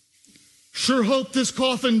 Sure hope this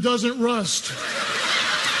coffin doesn't rust.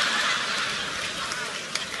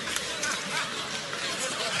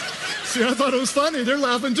 See, I thought it was funny. They're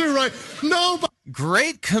laughing too, right? No.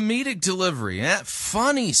 Great comedic delivery.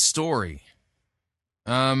 Funny story.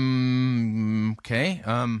 Okay.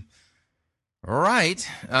 All right.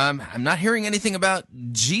 I'm not hearing anything about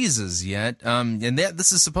Jesus yet.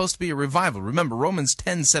 This is supposed to be a revival. Remember, Romans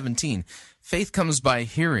 10:17. Faith comes by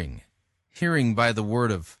hearing, hearing by the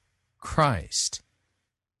word of Christ.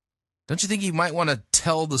 Don't you think you might want to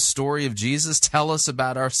tell the story of Jesus? Tell us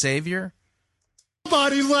about our Savior?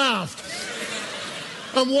 Nobody laughed.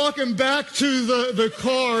 I'm walking back to the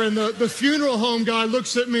car, and the funeral home guy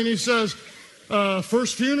looks at me and he says,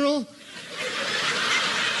 first funeral?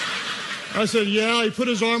 I said, yeah. He put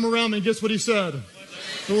his arm around me, and guess what he said?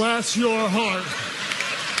 Bless your heart.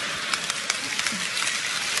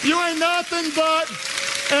 You ain't nothing but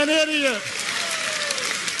an idiot.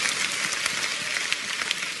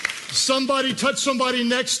 Somebody touch somebody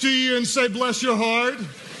next to you and say, bless your heart.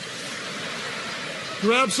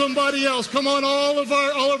 Grab somebody else. Come on, all of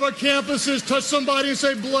our campuses, touch somebody and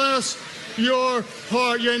say, bless your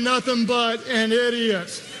heart. You ain't nothing but an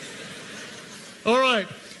idiot. All right.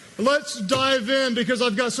 Let's dive in because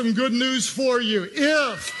I've got some good news for you.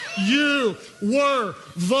 If you were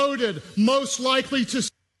voted most likely to...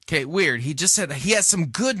 Okay, weird. He just said he has some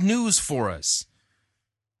good news for us.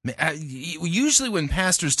 Usually when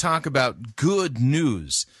pastors talk about good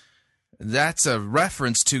news, that's a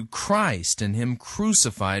reference to Christ and him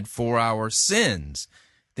crucified for our sins.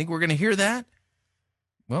 Think we're going to hear that?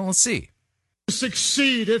 Well, let's see.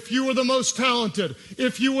 Succeed, if you were the most talented,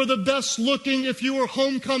 if you were the best looking, if you were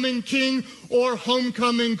homecoming king or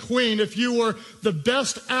homecoming queen, if you were the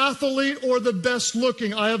best athlete or the best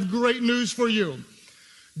looking, I have great news for you.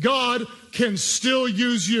 God can still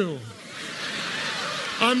use you.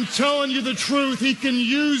 I'm telling you the truth. He can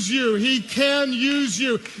use you. He can use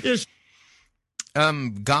you.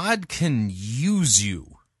 God can use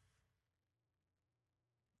you.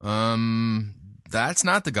 That's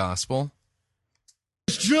not the gospel.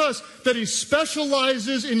 It's just that he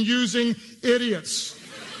specializes in using idiots.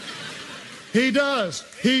 He does.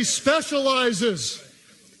 He specializes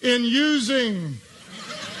in using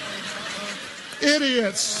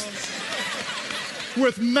idiots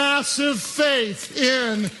with massive faith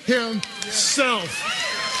in himself.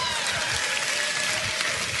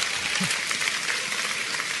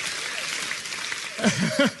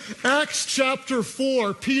 Acts chapter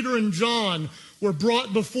 4, Peter and John were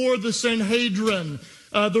brought before the Sanhedrin.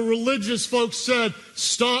 The religious folks said,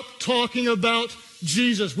 stop talking about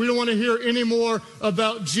Jesus. We don't want to hear any more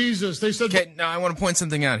about Jesus. They said... Okay, now I want to point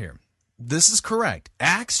something out here. This is correct.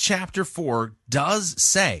 Acts chapter 4 does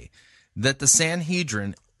say that the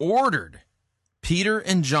Sanhedrin ordered Peter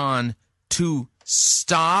and John to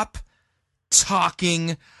stop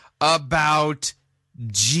talking about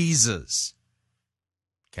Jesus.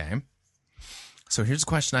 Okay? So here's a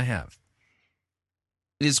question I have.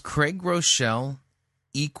 Is Craig Rochelle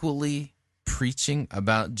equally preaching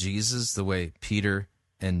about Jesus the way Peter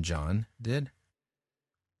and John did?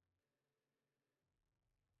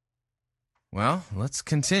 Well, let's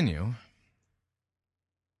continue.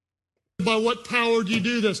 By what power do you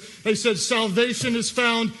do this? They said salvation is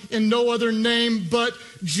found in no other name but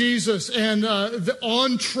Jesus. And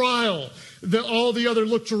on trial, All the other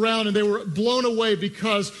looked around and they were blown away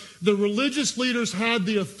because the religious leaders had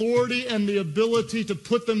the authority and the ability to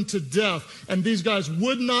put them to death. And these guys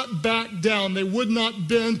would not back down. They would not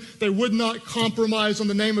bend. They would not compromise on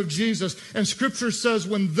the name of Jesus. And Scripture says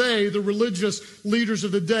when they, the religious leaders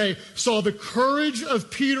of the day, saw the courage of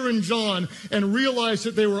Peter and John and realized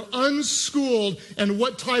that they were unschooled, and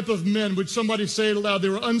what type of men? Would somebody say it aloud? They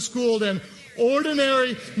were unschooled and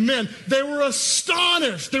ordinary men. They were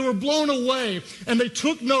astonished. They were blown away. And they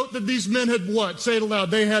took note that these men had what? Say it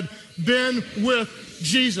aloud. They had been with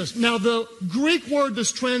Jesus. Now, the Greek word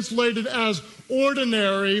that's translated as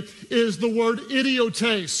ordinary is the word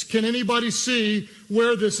idiotes. Can anybody see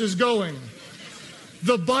where this is going?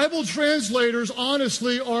 The Bible translators,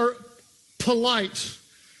 honestly, are polite.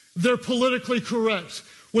 They're politically correct.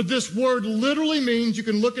 What this word literally means, you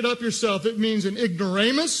can look it up yourself. It means an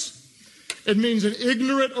ignoramus. It means an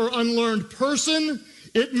ignorant or unlearned person.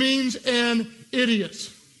 It means an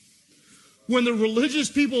idiot. When the religious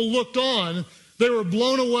people looked on, they were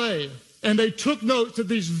blown away. And they took note that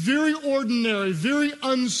these very ordinary, very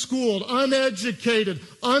unschooled, uneducated,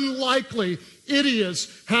 unlikely idiots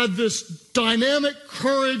had this dynamic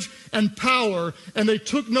courage and power, and they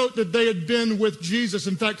took note that they had been with Jesus.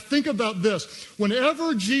 In fact, think about this.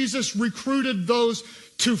 Whenever Jesus recruited those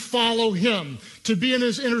to follow him, to be in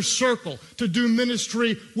his inner circle, to do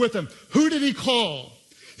ministry with him, who did he call?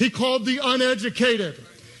 He called the uneducated.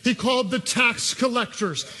 He called the tax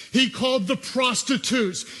collectors. He called the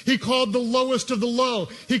prostitutes. He called the lowest of the low.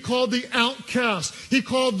 He called the outcast. He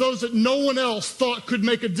called those that no one else thought could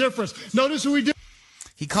make a difference. Notice who he did.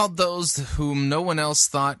 He called those whom no one else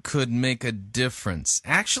thought could make a difference.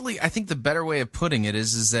 Actually, I think the better way of putting it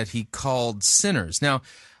is that he called sinners. Now,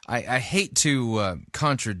 I hate to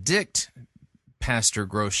contradict Pastor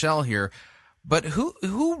Groeschel here, but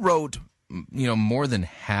who wrote, more than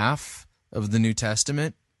half of the New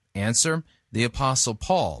Testament? Answer, the Apostle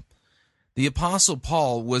Paul. The Apostle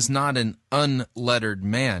Paul was not an unlettered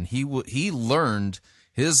man. He learned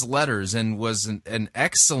his letters and was an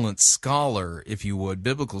excellent scholar, if you would,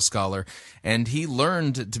 biblical scholar, and he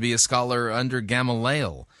learned to be a scholar under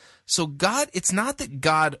Gamaliel. So it's not that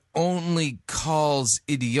God only calls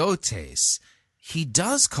idiotes. He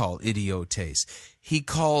does call idiotes. He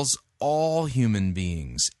calls all human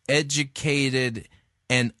beings, educated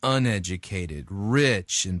and uneducated,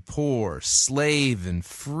 rich and poor, slave and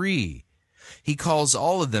free. He calls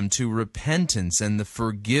all of them to repentance and the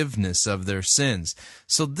forgiveness of their sins.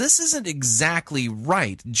 So this isn't exactly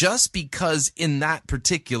right, just because in that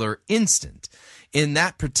particular instant, in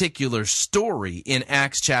that particular story in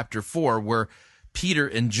Acts chapter 4, where Peter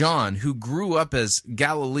and John, who grew up as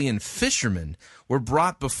Galilean fishermen, were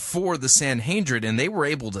brought before the Sanhedrin, and they were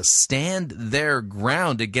able to stand their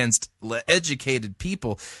ground against educated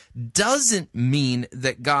people, doesn't mean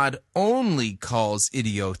that God only calls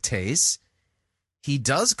idiotes. He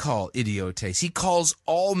does call idiotes. He calls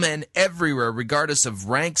all men everywhere, regardless of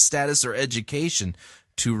rank, status, or education,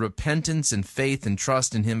 to repentance and faith and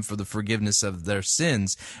trust in him for the forgiveness of their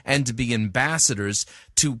sins, and to be ambassadors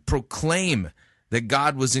to proclaim that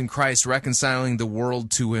God was in Christ reconciling the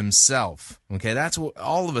world to himself. Okay, that's what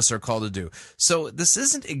all of us are called to do. So this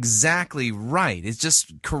isn't exactly right. It's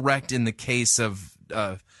just correct in the case of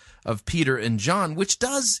Peter and John, which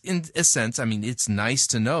does, in a sense, it's nice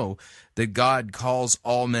to know that God calls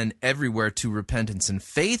all men everywhere to repentance and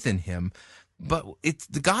faith in him, but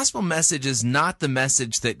the gospel message is not the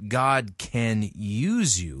message that God can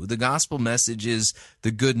use you. The gospel message is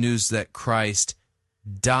the good news that Christ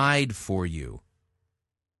died for you.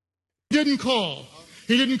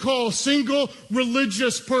 He didn't call a single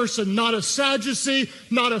religious person, not a Sadducee,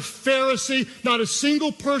 not a Pharisee, not a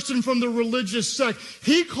single person from the religious sect.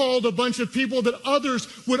 He called a bunch of people that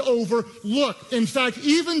others would overlook. In fact,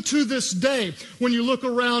 even to this day, when you look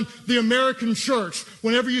around the American church,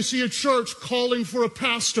 whenever you see a church calling for a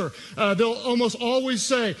pastor, they'll almost always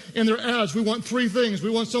say in their ads, we want three things. We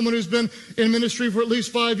want someone who's been in ministry for at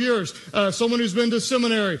least 5 years, someone who's been to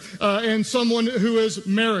seminary, and someone who is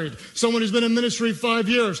married, someone who's been in ministry 5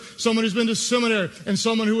 years, someone who's been to seminary, and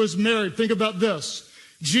someone who is married. Think about this.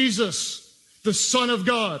 Jesus, the Son of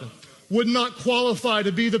God, would not qualify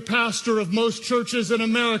to be the pastor of most churches in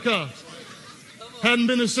America. Hadn't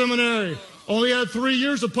been to seminary. Only had 3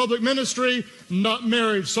 years of public ministry, not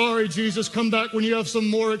married. Sorry, Jesus, come back when you have some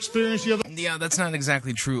more experience. Yeah, that's not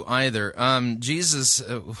exactly true either. Jesus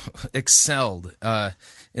excelled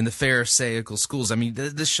in the Pharisaical schools.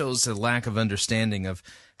 This shows a lack of understanding of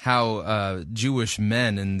how Jewish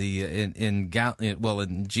men in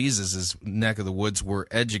Jesus' neck of the woods were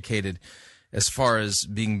educated. as far as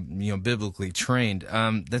being, biblically trained.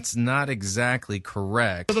 That's not exactly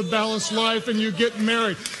correct. Live a balanced life and you get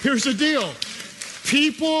married. Here's the deal.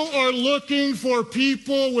 People are looking for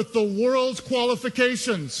people with the world's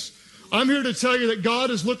qualifications. I'm here to tell you that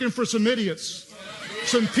God is looking for some idiots.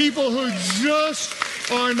 Some people who just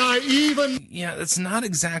are naive and... Yeah, that's not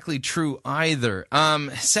exactly true either. 2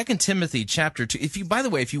 Timothy chapter 2. If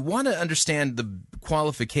you want to understand the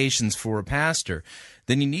qualifications for a pastor,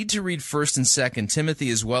 then you need to read 1 and 2 Timothy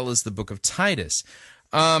as well as the book of Titus.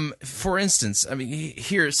 For instance,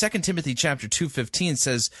 here, 2 Timothy chapter 2:15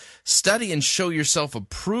 says, "Study and show yourself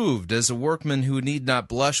approved as a workman who need not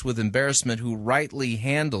blush with embarrassment, who rightly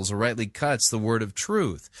handles or rightly cuts the word of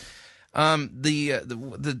truth."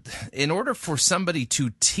 In order for somebody to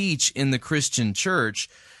teach in the Christian church,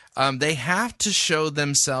 they have to show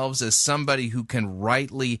themselves as somebody who can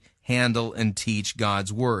rightly handle and teach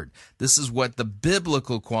God's word. This is what the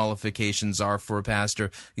biblical qualifications are for a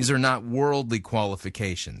pastor. These are not worldly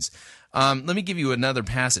qualifications. Let me give you another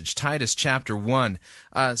passage, Titus chapter 1,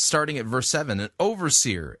 starting at verse 7. "An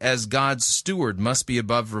overseer, as God's steward, must be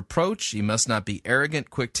above reproach. He must not be arrogant,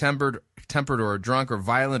 quick-tempered, or a drunk, or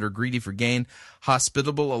violent, or greedy for gain,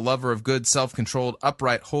 hospitable, a lover of good, self-controlled,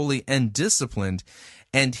 upright, holy, and disciplined.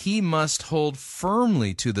 And he must hold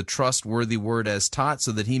firmly to the trustworthy word as taught,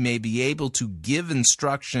 so that he may be able to give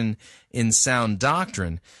instruction in sound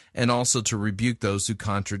doctrine, and also to rebuke those who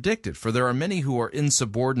contradict it. For there are many who are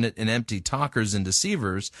insubordinate and empty talkers and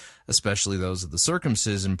deceivers, especially those of the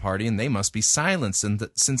circumcision party, and they must be silenced,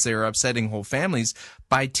 since they are upsetting whole families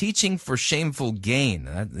by teaching for shameful gain."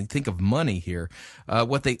 Think of money here.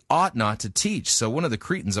 "What they ought not to teach." So one of the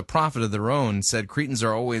Cretans, a prophet of their own, said, "Cretans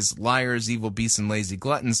are always liars, evil beasts, and lazy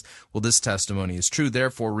gluttons." Well, this testimony is true.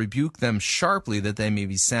 "Therefore rebuke them sharply, that they may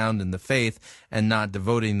be sound in the faith, and not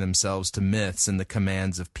devoting themselves to myths and the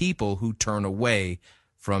commands of people who turn away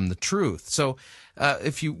from the truth." So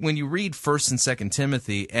when you read 1 and 2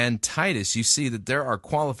 Timothy and Titus, you see that there are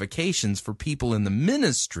qualifications for people in the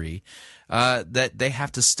ministry that they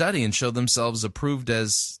have to study and show themselves approved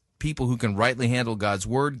as people who can rightly handle God's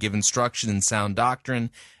word, give instruction in sound doctrine,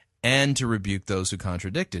 and to rebuke those who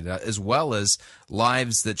contradict it, as well as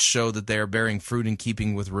lives that show that they are bearing fruit in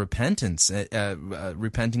keeping with repentance,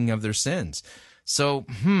 repenting of their sins. So,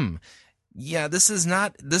 he's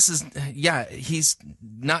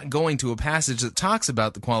not going to a passage that talks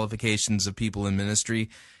about the qualifications of people in ministry,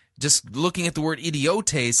 just looking at the word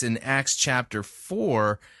idiotes in Acts chapter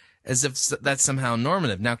 4 as if that's somehow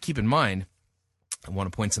normative. Now, keep in mind, I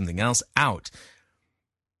want to point something else out.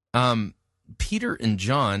 Peter and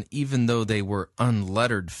John, even though they were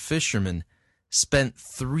unlettered fishermen, spent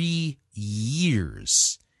 3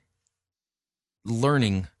 years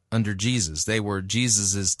learning under Jesus. They were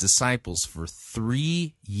Jesus' disciples for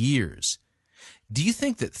 3 years. Do you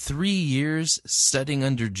think that 3 years studying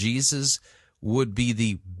under Jesus would be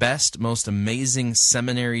the best, most amazing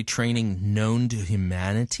seminary training known to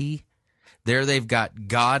humanity? There they've got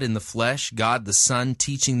God in the flesh, God the Son,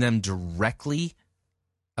 teaching them directly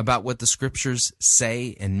about what the Scriptures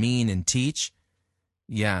say and mean and teach.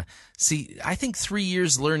 Yeah. See, I think 3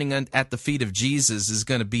 years learning at the feet of Jesus is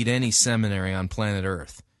going to beat any seminary on planet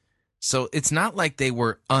Earth. So it's not like they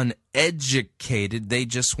were uneducated. They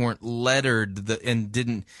just weren't lettered and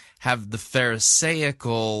didn't have the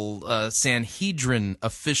Pharisaical Sanhedrin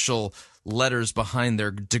official letters behind their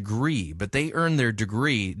degree. But they earned their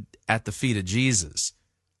degree at the feet of Jesus.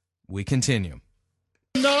 We continue.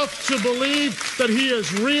 Enough to believe that he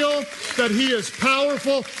is real, that he is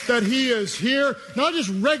powerful, that he is here. Not just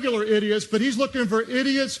regular idiots, but he's looking for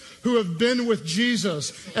idiots who have been with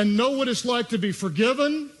Jesus and know what it's like to be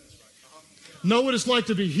forgiven, know what it's like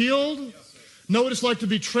to be healed, know what it's like to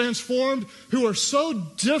be transformed, who are so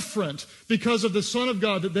different because of the Son of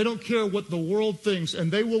God that they don't care what the world thinks,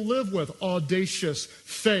 and they will live with audacious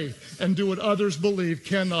faith and do what others believe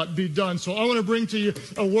cannot be done. So I want to bring to you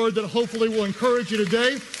a word that hopefully will encourage you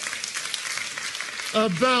today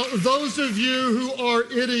about those of you who are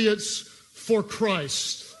idiots for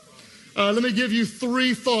Christ. Let me give you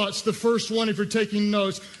 3 thoughts. The first one, if you're taking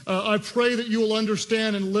notes, I pray that you will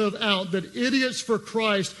understand and live out that idiots for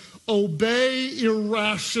Christ obey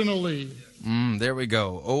irrationally. There we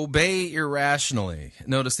go. Obey irrationally.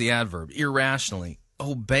 Notice the adverb, irrationally.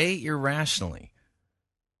 Obey irrationally.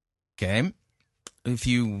 Okay? If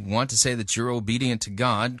you want to say that you're obedient to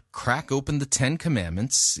God, crack open the 10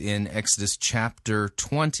 Commandments in Exodus chapter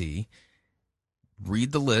 20,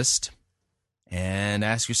 read the list, and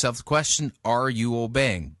ask yourself the question, are you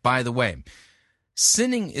obeying? By the way,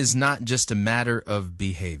 sinning is not just a matter of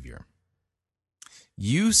behavior.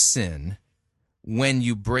 You sin when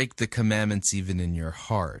you break the commandments even in your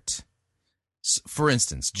heart. For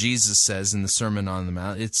instance, Jesus says in the Sermon on the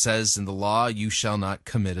Mount, it says in the law, you shall not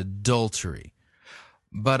commit adultery.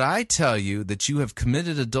 But I tell you that you have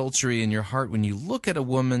committed adultery in your heart when you look at a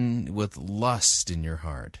woman with lust in your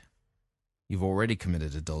heart. You've already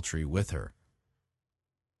committed adultery with her.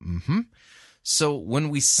 So when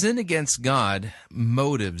we sin against God,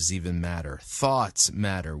 motives even matter. Thoughts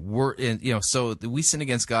matter. So we sin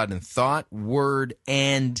against God in thought, word,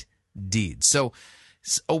 and deed. So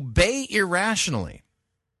obey irrationally.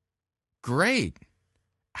 Great.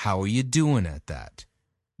 How are you doing at that?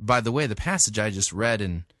 By the way, the passage I just read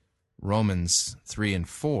in Romans 3 and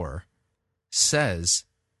 4 says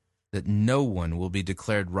that no one will be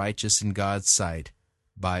declared righteous in God's sight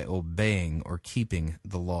by obeying or keeping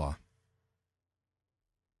the law.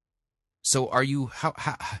 So are you,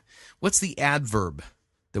 what's the adverb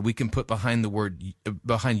that we can put behind the word,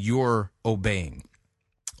 behind your obeying?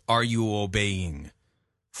 Are you obeying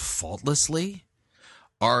faultlessly?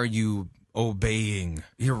 Are you obeying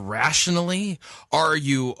irrationally? Are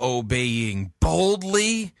you obeying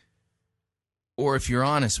boldly? Or if you're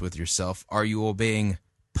honest with yourself, are you obeying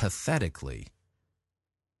pathetically?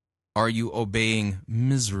 Are you obeying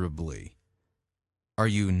miserably? Are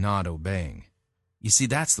you not obeying? You see,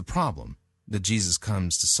 that's the problem that Jesus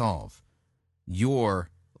comes to solve.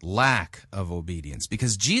 Your lack of obedience.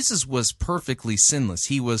 Because Jesus was perfectly sinless.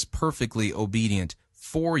 He was perfectly obedient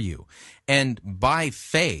for you. And by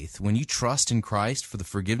faith, when you trust in Christ for the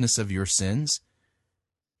forgiveness of your sins,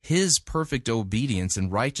 His perfect obedience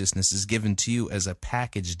and righteousness is given to you as a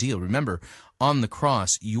package deal. Remember, on the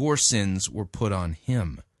cross, your sins were put on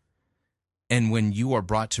Him. And when you are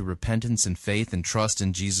brought to repentance and faith and trust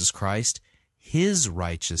in Jesus Christ, His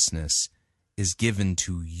righteousness is given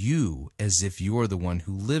to you as if you're the one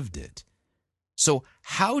who lived it. So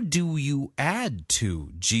how do you add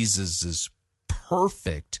to Jesus'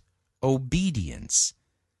 perfect obedience?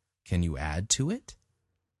 Can you add to it?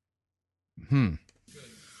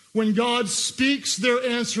 When God speaks, their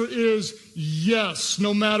answer is yes,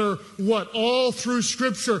 no matter what, all through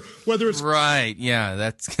Scripture, whether it's... Right, yeah,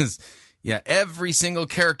 that's because... Yeah, every single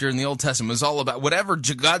character in the Old Testament was all about whatever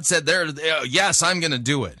God said there, yes, I'm going to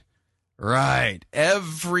do it. Right.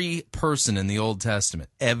 Every person in the Old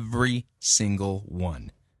Testament, every single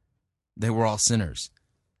one, they were all sinners.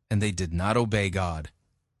 And they did not obey God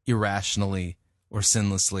irrationally or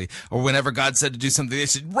sinlessly. Or whenever God said to do something, they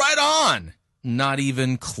said, right on. Not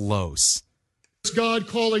even close. It's God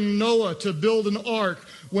calling Noah to build an ark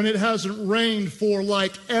when it hasn't rained for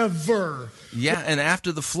like ever. Yeah, and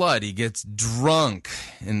after the flood, he gets drunk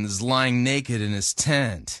and is lying naked in his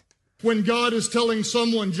tent. When God is telling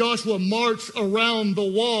someone, Joshua, march around the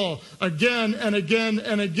wall again and again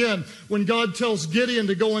and again. When God tells Gideon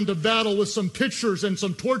to go into battle with some pitchers and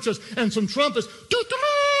some torches and some trumpets.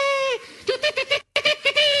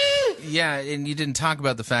 Yeah, and you didn't talk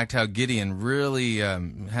about the fact how Gideon really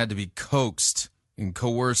had to be coaxed and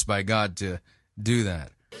coerced by God to do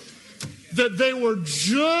that. That they were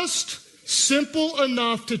just simple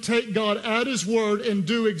enough to take God at His word and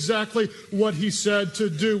do exactly what He said to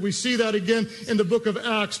do. We see that again in the book of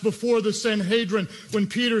Acts before the Sanhedrin when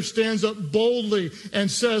Peter stands up boldly and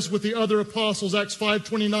says with the other apostles, Acts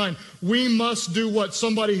 5:29, we must do what?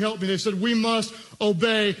 Somebody help me. They said, we must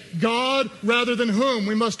obey God rather than whom?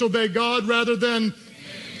 We must obey God rather than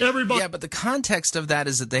everybody. Yeah, but the context of that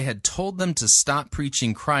is that they had told them to stop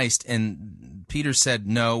preaching Christ, and Peter said,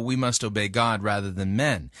 no, we must obey God rather than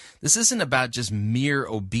men. This isn't about just mere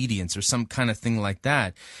obedience or some kind of thing like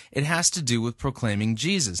that. It has to do with proclaiming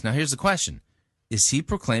Jesus. Now, here's the question. Is he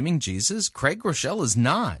proclaiming Jesus? Craig Groeschel is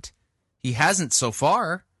not. He hasn't so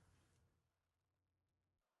far.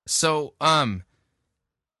 So, I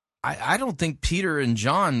don't think Peter and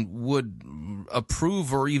John would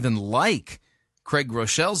approve or even like Craig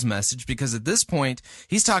Groeschel's message, because at this point,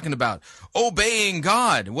 he's talking about obeying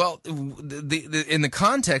God. Well, in the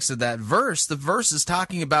context of that verse, the verse is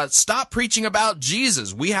talking about stop preaching about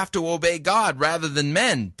Jesus. We have to obey God rather than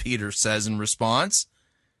men, Peter says in response.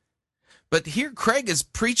 But here Craig is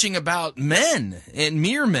preaching about men and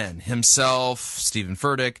mere men, himself, Stephen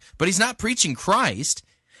Furtick, but he's not preaching Christ.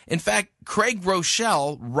 In fact, Craig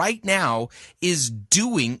Groeschel right now is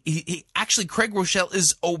doing, Craig Groeschel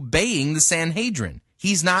is obeying the Sanhedrin.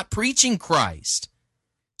 He's not preaching Christ.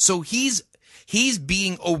 So he's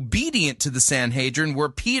being obedient to the Sanhedrin where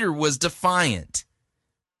Peter was defiant.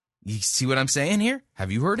 You see what I'm saying here?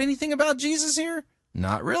 Have you heard anything about Jesus here?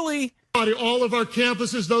 Not really. All of our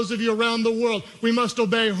campuses, those of you around the world, we must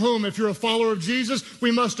obey whom? If you're a follower of Jesus,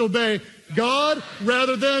 we must obey God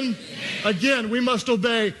rather than, again, we must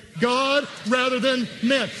obey God rather than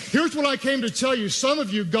men. Here's what I came to tell you. Some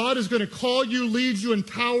of you, God is going to call you, lead you,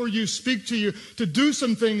 empower you, speak to you to do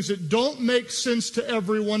some things that don't make sense to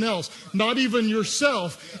everyone else, not even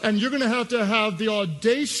yourself. And you're going to have the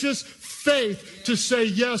audacious faith to say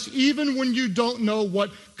yes, even when you don't know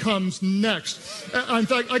what comes next. In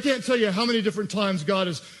fact, I can't tell you how many different times God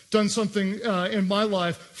has done something in my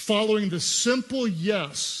life following the simple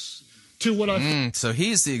yes to what I... So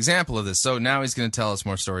he's the example of this. So now he's going to tell us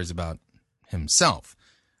more stories about himself.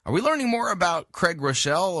 Are we learning more about Craig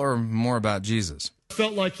Rochelle or more about Jesus?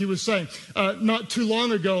 Felt like he was saying. Not too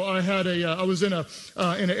long ago, I was in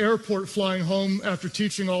an airport flying home after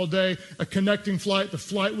teaching all day, a connecting flight. The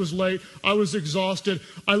flight was late. I was exhausted.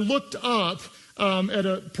 I looked up at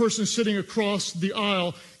a person sitting across the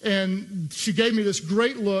aisle, and she gave me this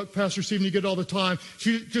great look. Pastor Stephen, you get it all the time.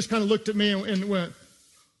 She just kind of looked at me and went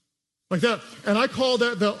like that. And I call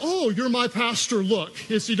that oh, you're my pastor look.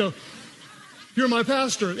 It's, you're my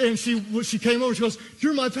pastor. And she came over, she goes,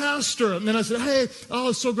 you're my pastor. And then I said, hey,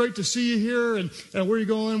 it's so great to see you here. And where are you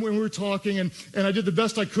going? When we were talking. And I did the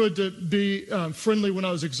best I could to be friendly when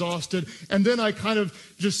I was exhausted. And then I kind of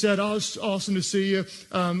just said, oh, it's awesome to see you.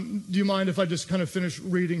 Do you mind if I just kind of finish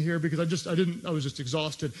reading here? Because I was just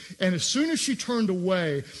exhausted. And as soon as she turned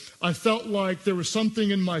away, I felt like there was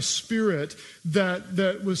something in my spirit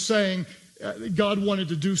that was saying, God wanted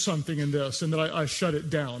to do something in this, and that I shut it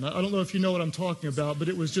down. I don't know if you know what I'm talking about, but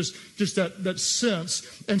it was just that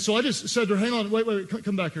sense. And so I just said to her, hang on, wait,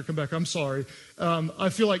 come back here. I'm sorry. I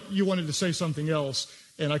feel like you wanted to say something else,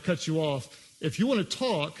 and I cut you off. If you want to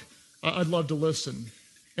talk, I'd love to listen.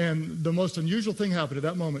 And the most unusual thing happened at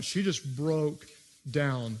that moment. She just broke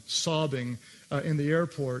down, sobbing in the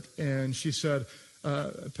airport, and she said,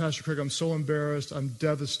 Pastor Craig, I'm so embarrassed. I'm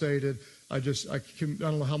devastated. I don't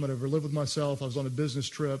know how I'm going to ever live with myself. I was on a business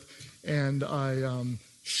trip, and I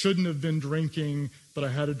shouldn't have been drinking, but I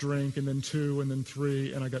had a drink, and then two, and then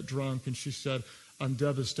three, and I got drunk. And she said, I'm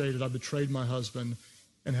devastated. I betrayed my husband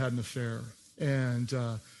and had an affair. And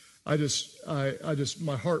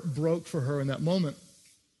my heart broke for her in that moment.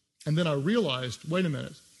 And then I realized, wait a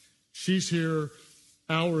minute, she's here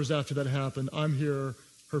hours after that happened. I'm here,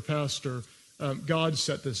 her pastor. God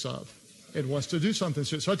set this up and wants to do something.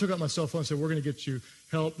 So I took out my cell phone and said, we're going to get you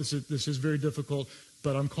help. This is very difficult,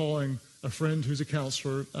 but I'm calling a friend who's a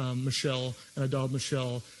counselor, Michelle, and I dialed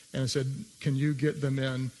Michelle, and I said, can you get them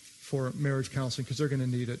in for marriage counseling, because they're going to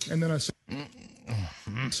need it. And then I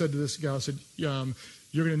said to this guy, I said,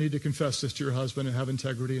 you're going to need to confess this to your husband and have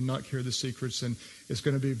integrity and not carry the secrets, and it's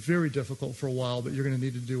going to be very difficult for a while, but you're going to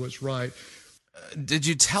need to do what's right. Did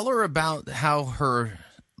you tell her about how her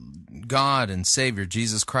God and Savior,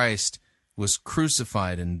 Jesus Christ, was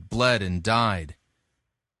crucified and bled and died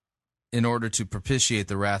in order to propitiate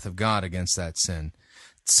the wrath of God against that sin,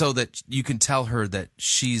 so that you can tell her that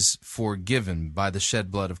she's forgiven by the shed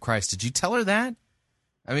blood of Christ? Did you tell her that?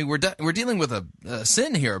 I mean, we're dealing with a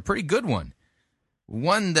sin here, a pretty good one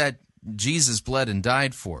that Jesus bled and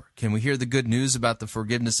died for. Can we hear the good news about the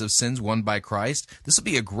forgiveness of sins won by Christ? This will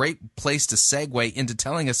be a great place to segue into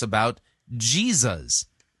telling us about Jesus.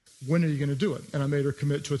 When are you going to do it? And I made her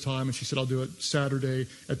commit to a time, and she said, I'll do it Saturday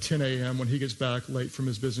at 10 a.m. when he gets back late from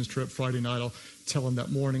his business trip. Friday night, I'll tell him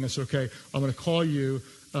that morning. I said, okay, I'm going to call you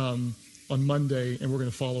on Monday, and we're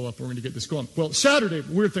going to follow up, and we're going to get this going. Well, Saturday,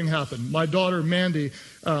 weird thing happened. My daughter, Mandy,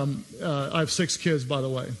 I have 6 kids, by the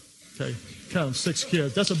way. Okay, count them, 6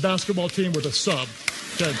 kids. That's a basketball team with a sub.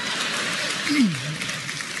 Okay.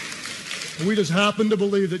 We just happen to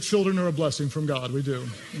believe that children are a blessing from God. We do.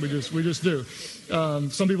 We just do.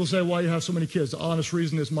 Some people say, why you have so many kids? The honest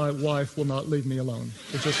reason is my wife will not leave me alone.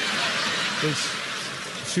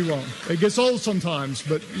 She won't. It gets old sometimes,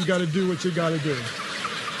 but you got to do what you got to do.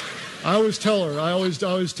 I always tell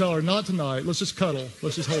her, not tonight. Let's just cuddle.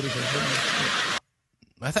 Let's just hold each other.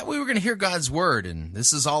 I thought we were going to hear God's word, and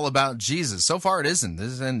this is all about Jesus. So far it isn't.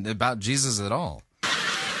 This isn't about Jesus at all.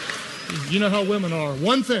 You know how women are.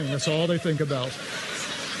 One thing, that's all they think about.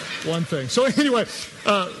 One thing. So anyway,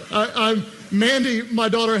 Mandy, my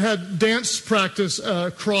daughter, had dance practice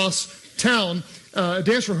across town, a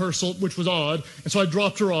dance rehearsal, which was odd. And so I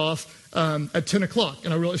dropped her off at 10 o'clock.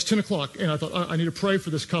 And I realized it's 10 o'clock. And I thought, I need to pray for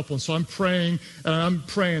this couple. And so I'm praying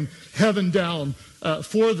heaven down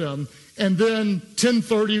for them. And then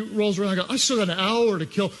 10:30 rolls around. I go, I still got an hour to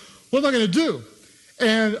kill. What am I going to do?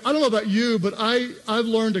 And I don't know about you, but I've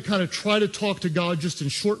learned to kind of try to talk to God just in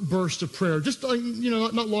short bursts of prayer. Just,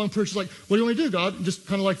 not long prayers. Just like, what do you want me to do, God? Just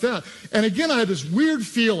kind of like that. And again, I had this weird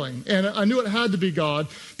feeling, and I knew it had to be God,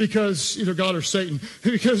 because either God or Satan.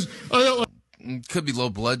 Because I felt like... It could be low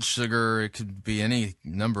blood sugar. It could be any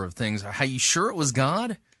number of things. Are you sure it was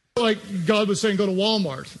God? Like God was saying, go to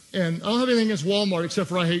Walmart. And I don't have anything against Walmart except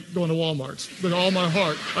for I hate going to Walmarts. With all my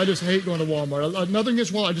heart, I just hate going to Walmart. Nothing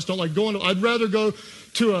against Walmart. I just don't like going to. I'd rather go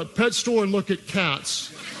to a pet store and look at cats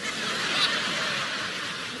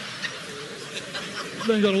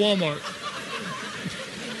than go to Walmart.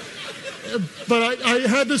 But I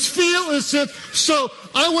had this feel as if, so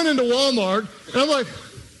I went into Walmart, and I'm like,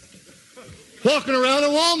 walking around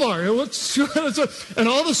in Walmart. And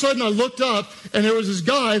all of a sudden I looked up, and there was this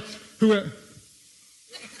guy who went,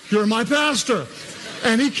 "You're my pastor."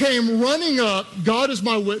 And he came running up, God is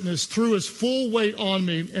my witness, threw his full weight on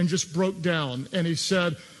me and just broke down. And he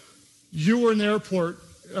said, "You were in the airport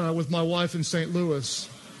with my wife in St. Louis."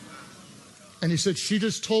 And he said, "She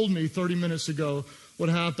just told me 30 minutes ago what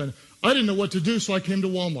happened. I didn't know what to do, so I came to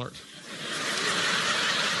Walmart."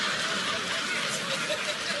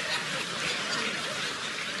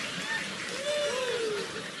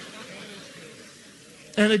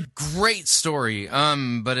 And a great story,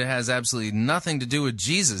 but it has absolutely nothing to do with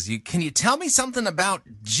Jesus. Can you tell me something about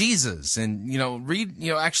Jesus and,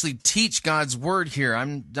 actually teach God's word here?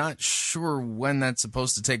 I'm not sure when that's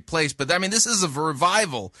supposed to take place, but this is a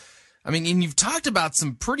revival. And you've talked about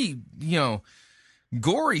some pretty,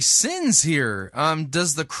 gory sins here.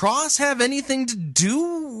 Does the cross have anything to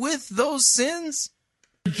do with those sins?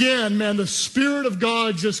 Again, man, the Spirit of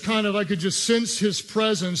God just I could just sense his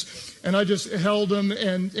presence, and I just held him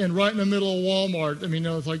and right in the middle of Walmart.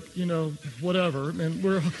 It's like, whatever. And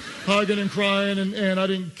we're hugging and crying, and I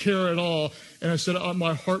didn't care at all. And I said,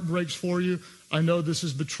 "My heart breaks for you. I know this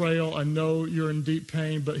is betrayal. I know you're in deep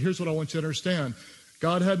pain, but here's what I want you to understand.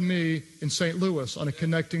 God had me in St. Louis on a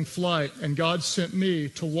connecting flight, and God sent me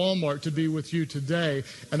to Walmart to be with you today.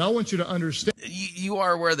 And I want you to understand." You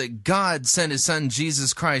are aware that God sent his son,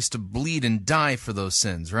 Jesus Christ, to bleed and die for those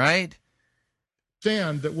sins, right?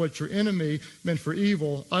 Understand that what your enemy meant for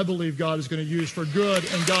evil, I believe God is going to use for good,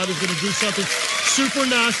 and God is going to do something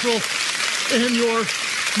supernatural in your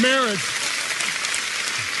marriage.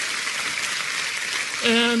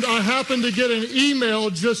 And I happened to get an email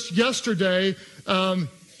just yesterday,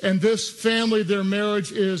 and this family, their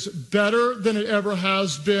marriage is better than it ever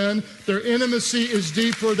has been. Their intimacy is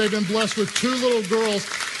deeper. They've been blessed with 2 little girls,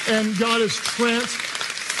 and God is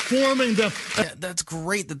transforming them. Yeah, that's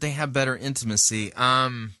great that they have better intimacy. How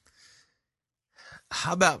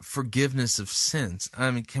about forgiveness of sins?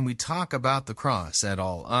 Can we talk about the cross at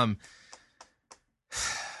all?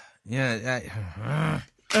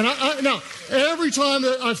 And now, every time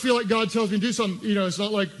that I feel like God tells me to do something, it's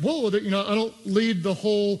not like, whoa, I don't lead the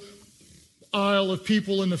whole aisle of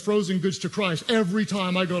people in the frozen goods to Christ every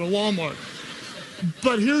time I go to Walmart.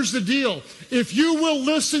 But here's the deal. If you will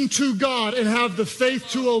listen to God and have the faith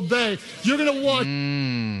to obey, you're going to watch.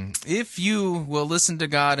 If you will listen to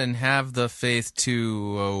God and have the faith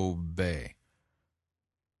to obey.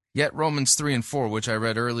 Yet Romans 3 and 4, which I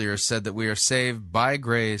read earlier, said that we are saved by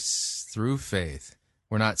grace through faith.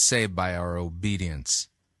 We're not saved by our obedience.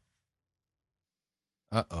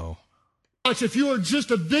 Uh-oh. If you are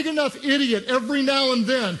just a big enough idiot every now and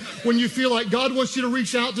then when you feel like God wants you to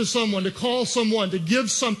reach out to someone, to call someone, to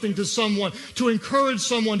give something to someone, to encourage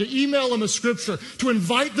someone, to email them a scripture, to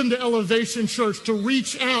invite them to Elevation Church, to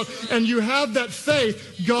reach out, and you have that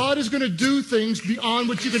faith, God is going to do things beyond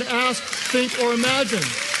what you can ask, think, or imagine.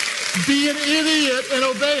 Be an idiot and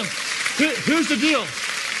obey him. Here's the deal.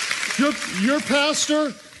 Your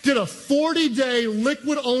pastor did a 40-day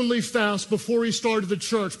liquid-only fast before he started the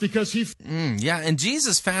church because he... and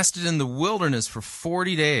Jesus fasted in the wilderness for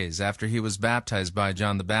 40 days after he was baptized by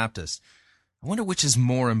John the Baptist. I wonder which is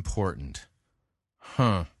more important.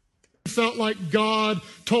 Felt like God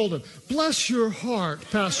told him, "Bless your heart,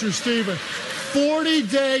 Pastor Stephen.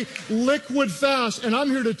 40-day liquid fast." And I'm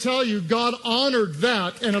here to tell you, God honored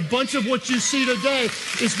that. And a bunch of what you see today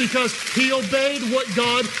is because he obeyed what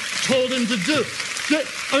God told him to do.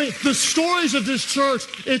 The stories of this church,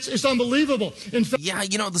 it's unbelievable. In fact,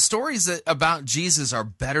 the stories about Jesus are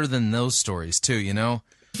better than those stories, too, In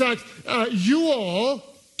fact, you all,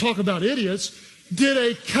 talk about idiots, did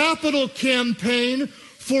a capital campaign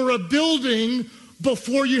for a building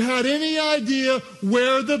before you had any idea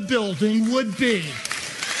where the building would be.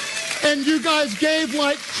 And you guys gave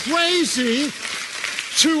like crazy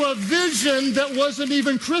to a vision that wasn't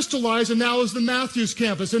even crystallized, and now is the Matthews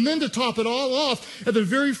campus. And then to top it all off, at the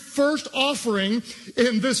very first offering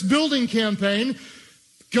in this building campaign,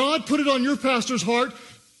 God put it on your pastor's heart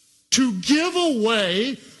to give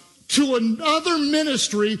away to another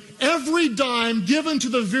ministry every dime given to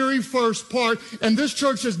the very first part. And this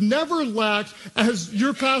church has never lacked as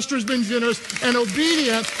your pastor has been generous and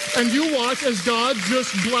obedient. And you watch as God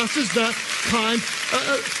just blesses that kind.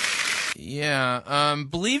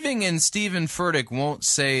 Believing in Stephen Furtick won't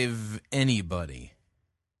save anybody.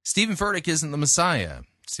 Stephen Furtick isn't the Messiah.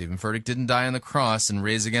 Stephen Furtick didn't die on the cross and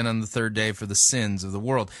rise again on the third day for the sins of the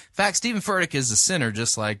world. In fact, Stephen Furtick is a sinner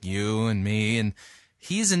just like you and me, and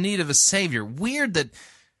he's in need of a Savior. Weird that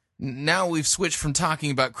now we've switched from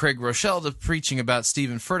talking about Craig Rochelle to preaching about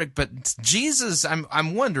Stephen Furtick, but Jesus,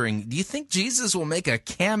 I'm wondering, do you think Jesus will make a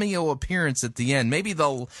cameo appearance at the end? Maybe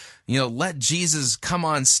they'll, let Jesus come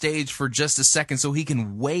on stage for just a second so he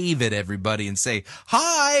can wave at everybody and say,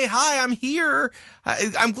 hi, I'm here.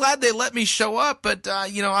 I'm glad they let me show up, but,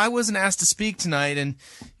 I wasn't asked to speak tonight, and,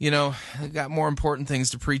 I got more important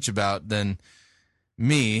things to preach about than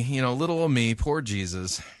me, little old me, poor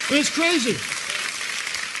Jesus. It's crazy.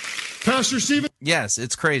 Pastor Stephen? Yes,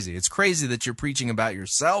 it's crazy. It's crazy that you're preaching about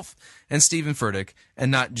yourself and Stephen Furtick and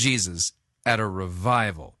not Jesus at a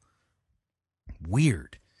revival.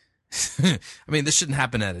 Weird. I mean, this shouldn't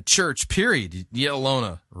happen at a church, period, yet alone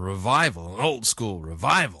a revival, an old school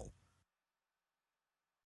revival.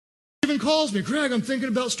 Stephen calls me, Greg, I'm thinking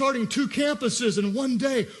about starting 2 campuses in one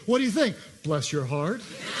day. What do you think? Bless your heart.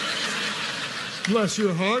 Bless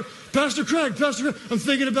your heart. Pastor Craig, I'm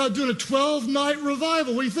thinking about doing a 12-night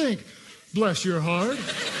revival. What do you think? Bless your heart.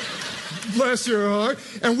 Bless your heart.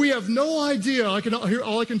 And we have no idea.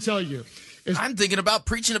 All I can tell you is I'm thinking about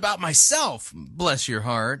preaching about myself. Bless your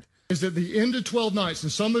heart. Is at the end of 12 nights,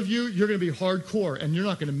 and some of you, you're going to be hardcore, and you're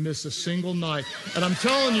not going to miss a single night. And I'm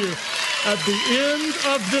telling you, at the end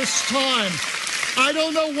of this time, I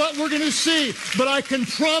don't know what we're going to see, but I can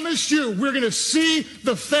promise you we're going to see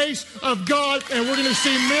the face of God, and we're going to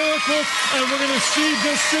see miracles, and we're going to see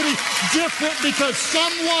this city different because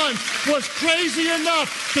someone was crazy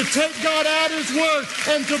enough to take God at His word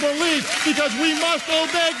and to believe, because we must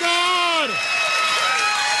obey God.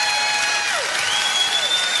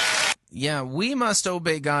 Yeah, we must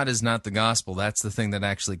obey God is not the gospel. That's the thing that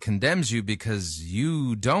actually condemns you because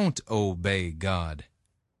you don't obey God.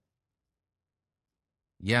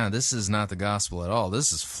 Yeah, this is not the gospel at all.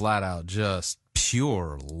 This is flat out just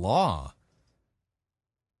pure law.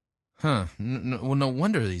 Huh. No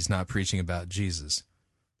wonder he's not preaching about Jesus.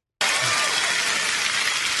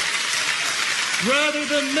 Rather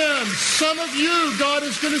than men, some of you, God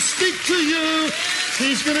is going to speak to you.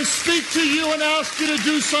 He's going to speak to you and ask you to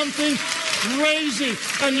do something crazy.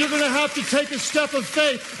 And you're going to have to take a step of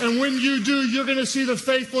faith. And when you do, you're going to see the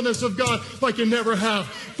faithfulness of God like you never have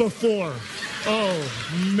before. Oh,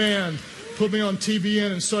 man. Put me on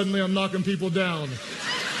TBN and suddenly I'm knocking people down.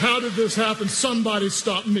 How did this happen? Somebody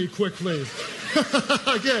stop me quickly.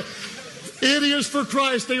 Okay. Idiots for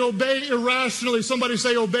Christ, they obey irrationally. Somebody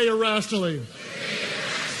say obey irrationally.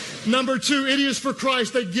 Number 2, idiots for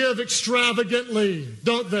Christ, they give extravagantly,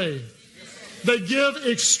 don't they? They give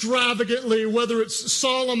extravagantly, whether it's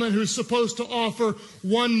Solomon who's supposed to offer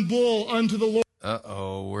 1 bull unto the Lord.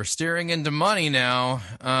 Uh-oh, we're steering into money now.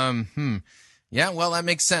 Yeah, well, that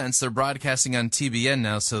makes sense. They're broadcasting on TBN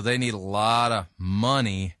now, so they need a lot of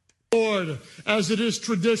money. Lord, as it is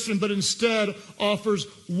tradition, but instead offers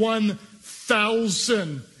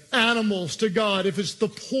 1,000 animals to God. If it's the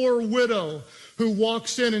poor widow who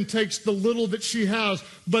walks in and takes the little that she has,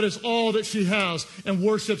 but it's all that she has, and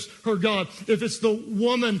worships her God. If it's the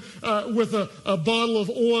woman with a bottle of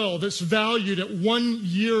oil that's valued at 1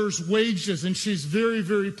 year's wages, and she's very,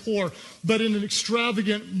 very poor, but in an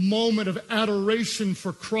extravagant moment of adoration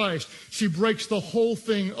for Christ, she breaks the whole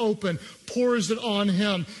thing open, pours it on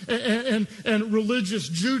him. And religious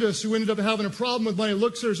Judas, who ended up having a problem with money,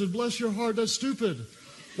 looks at her and says, bless your heart, that's stupid.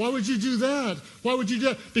 Why would you do that? Why would you do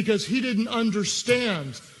that? Because he didn't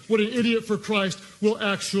understand what an idiot for Christ will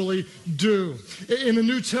actually do. In the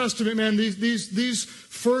New Testament, man, these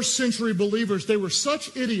first century believers, they were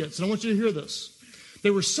such idiots, and I want you to hear this. They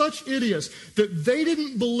were such idiots that they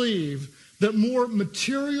didn't believe that more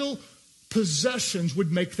material possessions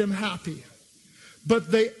would make them happy. But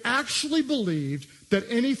they actually believed that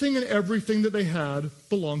anything and everything that they had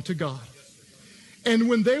belonged to God. And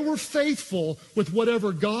when they were faithful with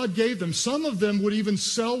whatever God gave them, some of them would even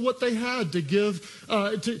sell what they had to give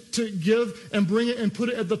and bring it and put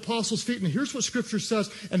it at the apostles' feet. And here's what Scripture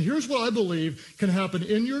says, and here's what I believe can happen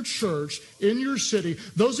in your church, in your city.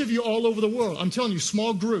 Those of you all over the world, I'm telling you,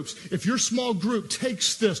 small groups. If your small group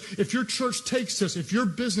takes this, if your church takes this, if your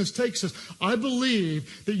business takes this, I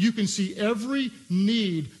believe that you can see every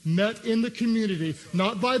need met in the community,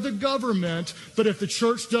 not by the government, but if the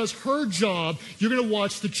church does her job, you're you're going to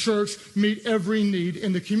watch the church meet every need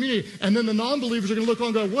in the community. And then the non-believers are going to look on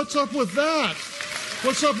and go, what's up with that?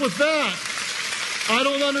 What's up with that? I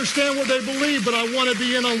don't understand what they believe, but I want to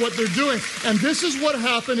be in on what they're doing. And this is what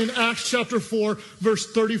happened in Acts chapter 4,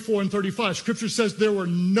 verse 34 and 35. Scripture says there were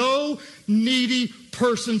no needy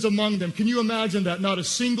persons among them. Can you imagine that? Not a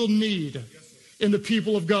single need in the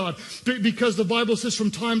people of God. Because the Bible says from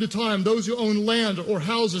time to time, those who owned land or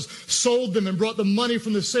houses sold them and brought the money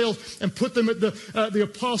from the sales and put them at the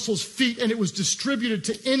apostles' feet, and it was distributed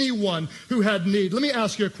to anyone who had need. Let me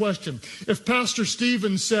ask you a question. If Pastor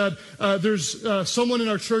Stephen said, there's someone in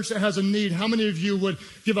our church that has a need, how many of you would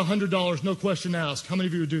give $100, no question asked? How many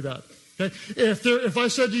of you would do that? Okay. If I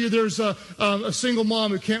said to you there's a single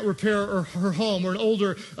mom who can't repair her home, or an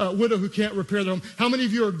older widow who can't repair their home, how many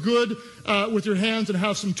of you are good with your hands and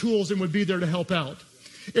have some tools and would be there to help out?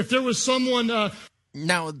 If there was someone...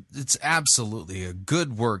 Now, it's absolutely a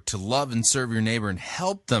good work to love and serve your neighbor and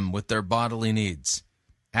help them with their bodily needs.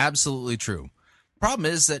 Absolutely true. Problem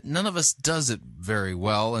is that none of us does it very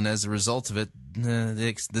well, and as a result of it,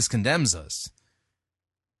 this condemns us.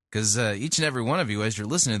 Because each and every one of you, as you're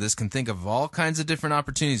listening to this, can think of all kinds of different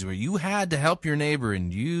opportunities where you had to help your neighbor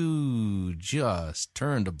and you just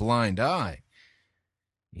turned a blind eye.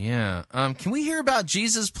 Yeah. Can we hear about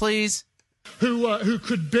Jesus, please? Who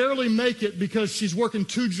could barely make it because she's working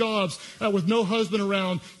 2 jobs with no husband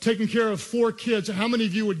around, taking care of 4 kids. How many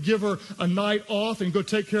of you would give her a night off and go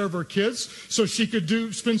take care of her kids so she could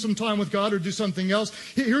spend some time with God or do something else?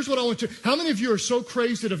 Here's what I want you. How many of you are so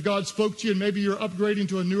crazy that if God spoke to you and maybe you're upgrading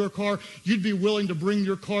to a newer car, you'd be willing to bring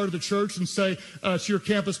your car to the church and say to your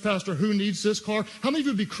campus pastor, who needs this car? How many of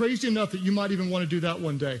you would be crazy enough that you might even want to do that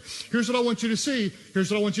one day? Here's what I want you to see. Here's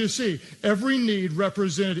what I want you to see. Every need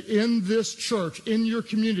represented in this church, in your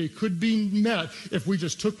community, could be met if we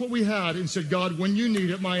just took what we had and said, God, when you need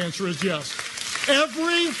it, my answer is yes.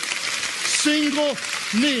 Every single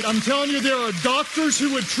need. I'm telling you, there are doctors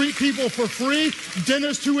who would treat people for free,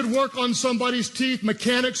 dentists who would work on somebody's teeth,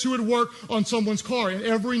 mechanics who would work on someone's car, and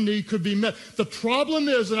every need could be met. The problem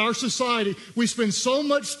is, in our society, we spend so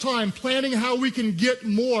much time planning how we can get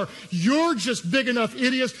more. You're just big enough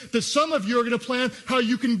idiots that some of you are going to plan how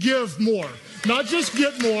you can give more. Not just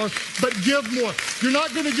get more, but give more. You're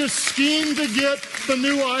not going to just scheme to get the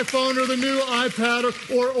new iPhone or the new iPad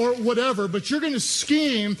or whatever, but you're going to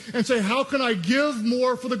scheme and say, how can I give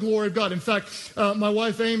more for the glory of God? In fact, my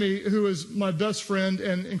wife Amy, who is my best friend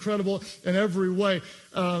and incredible in every way,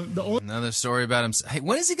 another story about him. Hey,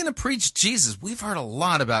 when is he going to preach Jesus? We've heard a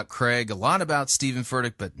lot about Craig, a lot about Stephen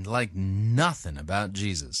Furtick, but like nothing about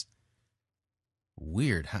Jesus.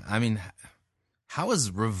 Weird. I mean, how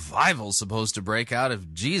is revival supposed to break out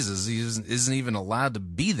if Jesus isn't even allowed to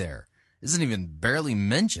be there? Isn't even barely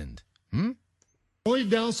mentioned? The only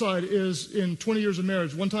downside is in 20 years of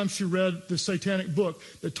marriage, one time she read this satanic book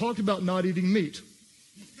that talked about not eating meat.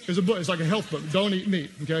 It's a book. It's like a health book. Don't eat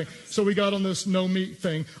meat, okay? So we got on this no meat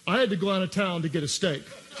thing. I had to go out of town to get a steak,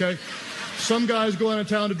 okay? Some guys go out of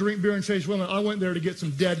town to drink beer and chase women. I went there to get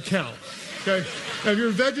some dead cow. Okay, now if you're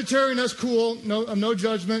a vegetarian, that's cool. No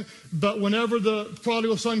judgment. But whenever the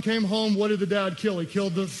prodigal son came home, what did the dad kill? He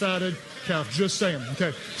killed the fatted calf. Just saying.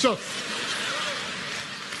 Okay, so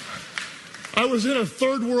I was in a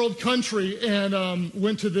third world country and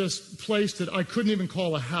went to this place that I couldn't even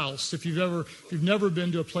call a house. If you've never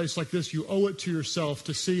been to a place like this, you owe it to yourself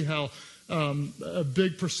to see how a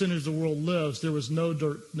big percentage of the world lives. There was no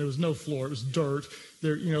dirt. There was no floor. It was dirt.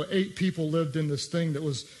 There, 8 people lived in this thing that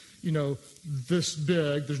was, this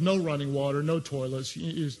big. There's no running water, no toilets.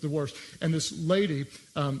 It's the worst. And this lady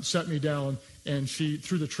sat me down, and she,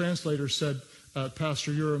 through the translator, said,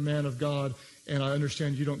 Pastor, you're a man of God, and I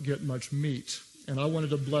understand you don't get much meat, and I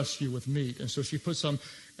wanted to bless you with meat. And so she put some,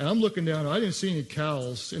 and I'm looking down, and I didn't see any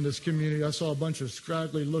cows in this community. I saw a bunch of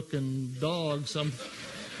scraggly-looking dogs. I'm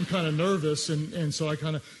kind of nervous, and so I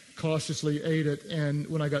kind of cautiously ate it. And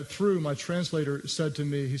when I got through, my translator said to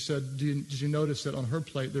me, he said, did you notice that on her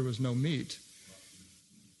plate there was no meat?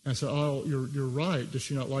 And I said, oh, you're right. Does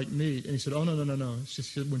she not like meat? And he said, oh, no. She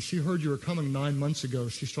said, when she heard you were coming 9 months ago,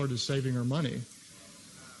 she started saving her money.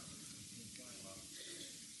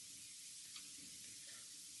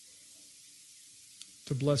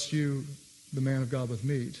 To bless you, the man of God, with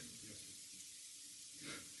meat.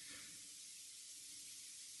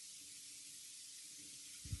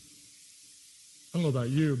 I don't know about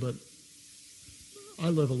you, but I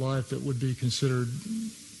live a life that would be considered,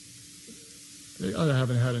 I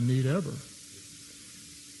haven't had a need ever.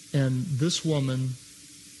 And this woman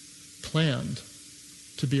planned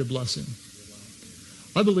to be a blessing.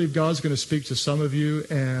 I believe God's going to speak to some of you,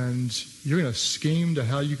 and you're going to scheme to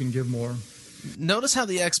how you can give more. Notice how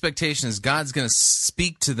the expectation is God's going to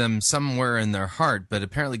speak to them somewhere in their heart, but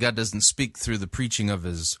apparently God doesn't speak through the preaching of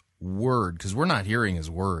his word, because we're not hearing his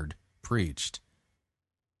word preached.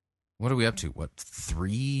 What are we up to? What,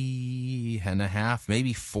 3.5,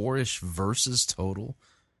 maybe 4-ish verses total?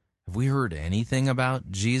 Have we heard anything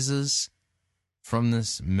about Jesus from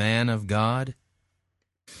this man of God?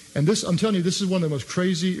 And this, I'm telling you, this is one of the most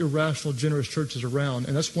crazy, irrational, generous churches around,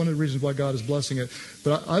 and that's one of the reasons why God is blessing it.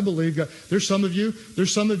 But I believe God, there's some of you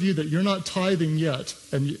that you're not tithing yet,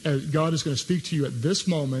 and God is going to speak to you at this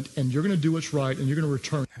moment, and you're going to do what's right, and you're going to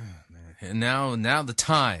return. And now the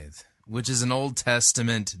tithe, which is an Old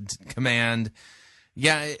Testament command.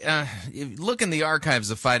 Yeah, look in the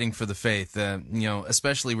archives of Fighting for the Faith,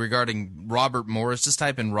 especially regarding Robert Morris. Just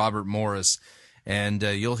type in Robert Morris, and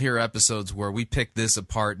you'll hear episodes where we pick this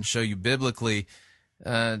apart and show you biblically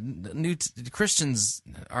Christians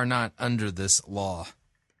are not under this law.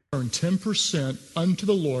 Earn 10% unto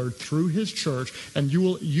the Lord through his church, and you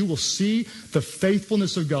will see the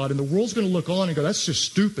faithfulness of God. And the world's going to look on and go, that's just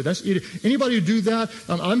stupid. That's idiot. Anybody who do that,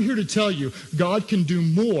 I'm here to tell you, God can do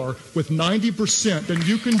more with 90% than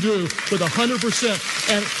you can do with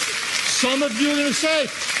 100%. And some of you are going to say,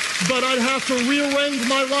 but I'd have to rearrange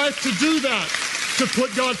my life to do that, to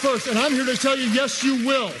put God first. And I'm here to tell you, yes, you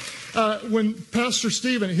will. When Pastor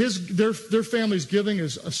Stephen, their family's giving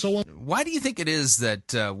is so. Why do you think it is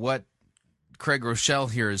that what Craig Rochelle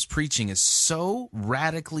here is preaching is so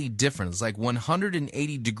radically different? It's like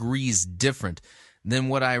 180 degrees different than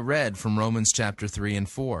what I read from Romans chapter 3 and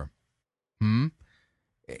 4.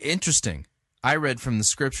 Interesting. I read from the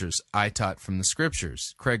Scriptures. I taught from the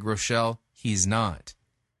Scriptures. Craig Rochelle, he's not.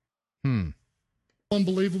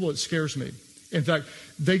 Unbelievable. It scares me. In fact,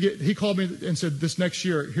 he called me and said, this next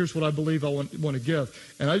year, here's what I believe I want to give.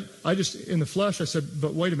 And I just, in the flesh, I said,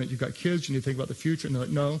 but wait a minute, you've got kids, you need to think about the future. And they're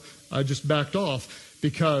like, no, I just backed off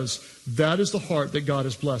because that is the heart that God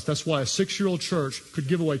has blessed. That's why a 6-year-old church could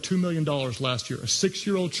give away $2 million last year. A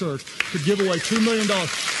 6-year-old church could give away $2 million.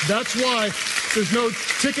 That's why there's no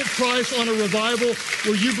ticket price on a revival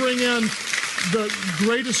where you bring in the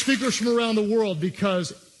greatest speakers from around the world,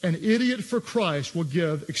 because an idiot for Christ will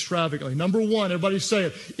give extravagantly. Number one, everybody say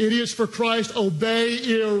it. Idiots for Christ obey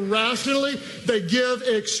irrationally. They give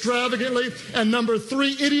extravagantly. And number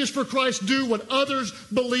 3, idiots for Christ do what others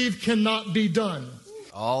believe cannot be done.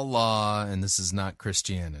 All law, and this is not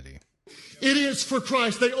Christianity. Idiots for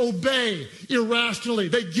Christ, they obey irrationally.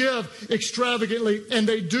 They give extravagantly, and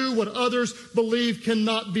they do what others believe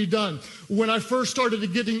cannot be done. When I first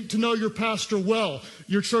started getting to know your pastor well,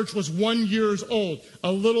 your church was 1 year old,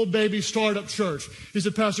 a little baby startup church. He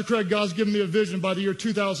said, Pastor Craig, God's given me a vision. By the year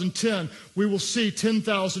 2010, we will see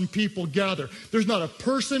 10,000 people gather. There's not a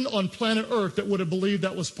person on planet Earth that would have believed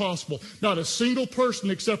that was possible. Not a single person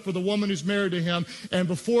except for the woman who's married to him. And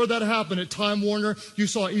before that happened at Time Warner, you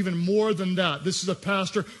saw even more than that. This is a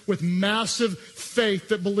pastor with massive faith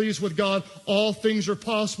that believes with God all things are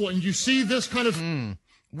possible. And you see this kind of...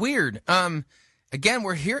 Weird. Again,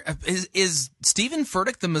 we're here. Is Stephen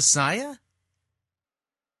Furtick the Messiah?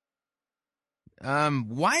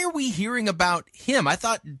 Why are we hearing about him? I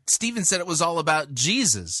thought Stephen said it was all about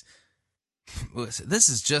Jesus. This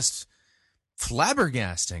is just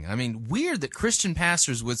flabbergasting. I mean, weird that Christian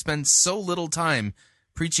pastors would spend so little time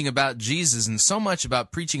preaching about Jesus and so much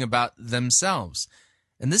about preaching about themselves.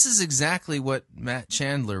 And this is exactly what Matt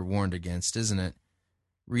Chandler warned against, isn't it?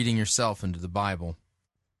 Reading yourself into the Bible.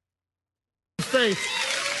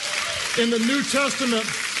 Faith in the New Testament,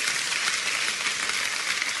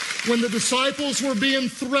 when the disciples were being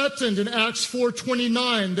threatened in Acts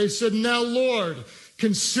 4:29, they said, now Lord,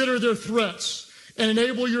 consider their threats and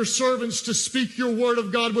enable your servants to speak your word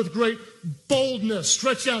of God with great boldness.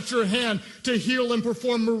 Stretch out your hand to heal and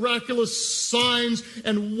perform miraculous signs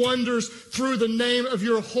and wonders through the name of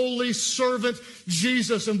your holy servant,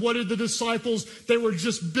 Jesus. And what did the disciples? They were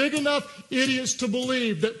just big enough idiots to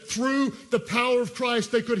believe that through the power of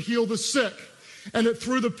Christ, they could heal the sick. And that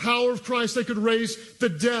through the power of Christ, they could raise the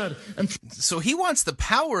dead. So he wants the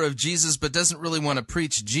power of Jesus, but doesn't really want to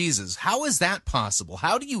preach Jesus. How is that possible?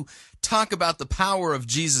 How do you talk about the power of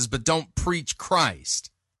Jesus, but don't preach Christ?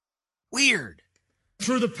 Weird.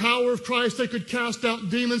 Through the power of Christ, they could cast out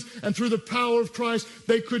demons. And through the power of Christ,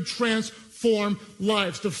 they could transform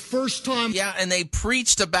lives. The first time... Yeah, and they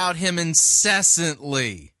preached about him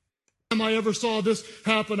incessantly. I ever saw this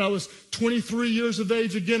happen, I was 23 years of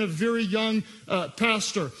age, again, a very young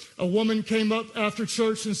pastor. A woman came up after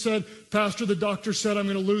church and said, Pastor, the doctor said I'm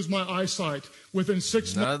going to lose my eyesight within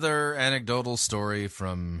 6 months. Another anecdotal story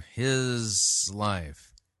from his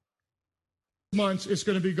life. months, it's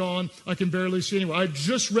going to be gone. I can barely see anyone. I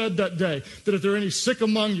just read that day that if there are any sick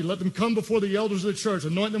among you, let them come before the elders of the church,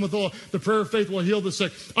 anoint them with oil. The prayer of faith will heal the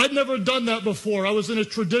sick. I'd never done that before. I was in a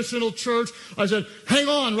traditional church. I said, hang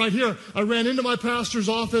on right here. I ran into my pastor's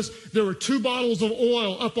office. There were 2 bottles of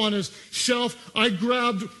oil up on his shelf. I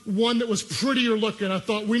grabbed one that was prettier looking. I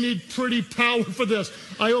thought, we need pretty power for this.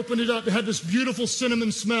 I opened it up. It had this beautiful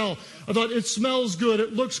cinnamon smell. I thought, it smells good.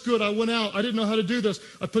 It looks good. I went out. I didn't know how to do this.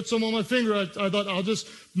 I put some on my finger. I thought, I'll just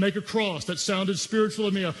make a cross. That sounded spiritual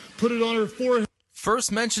to me. I put it on her forehead.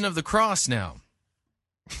 First mention of the cross now.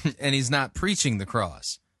 And he's not preaching the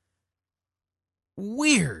cross.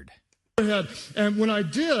 Weird. And when I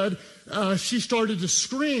did, she started to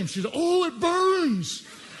scream. She said, oh, it burns.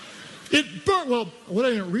 It burnt. Well, what I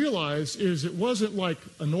didn't realize is it wasn't like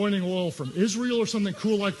anointing oil from Israel or something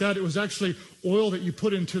cool like that. It was actually oil that you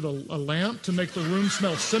put into a lamp to make the room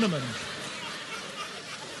smell cinnamon.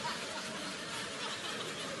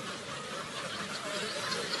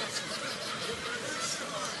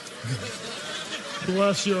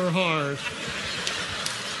 Bless your heart.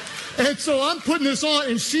 And so I'm putting this on,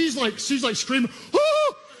 and she's like screaming,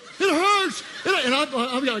 oh, it hurts. And I'm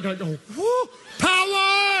going to go, whoo,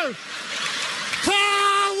 power!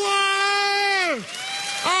 Power!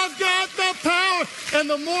 I've got the power. And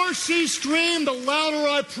the more she screamed, the louder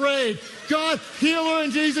I prayed. God, heal her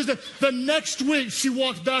in Jesus' name. The next week, she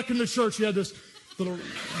walked back in the church. She had this little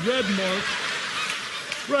red mark.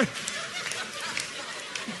 Right.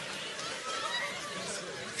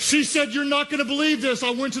 She said, you're not going to believe this. I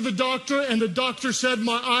went to the doctor, and the doctor said,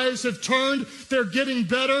 my eyes have turned. They're getting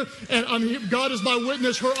better. And God is my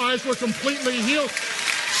witness. Her eyes were completely healed.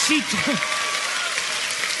 She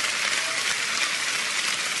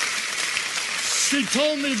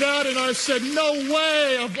told me that, and I said, no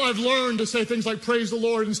way. I've learned to say things like praise the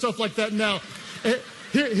Lord and stuff like that now.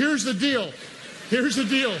 Here's the deal. Here's the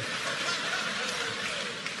deal.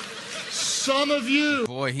 Some of you...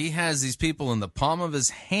 Boy, he has these people in the palm of his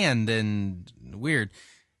hand, and weird.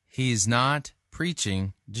 He's not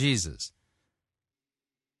preaching Jesus.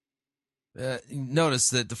 Notice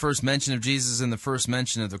that the first mention of Jesus and the first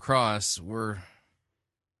mention of the cross were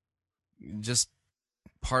just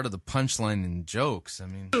part of the punchline and jokes. I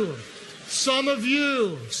mean, some of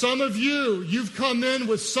you, you've come in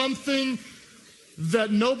with something that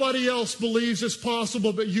nobody else believes is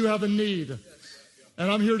possible, but you have a need. And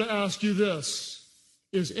I'm here to ask you this.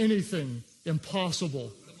 Is anything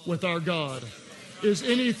impossible with our God? Is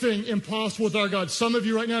anything impossible with our God? Some of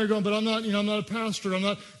you right now are going, but I'm not a pastor.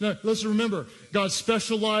 No, listen, remember, God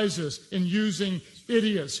specializes in using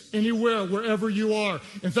idiots anywhere, wherever you are.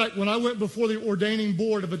 In fact, when I went before the ordaining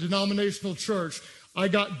board of a denominational church, I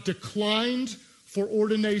got declined for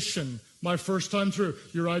ordination my first time through.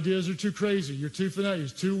 Your ideas are too crazy. You're too fanatic.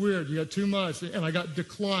 It's too weird. You got too much. And I got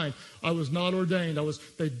declined. I was not ordained.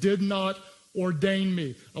 They did not ordain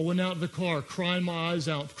me. I went out of the car crying my eyes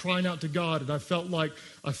out, crying out to God, and I felt like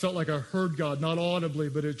I heard God, not audibly,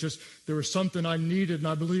 but there was something I needed, and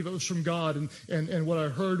I believe it was from God. And what I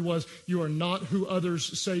heard was, you are not who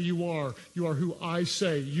others say you are. You are who I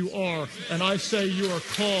say you are. And I say you are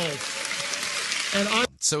called.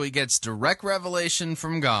 So he gets direct revelation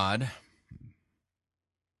from God.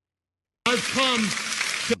 I've come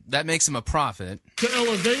that makes him a prophet. To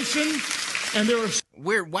elevation, and there are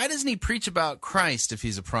weird. Why doesn't he preach about Christ if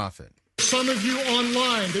he's a prophet? Some of you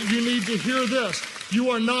online that you need to hear this.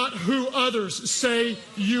 You are not who others say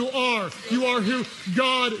you are. You are who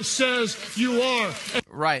God says you are.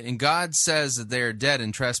 Right, and God says that they are dead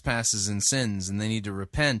in trespasses and sins, and they need to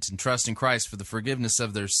repent and trust in Christ for the forgiveness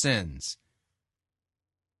of their sins.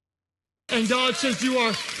 And God says you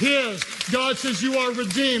are His. God says you are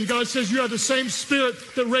redeemed. God says you have the same Spirit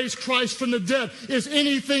that raised Christ from the dead. Is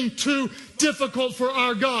anything too difficult for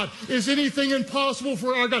our God? Is anything impossible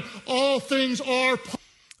for our God? All things are possible.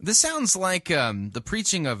 This sounds like the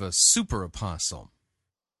preaching of a super apostle.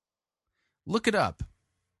 Look it up.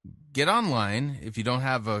 Get online. If you don't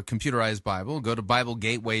have a computerized Bible, go to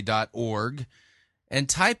BibleGateway.org and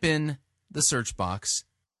type in the search box,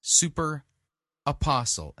 super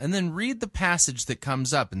apostle, and then read the passage that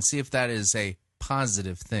comes up and see if that is a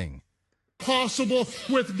positive thing. Possible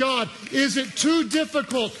with God. Is it too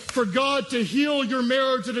difficult for God to heal your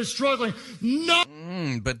marriage that is struggling? No.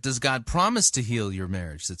 But does God promise to heal your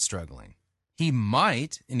marriage that's struggling? He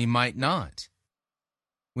might, and he might not.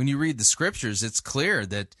 When you read the scriptures, it's clear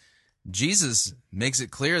that Jesus makes it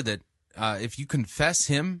clear that if you confess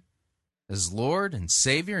him as Lord and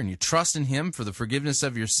Savior and you trust in him for the forgiveness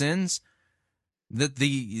of your sins, that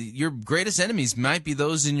your greatest enemies might be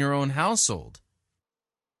those in your own household.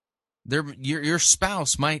 Your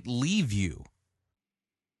spouse might leave you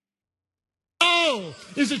No.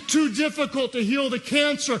 Is it too difficult to heal the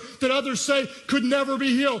cancer that others say could never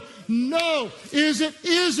be healed? No. Is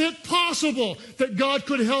it possible that God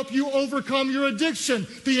could help you overcome your addiction?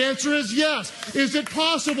 The answer is yes. Is it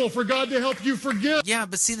possible for God to help you forgive? Yeah,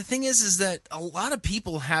 but see, the thing is that a lot of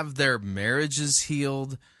people have their marriages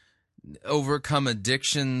healed, overcome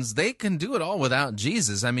addictions. They can do it all without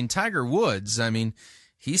Jesus. I mean, Tiger Woods,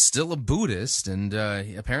 he's still a Buddhist, and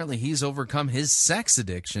apparently he's overcome his sex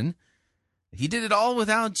addiction. He did it all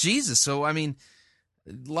without Jesus. So,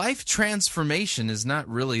 life transformation is not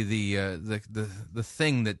really the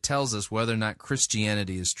thing that tells us whether or not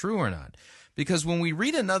Christianity is true or not. Because when we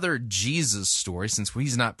read another Jesus story, since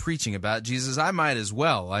he's not preaching about Jesus, I might as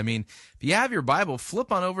well. If you have your Bible,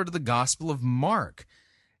 flip on over to the Gospel of Mark.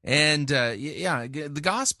 And, the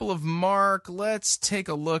Gospel of Mark, let's take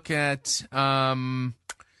a look at,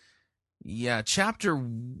 chapter,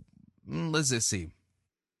 let's see.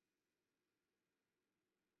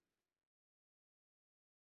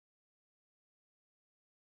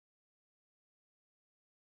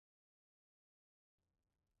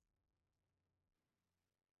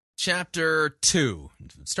 Chapter 2,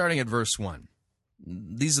 starting at verse 1.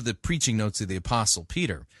 These are the preaching notes of the Apostle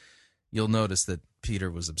Peter. You'll notice that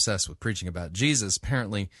Peter was obsessed with preaching about Jesus.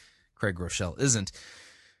 Apparently, Craig Rochelle isn't.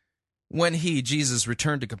 When Jesus,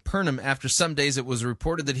 returned to Capernaum, after some days it was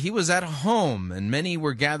reported that he was at home, and many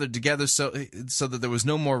were gathered together so that there was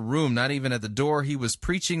no more room, not even at the door. He was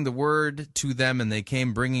preaching the word to them, and they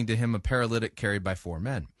came bringing to him a paralytic carried by 4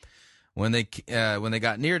 men. When they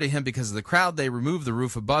got near to him because of the crowd, they removed the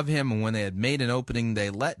roof above him, and when they had made an opening, they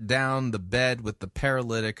let down the bed with the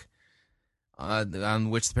paralytic on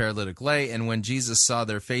which the paralytic lay. And when Jesus saw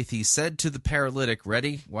their faith, he said to the paralytic,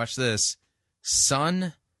 ready? Watch this.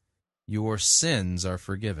 Son, your sins are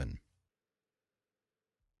forgiven.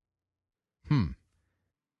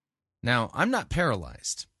 Now, I'm not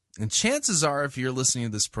paralyzed. And chances are, if you're listening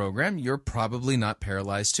to this program, you're probably not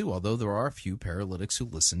paralyzed too, although there are a few paralytics who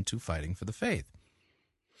listen to Fighting for the Faith.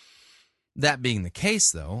 That being the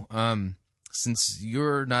case, though, since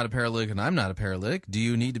you're not a paralytic and I'm not a paralytic, do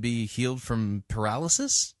you need to be healed from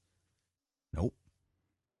paralysis? Nope.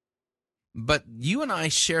 But you and I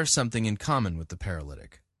share something in common with the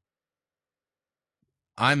paralytic.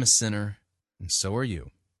 I'm a sinner, and so are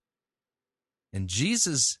you. And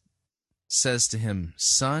Jesus says to him,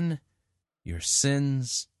 son, your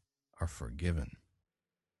sins are forgiven.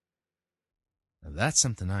 Now that's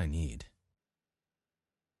something I need.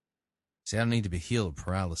 See, I don't need to be healed of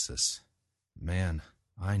paralysis. Man,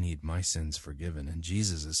 I need my sins forgiven, and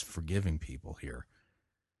Jesus is forgiving people here.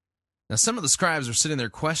 Now, some of the scribes are sitting there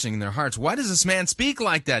questioning in their hearts, why does this man speak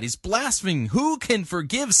like that? He's blaspheming. Who can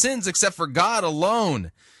forgive sins except for God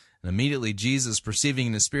alone? And immediately Jesus, perceiving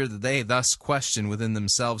in his spirit that they thus questioned within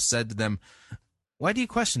themselves, said to them, why do you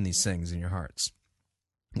question these things in your hearts?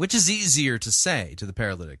 Which is easier to say to the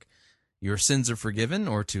paralytic, your sins are forgiven,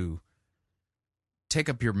 or to rise, take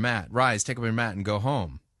up your mat and go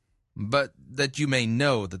home? But that you may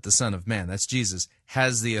know that the Son of Man, that's Jesus,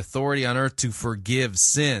 has the authority on earth to forgive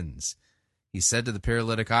sins. He said to the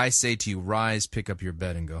paralytic, I say to you, rise, pick up your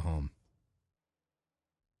bed and go home.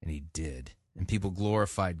 And he did. And people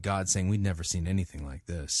glorified God, saying, we've never seen anything like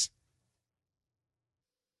this.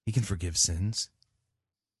 He can forgive sins.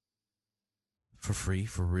 For free,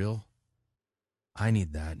 for real. I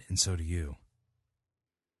need that, and so do you.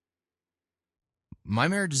 My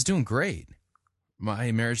marriage is doing great.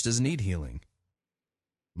 My marriage doesn't need healing.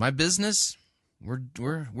 My business, we're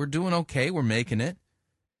doing okay. We're making it.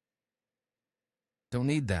 Don't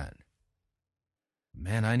need that.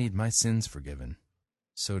 Man, I need my sins forgiven.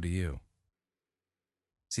 So do you.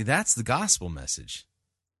 See, that's the gospel message.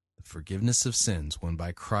 The forgiveness of sins won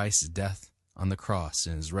by Christ's death on the cross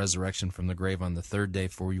and his resurrection from the grave on the third day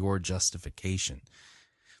for your justification.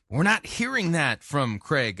 We're not hearing that from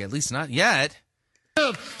Craig, at least not yet.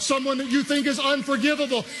 Someone that you think is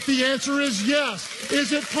unforgivable? The answer is yes.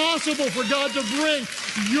 Is it possible for God to bring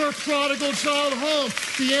your prodigal child home?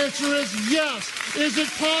 The answer is yes. Is it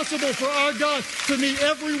possible for our God to meet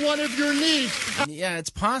every one of your needs? Yeah, it's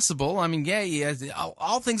possible.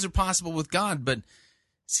 All things are possible with God, but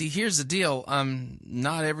see, here's the deal.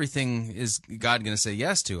 Not everything is God going to say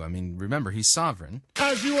yes to. Remember, he's sovereign.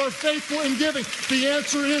 As you are faithful in giving, the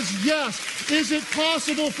answer is yes. Is it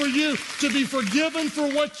possible for you to be forgiven for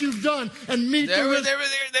what you've done and meet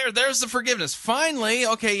there's the forgiveness. Finally,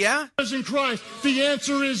 okay, yeah? In Christ, the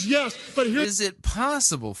answer is yes. But is it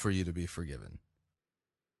possible for you to be forgiven?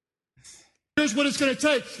 Here's what it's going to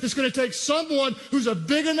take. It's going to take someone who's a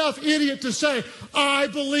big enough idiot to say, I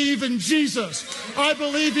believe in Jesus. I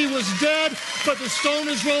believe he was dead, but the stone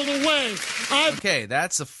is rolled away. Okay,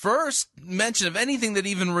 that's the first mention of anything that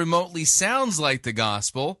even remotely sounds like the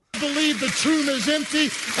gospel. I believe the tomb is empty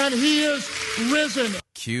and he is risen.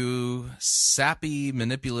 Cue sappy,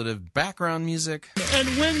 manipulative background music. And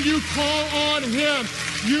when you call on him,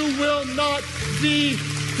 you will not be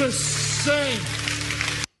the same.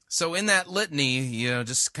 So in that litany,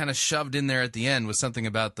 just kind of shoved in there at the end was something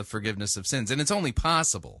about the forgiveness of sins. And it's only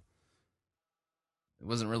possible. It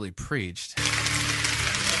wasn't really preached.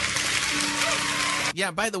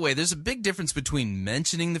 Yeah, by the way, there's a big difference between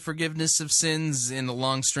mentioning the forgiveness of sins in a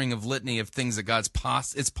long string of litany of things that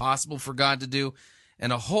it's possible for God to do,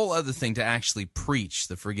 and a whole other thing to actually preach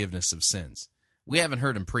the forgiveness of sins. We haven't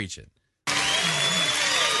heard him preach it.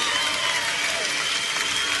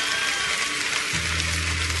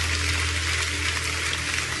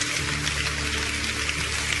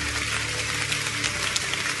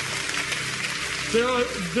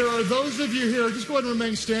 There are those of you here, just go ahead and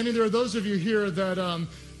remain standing. There are those of you here that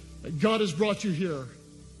God has brought you here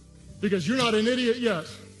because you're not an idiot yet.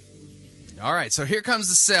 All right, so here comes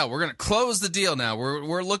the sale. We're going to close the deal now.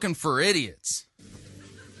 We're looking for idiots.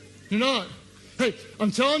 You're not. Hey,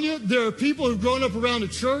 I'm telling you, there are people who've grown up around a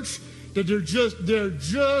church that they're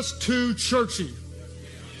just too churchy.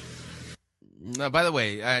 By the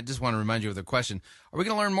way, I just want to remind you of the question. Are we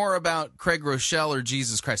going to learn more about Craig Rochelle or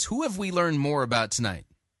Jesus Christ? Who have we learned more about tonight?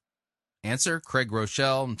 Answer, Craig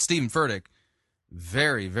Rochelle and Stephen Furtick.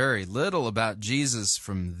 Very, very little about Jesus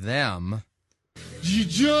from them. You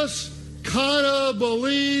just kind of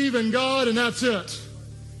believe in God and that's it.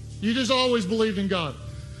 You just always believed in God.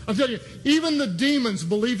 I'm telling you, even the demons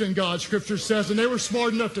believed in God, Scripture says, and they were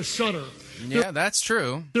smart enough to shudder. Yeah, that's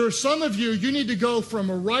true. There are some of you need to go from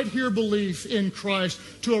a right here belief in Christ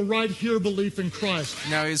to a right here belief in Christ.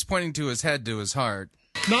 Now he's pointing to his head to his heart.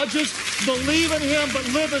 Not just believe in him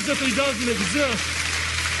but live as if he doesn't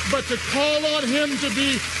exist, but to call on him to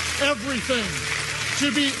be everything. To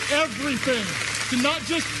be everything. To not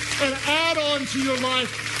just an add-on to your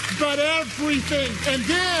life, but everything. And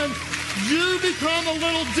then you become a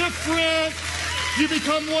little different. You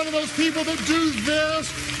become one of those people that do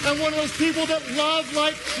this, and one of those people that love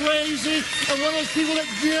like crazy, and one of those people that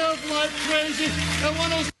give like crazy, and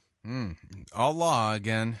one of those All law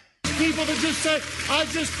again. people that just say, I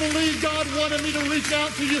just believe God wanted me to reach out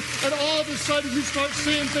to you, and all of a sudden you start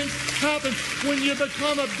seeing things happen when you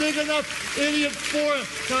become a big enough idiot for it.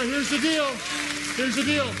 Now here's the deal. Here's the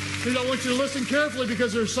deal. I want you to listen carefully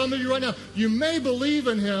because there's some of you right now, you may believe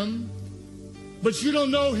in him, but you don't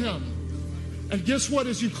know him. And guess what?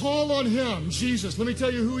 As you call on him, Jesus, let me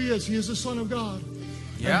tell you who he is. He is the Son of God.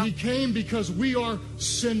 Yeah. And he came because we are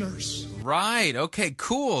sinners. Right. Okay,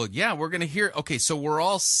 cool. Yeah, we're going to hear. Okay, so we're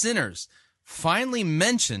all sinners. Finally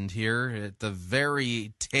mentioned here at the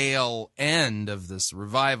very tail end of this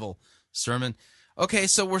revival sermon. Okay,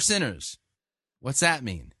 so we're sinners. What's that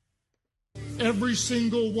mean? Every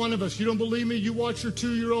single one of us. You don't believe me? You watch your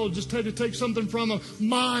 2-year-old. Just try to take something from him.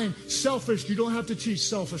 Mine, selfish. You don't have to teach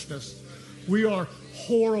selfishness. We are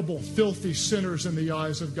horrible, filthy sinners in the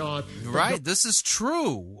eyes of God. Right, this is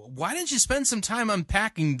true. Why didn't you spend some time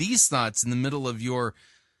unpacking these thoughts in the middle of your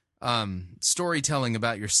storytelling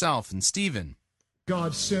about yourself and Stephen?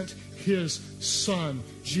 God sent his Son,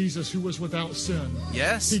 Jesus, who was without sin.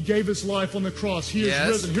 Yes. He gave his life on the cross. He Yes.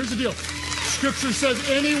 is risen. Here's the deal. Scripture says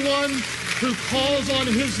anyone who calls on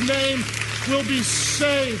his name will be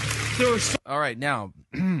saved. There are some All right, now,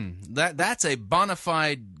 that's a bona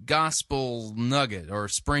fide gospel nugget or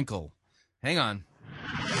sprinkle. Hang on.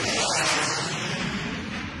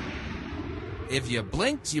 If you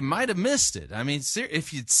blinked, you might have missed it. I mean,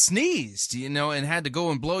 if you sneezed, and had to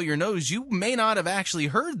go and blow your nose, you may not have actually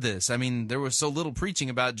heard this. I mean, there was so little preaching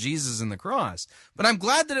about Jesus and the cross. But I'm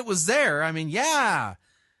glad that it was there. I mean, yeah,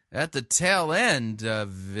 at the tail end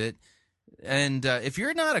of it. And if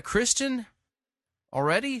you're not a Christian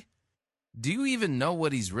already, do you even know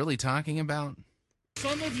what he's really talking about?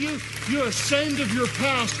 Some of you, you're ashamed of your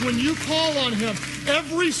past. When you call on him,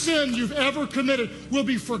 every sin you've ever committed will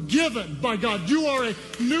be forgiven by God. You are a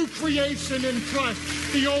new creation in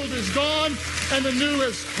Christ. The old is gone and the new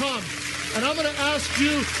has come. And I'm going to ask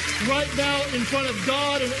you right now in front of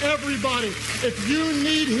God and everybody, if you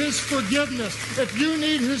need his forgiveness, if you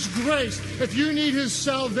need his grace, if you need his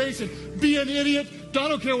salvation, be an idiot. I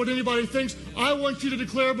don't care what anybody thinks. I want you to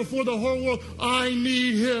declare before the whole world, I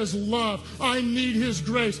need his love. I need his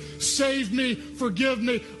grace. Save me. Forgive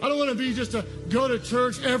me. I don't want to be just a go to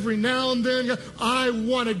church every now and then. I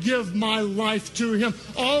want to give my life to him.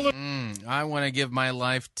 I want to give my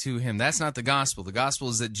life to him. That's not the gospel. The gospel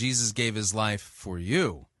is that Jesus gave his life for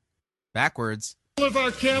you. Backwards. All of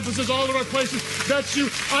our campuses, all of our places, that's you.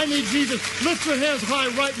 I need Jesus. Lift your hands high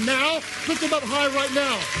right now. Lift them up high right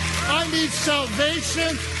now. I need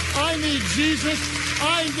salvation. I need Jesus.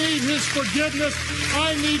 I need his forgiveness.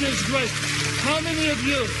 I need his grace. How many of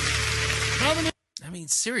you?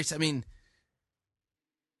 Serious.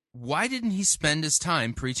 Why didn't he spend his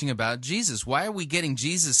time preaching about Jesus? Why are we getting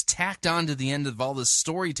Jesus tacked on to the end of all this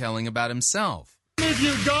storytelling about himself?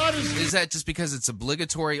 Is that just because it's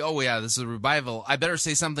obligatory? Oh, yeah, this is a revival. I better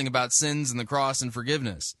say something about sins and the cross and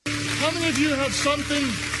forgiveness. How many of you have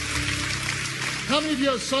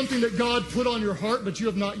something that God put on your heart but you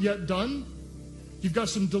have not yet done? You've got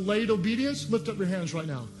some delayed obedience? Lift up your hands right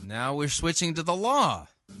now. Now we're switching to the law.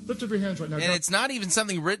 Lift up your hands right now. And it's not even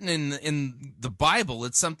something written in the Bible.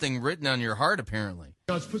 It's something written on your heart, apparently.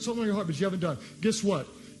 God's put something on your heart, but you haven't done. Guess what?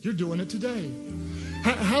 You're doing it today.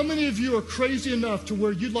 How many of you are crazy enough to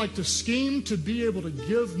where you'd like to scheme to be able to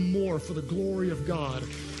give more for the glory of God?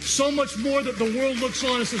 So much more that the world looks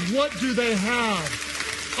on and says, what do they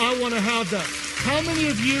have? I want to have that. How many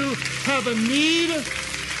of you have a need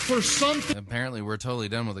for something? Apparently, we're totally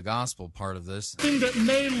done with the gospel part of this. Something that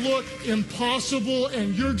may look impossible,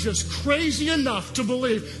 and you're just crazy enough to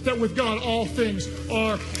believe that with God all things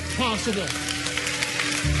are possible.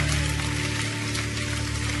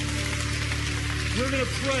 We're going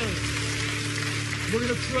to pray. We're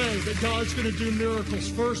going to pray that God's going to do miracles.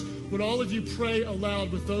 First, would all of you pray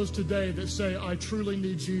aloud with those today that say, I truly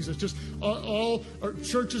need Jesus? Just all our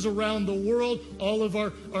churches around the world, all of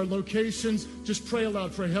our locations, just pray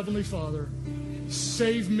aloud. Pray, Heavenly Father,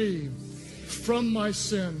 save me from my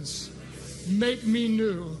sins. Make me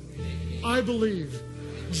new. I believe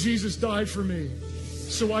Jesus died for me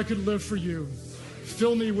so I could live for you.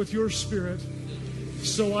 Fill me with your Spirit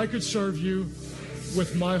so I could serve you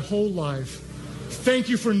with my whole life. Thank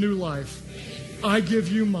you for new life. I give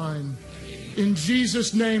you mine. In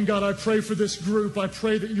Jesus' name, God, I pray for this group. I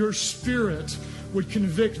pray that your Spirit would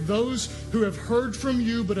convict those who have heard from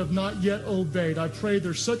you but have not yet obeyed. I pray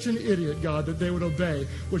they're such an idiot, God, that they would obey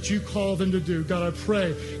what you call them to do. God, I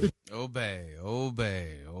pray that obey.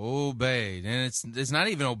 And it's not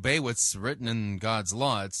even obey what's written in God's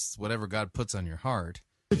law. It's whatever God puts on your heart.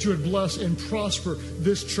 That you would bless and prosper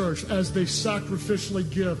this church as they sacrificially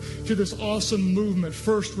give to this awesome movement,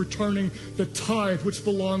 first returning the tithe which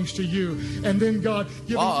belongs to you, and then, God,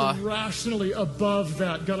 giving irrationally above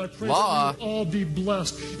that. God, I pray that we would all be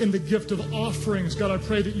blessed in the gift of offerings. God, I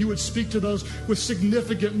pray that you would speak to those with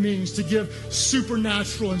significant means to give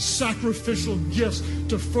supernatural and sacrificial gifts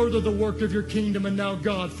to further the work of your kingdom. And now,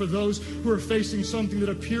 God, for those who are facing something that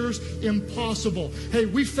appears impossible, hey,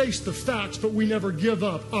 we face the facts, but we never give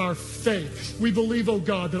up our faith. We believe, oh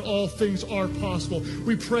God, that all things are possible.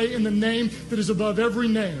 We pray in the name that is above every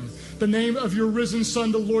name, the name of your risen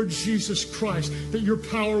Son, the Lord Jesus Christ, that your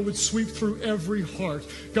power would sweep through every heart.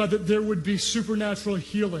 God, that there would be supernatural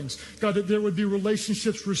healings. God, that there would be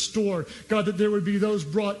relationships restored. God, that there would be those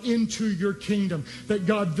brought into your kingdom. That,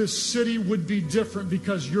 God, this city would be different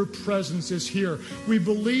because your presence is here. We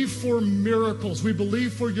believe for miracles. We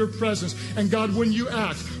believe for your presence. And God, when you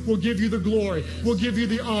act, we'll give you the glory. We'll give you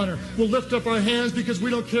the honor. We'll lift up our hands because we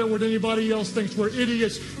don't care what anybody else thinks. We're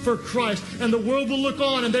idiots for Christ. And the world will look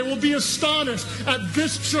on and they will be astonished at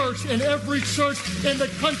this church and every church in the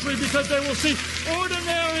country because they will see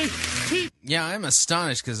ordinary people. Yeah, I'm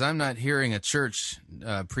astonished because I'm not hearing a church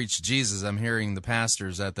preach Jesus. I'm hearing the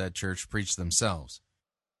pastors at that church preach themselves.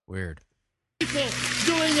 Weird. People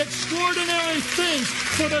doing extraordinary things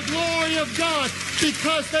for the glory of God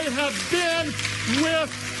because they have been with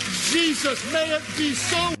Jesus. May it be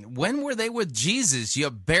so. When were they with Jesus? You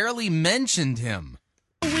barely mentioned him.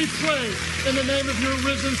 We pray in the name of your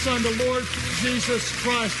risen Son, the Lord Jesus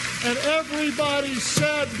Christ. And everybody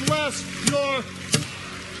said, bless your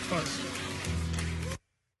hearts.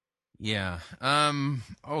 Yeah.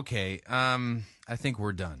 Okay. I think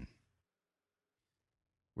we're done.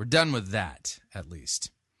 We're done with that, at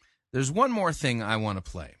least. There's one more thing I want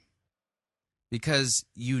to play. Because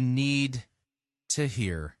you need to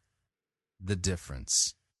hear the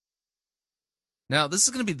difference. Now, this is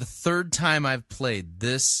going to be the third time I've played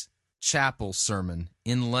this chapel sermon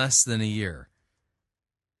in less than a year.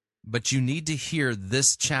 But you need to hear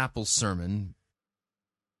this chapel sermon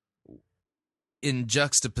in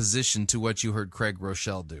juxtaposition to what you heard Craig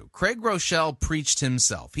Rochelle do. Craig Rochelle preached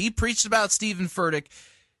himself. He preached about Stephen Furtick.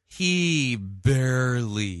 He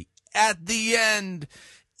barely, at the end,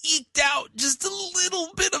 eked out just a little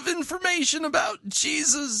bit of information about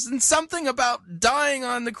Jesus and something about dying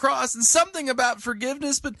on the cross and something about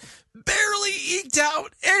forgiveness, but barely eked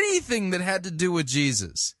out anything that had to do with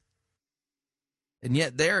Jesus. And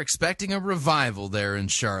yet they're expecting a revival there in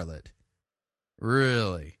Charlotte.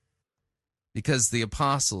 Really? Because the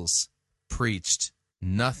apostles preached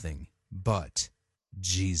nothing but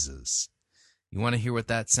Jesus. You want to hear what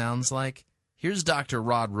that sounds like? Here's Dr.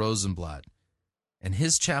 Rod Rosenblatt and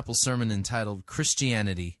his chapel sermon entitled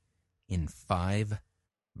Christianity in 5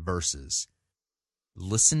 Verses.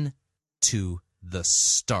 Listen to the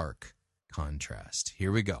stark contrast.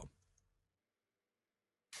 Here we go.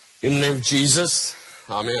 In the name of Jesus,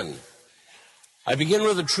 amen. I begin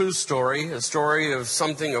with a true story, a story of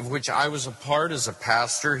something of which I was a part as a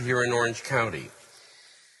pastor here in Orange County.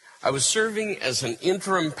 I was serving as an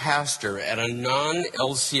interim pastor at a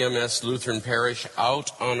non-LCMS Lutheran parish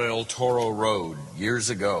out on El Toro Road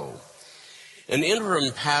years ago. An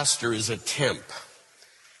interim pastor is a temp,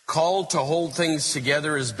 called to hold things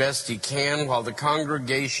together as best he can while the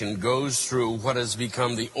congregation goes through what has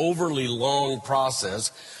become the overly long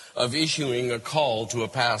process of issuing a call to a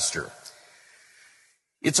pastor.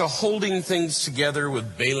 It's a holding things together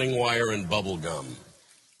with baling wire and bubble gum.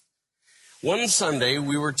 One Sunday,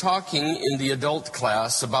 we were talking in the adult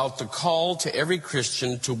class about the call to every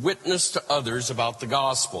Christian to witness to others about the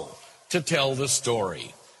gospel, to tell the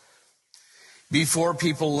story. Before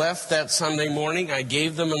people left that Sunday morning, I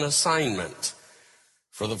gave them an assignment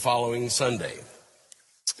for the following Sunday.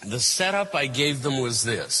 The setup I gave them was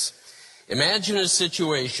this. Imagine a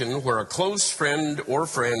situation where a close friend or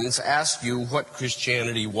friends asked you what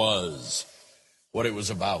Christianity was, what it was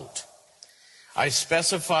about. I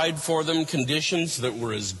specified for them conditions that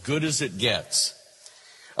were as good as it gets.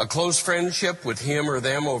 A close friendship with him or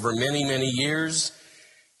them over many, many years,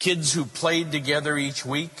 kids who played together each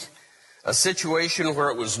week, a situation where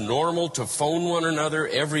it was normal to phone one another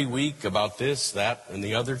every week about this, that, and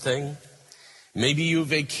the other thing. Maybe you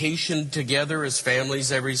vacationed together as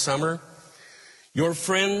families every summer. Your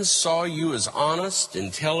friends saw you as honest,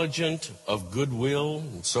 intelligent, of goodwill,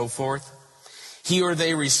 and so forth. He or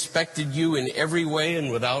they respected you in every way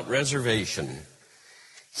and without reservation.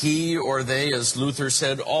 He or they, as Luther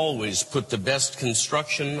said, always put the best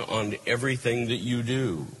construction on everything that you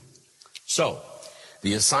do. So,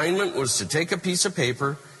 the assignment was to take a piece of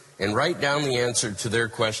paper and write down the answer to their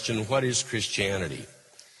question, what is Christianity?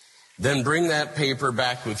 Then bring that paper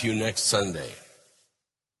back with you next Sunday.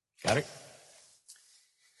 Got it?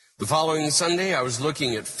 The following Sunday, I was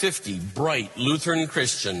looking at 50 bright Lutheran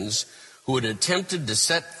Christians who had attempted to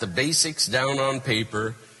set the basics down on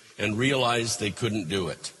paper and realized they couldn't do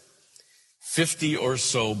it. 50 or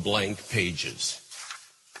so blank pages.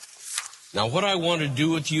 Now, what I want to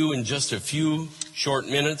do with you in just a few short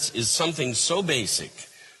minutes is something so basic,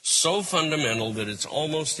 so fundamental that it's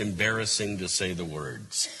almost embarrassing to say the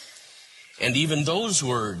words. And even those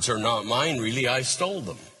words are not mine, really. I stole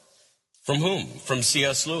them. From whom? From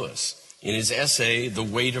C.S. Lewis in his essay, The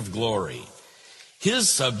Weight of Glory. His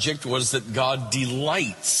subject was that God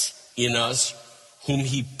delights in us whom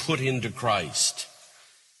he put into Christ.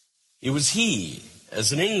 It was he,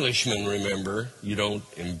 as an Englishman, remember, you don't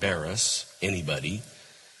embarrass anybody,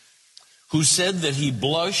 who said that he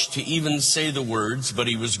blushed to even say the words, but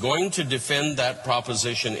he was going to defend that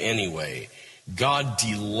proposition anyway. God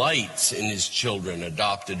delights in his children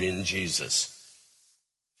adopted in Jesus.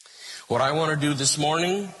 What I want to do this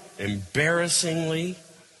morning, embarrassingly,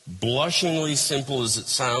 blushingly simple as it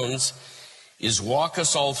sounds, is walk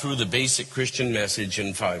us all through the basic Christian message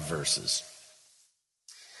in 5 verses.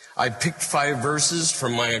 I picked 5 verses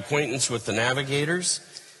from my acquaintance with the Navigators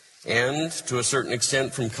and, to a certain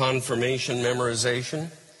extent, from confirmation memorization.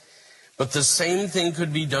 But the same thing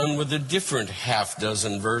could be done with a different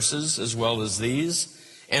half-dozen verses as well as these,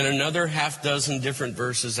 and another half-dozen different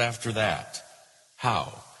verses after that.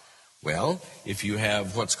 How? Well, if you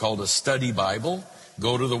have what's called a study Bible,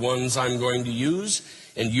 go to the ones I'm going to use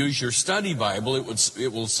and use your study Bible.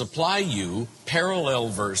 It will supply you parallel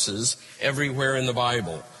verses everywhere in the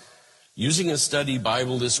Bible. Using a study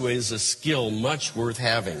Bible this way is a skill much worth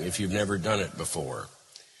having if you've never done it before.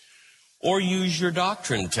 Or use your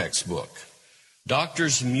doctrine textbook.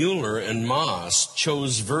 Doctors Mueller and Moss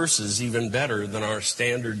chose verses even better than our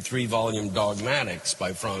standard 3-volume dogmatics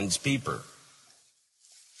by Franz Pieper.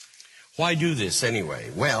 Why do this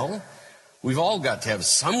anyway? Well, we've all got to have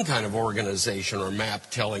some kind of organization or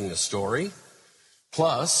map telling the story.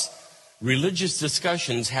 Plus, religious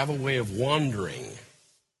discussions have a way of wandering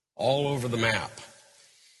all over the map.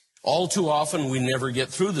 All too often we never get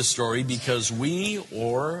through the story because we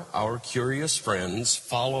or our curious friends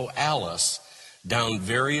follow Alice down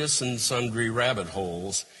various and sundry rabbit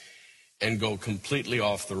holes and go completely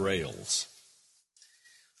off the rails.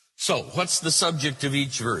 So, what's the subject of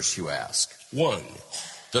each verse, you ask? 1,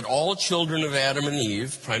 that all children of Adam and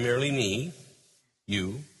Eve, primarily me,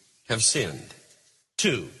 you, have sinned.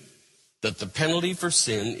 2, that the penalty for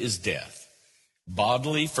sin is death,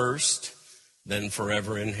 bodily first, then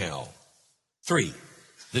forever in hell. 3,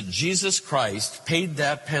 that Jesus Christ paid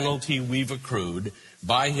that penalty we've accrued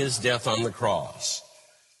by his death on the cross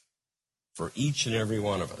for each and every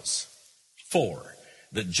one of us. 4,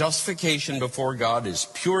 that justification before God is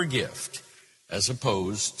pure gift as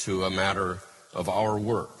opposed to a matter of our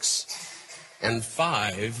works. And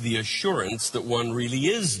 5, the assurance that one really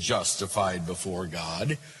is justified before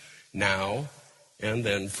God now and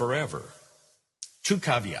then forever. 2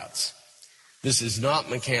 caveats. This is not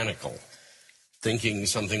mechanical, thinking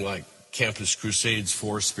something like Campus Crusades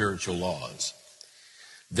 4 spiritual laws.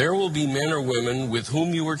 There will be men or women with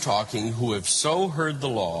whom you are talking who have so heard the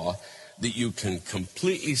law that you can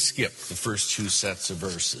completely skip the first 2 sets of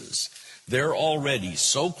verses. They're already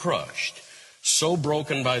so crushed, so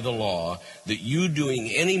broken by the law, that you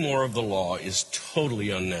doing any more of the law is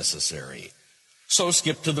totally unnecessary. So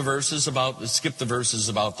skip the verses about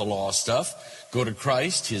the law stuff. Go to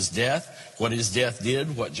Christ, his death, what his death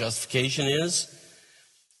did, what justification is.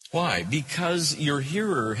 Why? Because your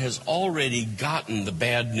hearer has already gotten the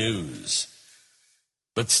bad news,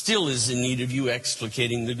 but still is in need of you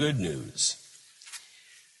explicating the good news.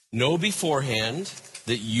 Know beforehand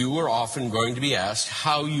that you are often going to be asked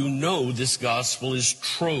how you know this gospel is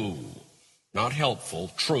true, not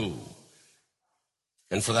helpful, true.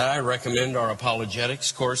 And for that, I recommend our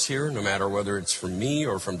apologetics course here, no matter whether it's from me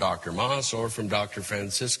or from Dr. Moss or from Dr.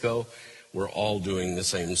 Francisco. We're all doing the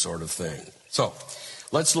same sort of thing. So,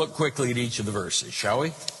 let's look quickly at each of the verses, shall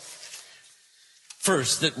we?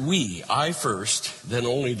 First, that we, I first, then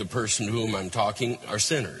only the person to whom I'm talking, are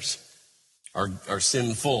sinners, are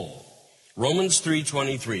sinful. Romans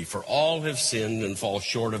 3:23, for all have sinned and fall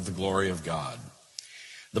short of the glory of God.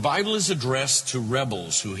 The Bible is addressed to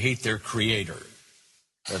rebels who hate their Creator.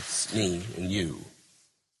 That's me and you.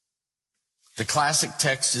 The classic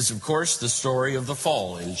text is, of course, the story of the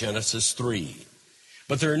fall in Genesis 3.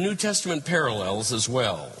 But there are New Testament parallels as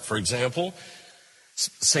well. For example,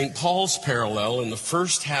 St. Paul's parallel in the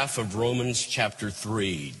first half of Romans chapter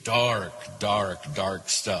 3. Dark, dark, dark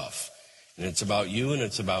stuff. And it's about you and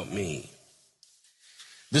it's about me.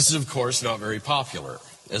 This is, of course, not very popular.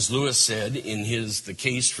 As Lewis said in his The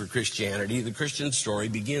Case for Christianity, the Christian story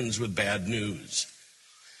begins with bad news.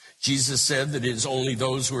 Jesus said that it is only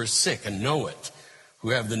those who are sick and know it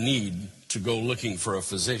who have the need to go looking for a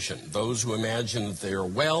physician. Those who imagine that they are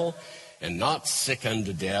well and not sick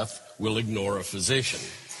unto death will ignore a physician.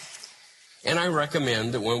 And I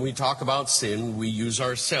recommend that when we talk about sin, we use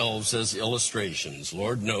ourselves as illustrations.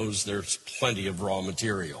 Lord knows there's plenty of raw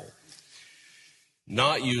material.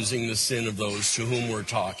 Not using the sin of those to whom we're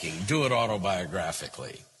talking. Do it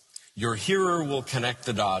autobiographically. Your hearer will connect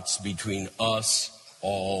the dots between us,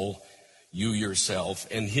 all, you yourself,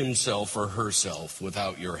 and himself or herself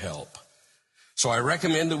without your help. So I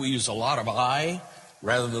recommend that we use a lot of I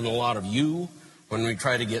rather than a lot of you when we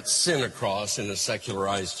try to get sin across in a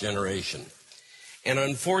secularized generation. And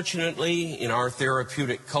unfortunately, in our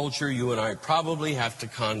therapeutic culture, you and I probably have to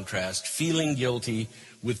contrast feeling guilty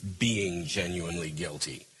with being genuinely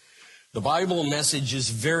guilty. The Bible message is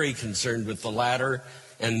very concerned with the latter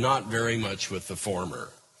and not very much with the former.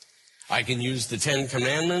 I can use the 10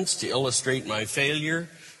 Commandments to illustrate my failure,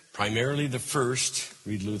 primarily the first,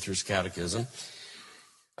 read Luther's Catechism.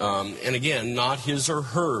 And again, not his or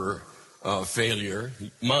her failure,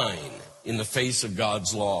 mine, in the face of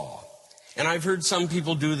God's law. And I've heard some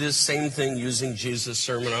people do this same thing using Jesus'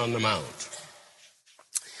 Sermon on the Mount.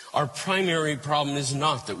 Our primary problem is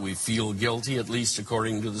not that we feel guilty, at least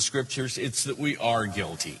according to the Scriptures, it's that we are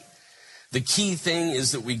guilty. The key thing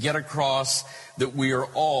is that we get across that we are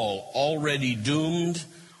all already doomed,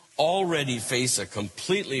 already face a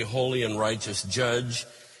completely holy and righteous judge,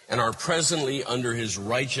 and are presently under his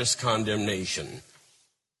righteous condemnation.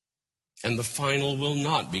 And the final will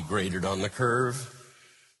not be graded on the curve.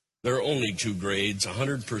 There are only 2 grades,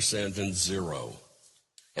 100% and 0.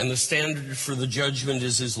 And the standard for the judgment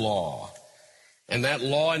is his law. And that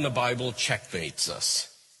law in the Bible checkmates us.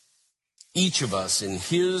 Each of us in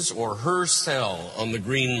his or her cell on the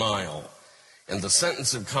Green Mile, and the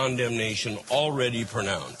sentence of condemnation already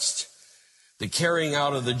pronounced. The carrying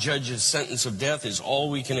out of the judge's sentence of death is all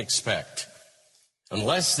we can expect.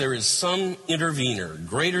 unless there is some intervener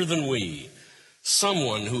greater than we,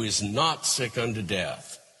 someone who is not sick unto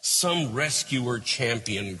death, some rescuer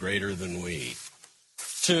champion greater than we.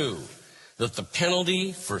 2, that the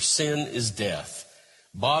penalty for sin is death,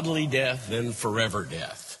 bodily death, then forever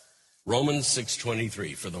death. Romans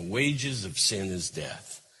 6:23, for the wages of sin is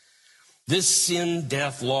death. This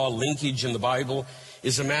sin-death law linkage in the Bible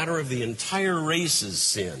is a matter of the entire race's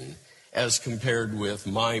sin as compared with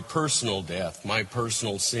my personal death, my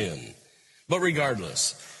personal sin. But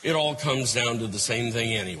regardless, it all comes down to the same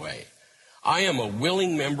thing anyway. I am a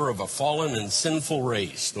willing member of a fallen and sinful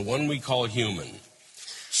race, the one we call human.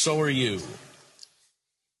 So are you.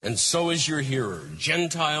 And so is your hearer,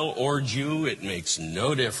 Gentile or Jew, it makes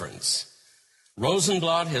no difference.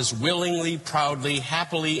 Rosenblatt has willingly, proudly,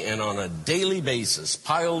 happily, and on a daily basis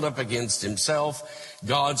piled up against himself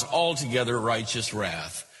God's altogether righteous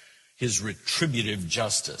wrath, his retributive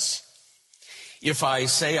justice. If I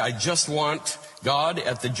say I just want God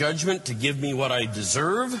at the judgment to give me what I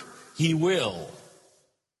deserve, he will.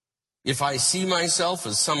 If I see myself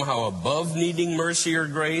as somehow above needing mercy or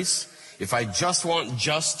grace, if I just want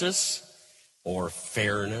justice or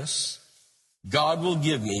fairness, God will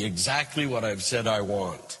give me exactly what I've said I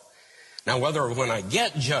want. Now, whether when I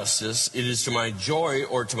get justice, it is to my joy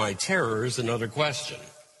or to my terror is another question.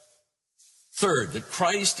 Third, that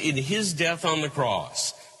Christ in his death on the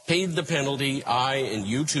cross paid the penalty I and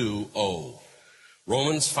you too owe.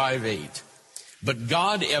 Romans 5:8. But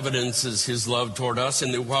God evidences his love toward us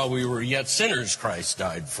in that while we were yet sinners, Christ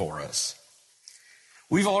died for us.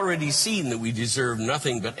 We've already seen that we deserve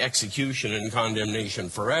nothing but execution and condemnation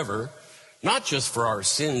forever, not just for our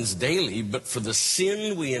sins daily, but for the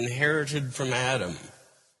sin we inherited from Adam.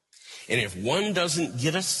 And if one doesn't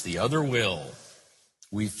get us, the other will.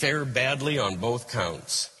 We fare badly on both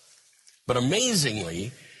counts. But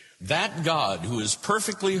amazingly, that God who is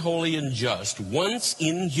perfectly holy and just, once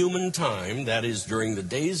in human time, that is during the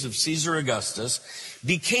days of Caesar Augustus,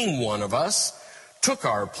 became one of us, took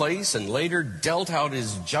our place, and later dealt out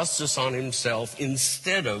his justice on himself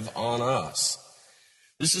instead of on us.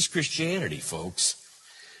 This is Christianity, folks.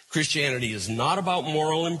 Christianity is not about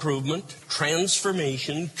moral improvement,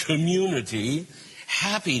 transformation, community,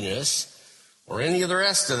 happiness, or any of the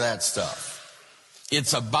rest of that stuff.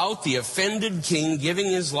 It's about the offended king giving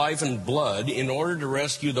his life and blood in order to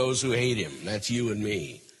rescue those who hate him. That's you and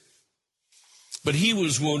me. But he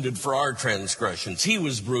was wounded for our transgressions. He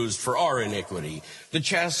was bruised for our iniquity. The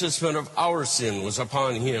chastisement of our sin was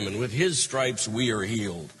upon him, and with his stripes we are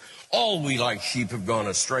healed. All we like sheep have gone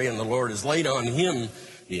astray, and the Lord has laid on him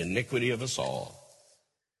the iniquity of us all.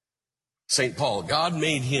 St. Paul, God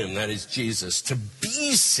made him, that is Jesus, to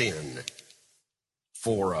be sin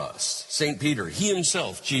for us. St. Peter, he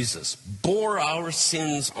himself, Jesus, bore our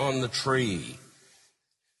sins on the tree.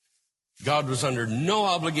 God was under no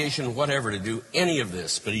obligation whatever to do any of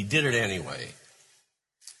this, but he did it anyway.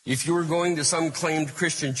 If you were going to some claimed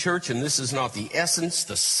Christian church and this is not the essence,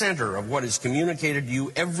 the center of what is communicated to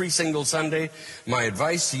you every single Sunday, my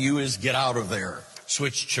advice to you is get out of there.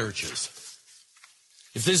 Switch churches.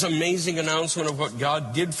 If this amazing announcement of what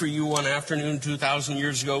God did for you one afternoon 2,000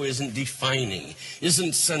 years ago isn't defining,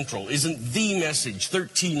 isn't central, isn't the message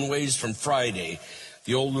 13 ways from Friday,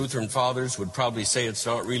 the old Lutheran fathers would probably say it's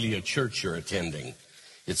not really a church you're attending.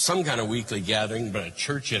 It's some kind of weekly gathering, but a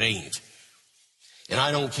church it ain't. And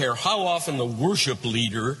I don't care how often the worship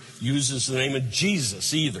leader uses the name of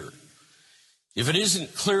Jesus either. If it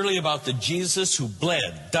isn't clearly about the Jesus who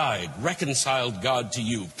bled, died, reconciled God to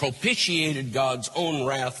you, propitiated God's own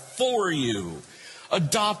wrath for you,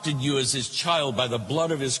 adopted you as his child by the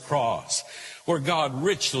blood of his cross, where God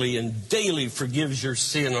richly and daily forgives your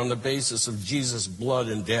sin on the basis of Jesus' blood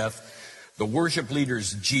and death, the worship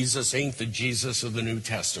leader's Jesus ain't the Jesus of the New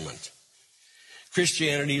Testament.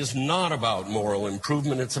 Christianity is not about moral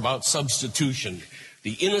improvement, it's about substitution,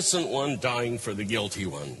 the innocent one dying for the guilty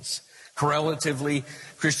ones. Correlatively,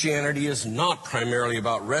 Christianity is not primarily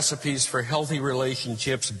about recipes for healthy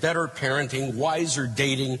relationships, better parenting, wiser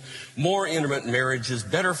dating, more intimate marriages,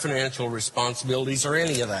 better financial responsibilities, or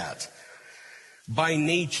any of that. By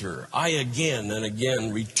nature, I again and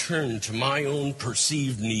again return to my own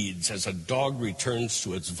perceived needs as a dog returns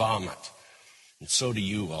to its vomit. And so do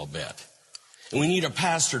you, I'll bet. And we need a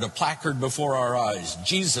pastor to placard before our eyes,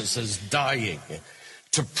 Jesus is dying,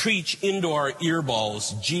 to preach into our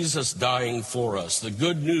earballs, Jesus dying for us, the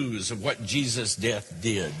good news of what Jesus' death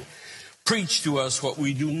did. Preach to us what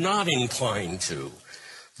we do not incline to,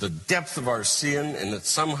 the depth of our sin, and that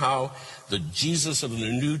somehow the Jesus of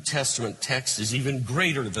the New Testament text is even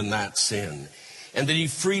greater than that sin. and that he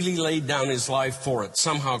freely laid down his life for it,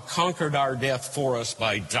 somehow conquered our death for us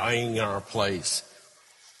by dying in our place.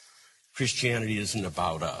 Christianity isn't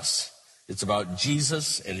about us. It's about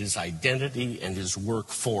Jesus and his identity and his work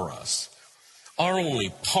for us. Our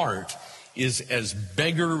only part is as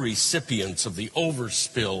beggar recipients of the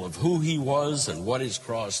overspill of who he was and what his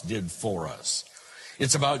cross did for us.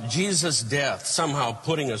 It's about Jesus' death somehow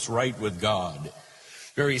putting us right with God.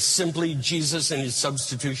 Very simply, Jesus and his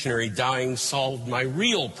substitutionary dying solved my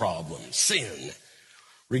real problem, sin,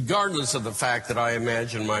 regardless of the fact that I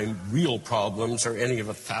imagine my real problems are any of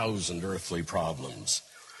 1,000 earthly problems.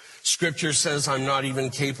 Scripture says I'm not even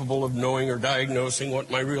capable of knowing or diagnosing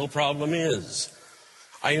what my real problem is.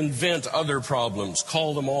 I invent other problems,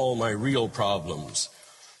 call them all my real problems.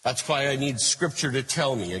 That's why I need Scripture to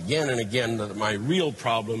tell me again and again that my real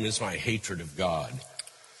problem is my hatred of God.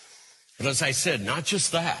 But as I said, not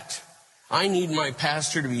just that. I need my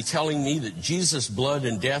pastor to be telling me that Jesus' blood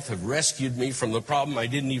and death have rescued me from the problem I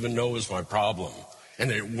didn't even know was my problem,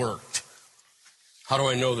 and that it worked. How do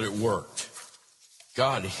I know that it worked?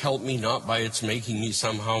 God, help me not by its making me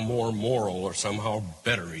somehow more moral or somehow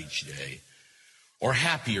better each day, or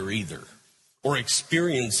happier either, or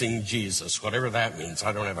experiencing Jesus, whatever that means.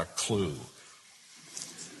 I don't have a clue.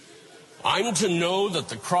 I'm to know that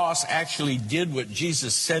the cross actually did what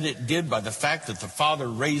Jesus said it did by the fact that the Father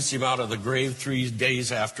raised him out of the grave 3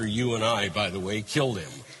 days after you and I, by the way, killed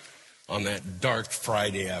him on that dark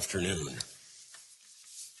Friday afternoon.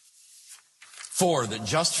 4, that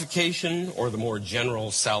justification, or the more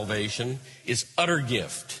general salvation, is utter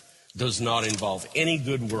gift, does not involve any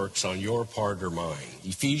good works on your part or mine.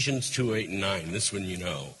 Ephesians 2:8-9, this one you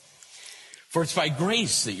know. For it's by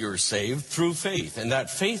grace that you're saved through faith, and that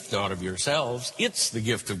faith not of yourselves. It's the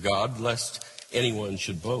gift of God, lest anyone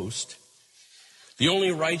should boast. The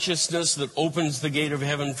only righteousness that opens the gate of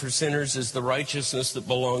heaven for sinners is the righteousness that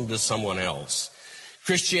belonged to someone else.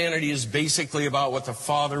 Christianity is basically about what the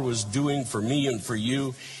Father was doing for me and for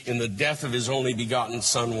you in the death of his only begotten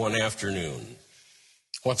Son one afternoon.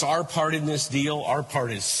 What's our part in this deal? Our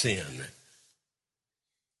part is sin.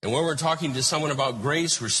 And when we're talking to someone about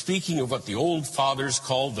grace, we're speaking of what the old fathers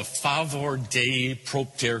called the favor Dei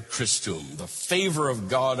propter Christum, the favor of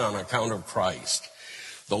God on account of Christ.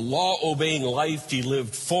 The law-obeying life he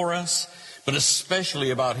lived for us, but especially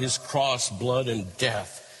about his cross, blood, and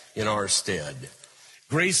death in our stead.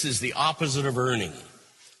 Grace is the opposite of earning.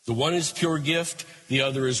 The one is pure gift, the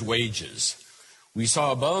other is wages. We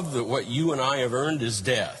saw above that what you and I have earned is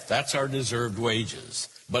death. That's our deserved wages.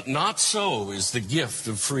 But not so is the gift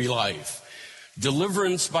of free life,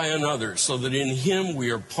 deliverance by another, so that in him we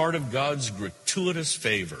are part of God's gratuitous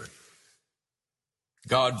favor.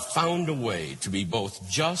 God found a way to be both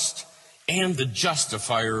just and the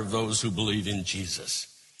justifier of those who believe in Jesus.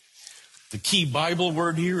 The key Bible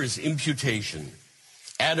word here is imputation.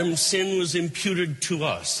 Adam's sin was imputed to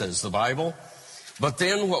us, says the Bible. But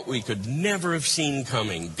then what we could never have seen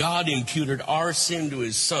coming, God imputed our sin to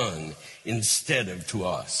his Son instead of to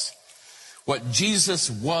us. What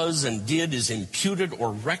Jesus was and did is imputed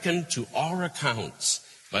or reckoned to our accounts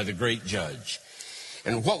by the great judge.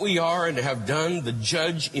 And what we are and have done, the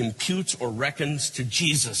judge imputes or reckons to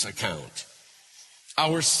Jesus' account.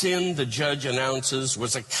 Our sin, the judge announces,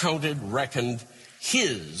 was accounted, reckoned,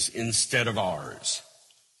 his instead of ours.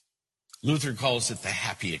 Luther calls it the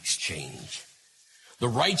happy exchange. The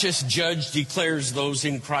righteous judge declares those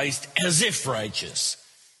in Christ as if righteous.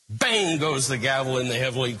 Bang goes the gavel in the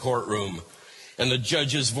heavenly courtroom, and the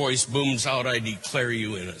judge's voice booms out, I declare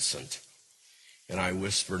you innocent. And I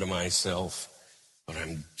whisper to myself, but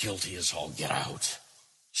I'm guilty as all get out.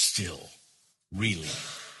 Still, really,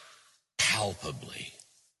 palpably.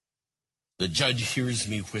 The judge hears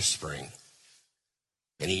me whispering,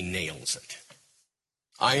 and he nails it.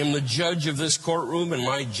 I am the judge of this courtroom, and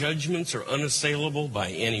my judgments are unassailable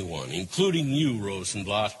by anyone, including you,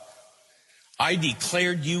 Rosenblatt. I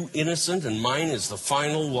declared you innocent, and mine is the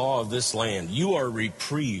final law of this land. You are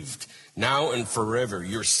reprieved now and forever.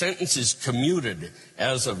 Your sentence is commuted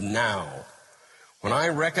as of now. When I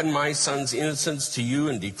reckon my son's innocence to you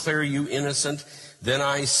and declare you innocent, then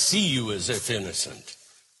I see you as if innocent.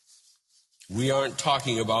 We aren't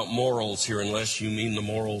talking about morals here unless you mean the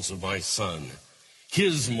morals of my son.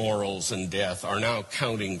 His morals and death are now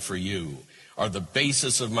counting for you, are the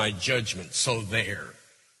basis of my judgment, so there.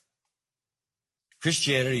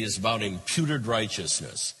 Christianity is about imputed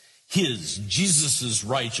righteousness. His, Jesus'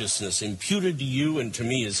 righteousness, imputed to you and to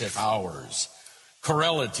me as if ours.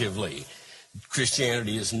 Correlatively,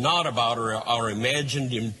 Christianity is not about our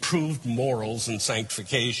imagined improved morals and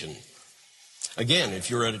sanctification. Again, if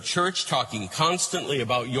you're at a church talking constantly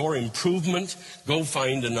about your improvement, go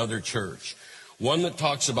find another church. One that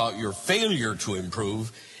talks about your failure to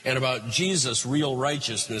improve and about Jesus' real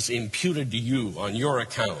righteousness imputed to you on your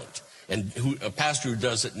account. And a pastor who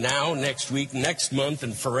does it now, next week, next month,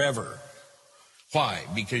 and forever. Why?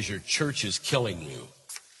 Because your church is killing you.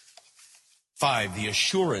 5, the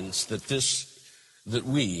assurance that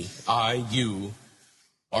we, you,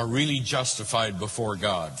 are really justified before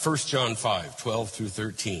God. 1 John 5, 12 through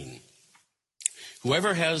 13.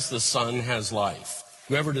 Whoever has the Son has life.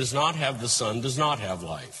 Whoever does not have the Son does not have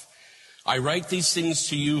life. I write these things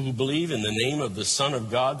to you who believe in the name of the Son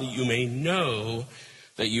of God, that you may know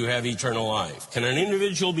that you have eternal life. Can an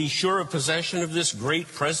individual be sure of possession of this great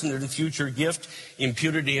present and future gift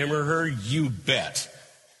imputed to him or her? You bet.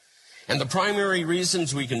 And the primary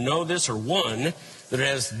reasons we can know this are, 1, that it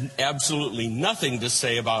has absolutely nothing to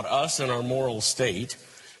say about us and our moral state,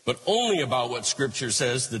 but only about what Scripture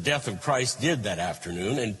says the death of Christ did that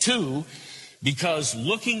afternoon. And 2, because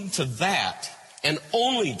looking to that, and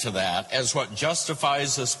only to that, as what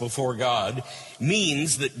justifies us before God,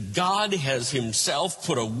 means that God has himself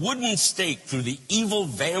put a wooden stake through the evil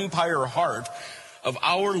vampire heart of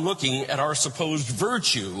our looking at our supposed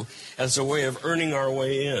virtue as a way of earning our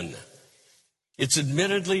way in. It's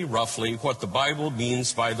admittedly roughly what the Bible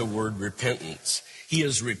means by the word repentance. He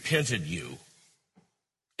has repented you.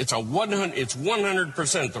 It's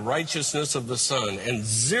 100% the righteousness of the Son and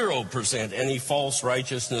 0% any false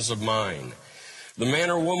righteousness of mine. The man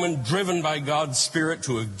or woman driven by God's Spirit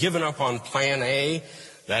to have given up on plan A,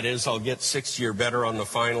 that is, I'll get 60 or better on the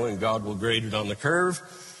final and God will grade it on the curve,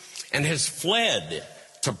 and has fled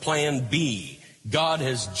to plan B. God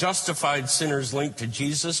has justified sinners linked to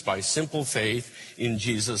Jesus by simple faith in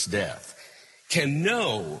Jesus' death, can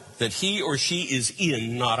know that he or she is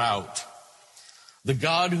in, not out. The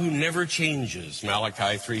God who never changes,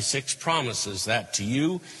 Malachi 3:6, promises that to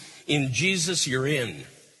you. In Jesus you're in,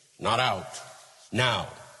 not out. Now,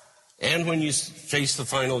 and when you face the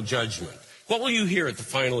final judgment, what will you hear at the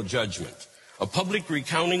final judgment? A public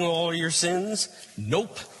recounting of all your sins?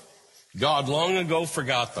 Nope. God long ago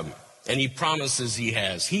forgot them, and he promises he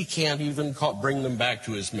has. He can't even bring them back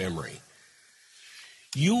to his memory.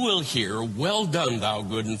 You will hear, well done, thou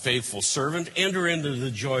good and faithful servant, enter into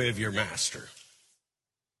the joy of your master.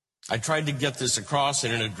 I tried to get this across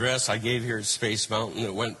in an address I gave here at Space Mountain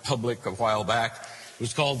that went public a while back. It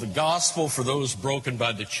was called The Gospel for Those Broken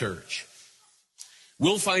by the Church.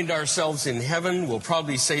 We'll find ourselves in heaven. We'll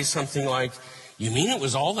probably say something like, you mean it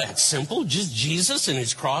was all that simple? Just Jesus and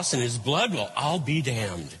his cross and his blood? Well, I'll be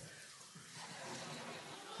damned.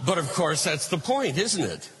 But of course, that's the point, isn't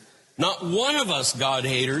it? Not one of us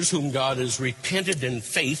God-haters whom God has repented and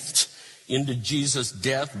faithed into Jesus'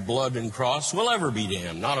 death, blood, and cross will ever be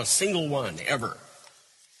damned. Not a single one, ever.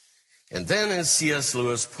 And then, as C.S.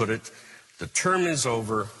 Lewis put it, the term is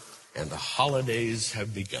over and the holidays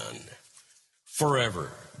have begun. Forever,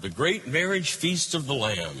 the great marriage feast of the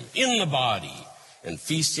Lamb in the body and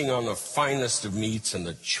feasting on the finest of meats and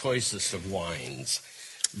the choicest of wines.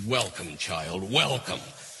 Welcome, child, welcome.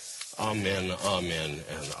 Amen, amen,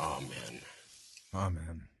 and amen.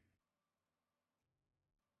 Amen.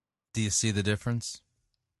 Do you see the difference?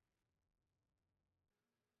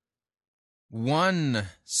 One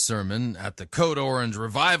sermon at the Code Orange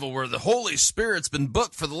Revival where the Holy Spirit's been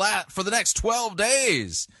booked for the next 12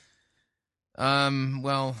 days.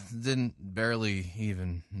 Didn't barely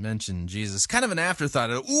even mention Jesus. Kind of an afterthought.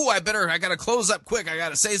 I gotta close up quick. I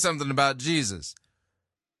gotta say something about Jesus.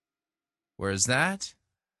 Whereas that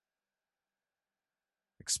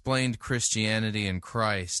explained Christianity and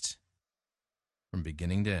Christ from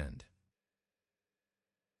beginning to end.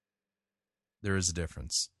 There is a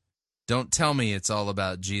difference. Don't tell me it's all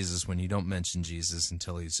about Jesus when you don't mention Jesus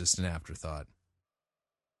until he's just an afterthought.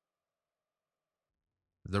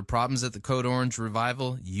 Are there problems at the Code Orange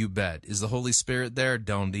Revival? You bet. Is the Holy Spirit there?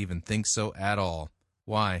 Don't even think so at all.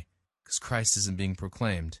 Why? Because Christ isn't being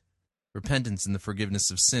proclaimed. Repentance and the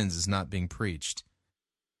forgiveness of sins is not being preached.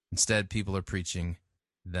 Instead, people are preaching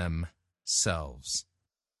themselves.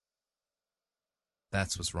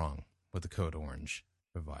 That's what's wrong with the Code Orange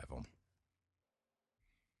Revival.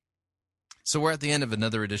 So we're at the end of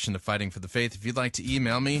another edition of Fighting for the Faith. If you'd like to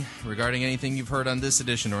email me regarding anything you've heard on this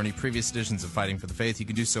edition or any previous editions of Fighting for the Faith, you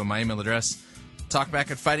can do so. My email address,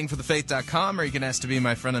 talkback@fightingforthefaith.com, or you can ask to be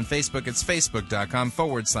my friend on Facebook. It's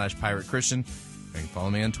facebook.com/Pirate Christian. Or you can follow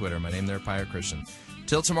me on Twitter. My name there, Pirate Christian.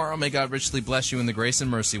 Till tomorrow, may God richly bless you in the grace and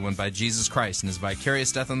mercy won by Jesus Christ and his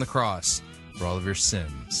vicarious death on the cross for all of your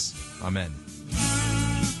sins. Amen.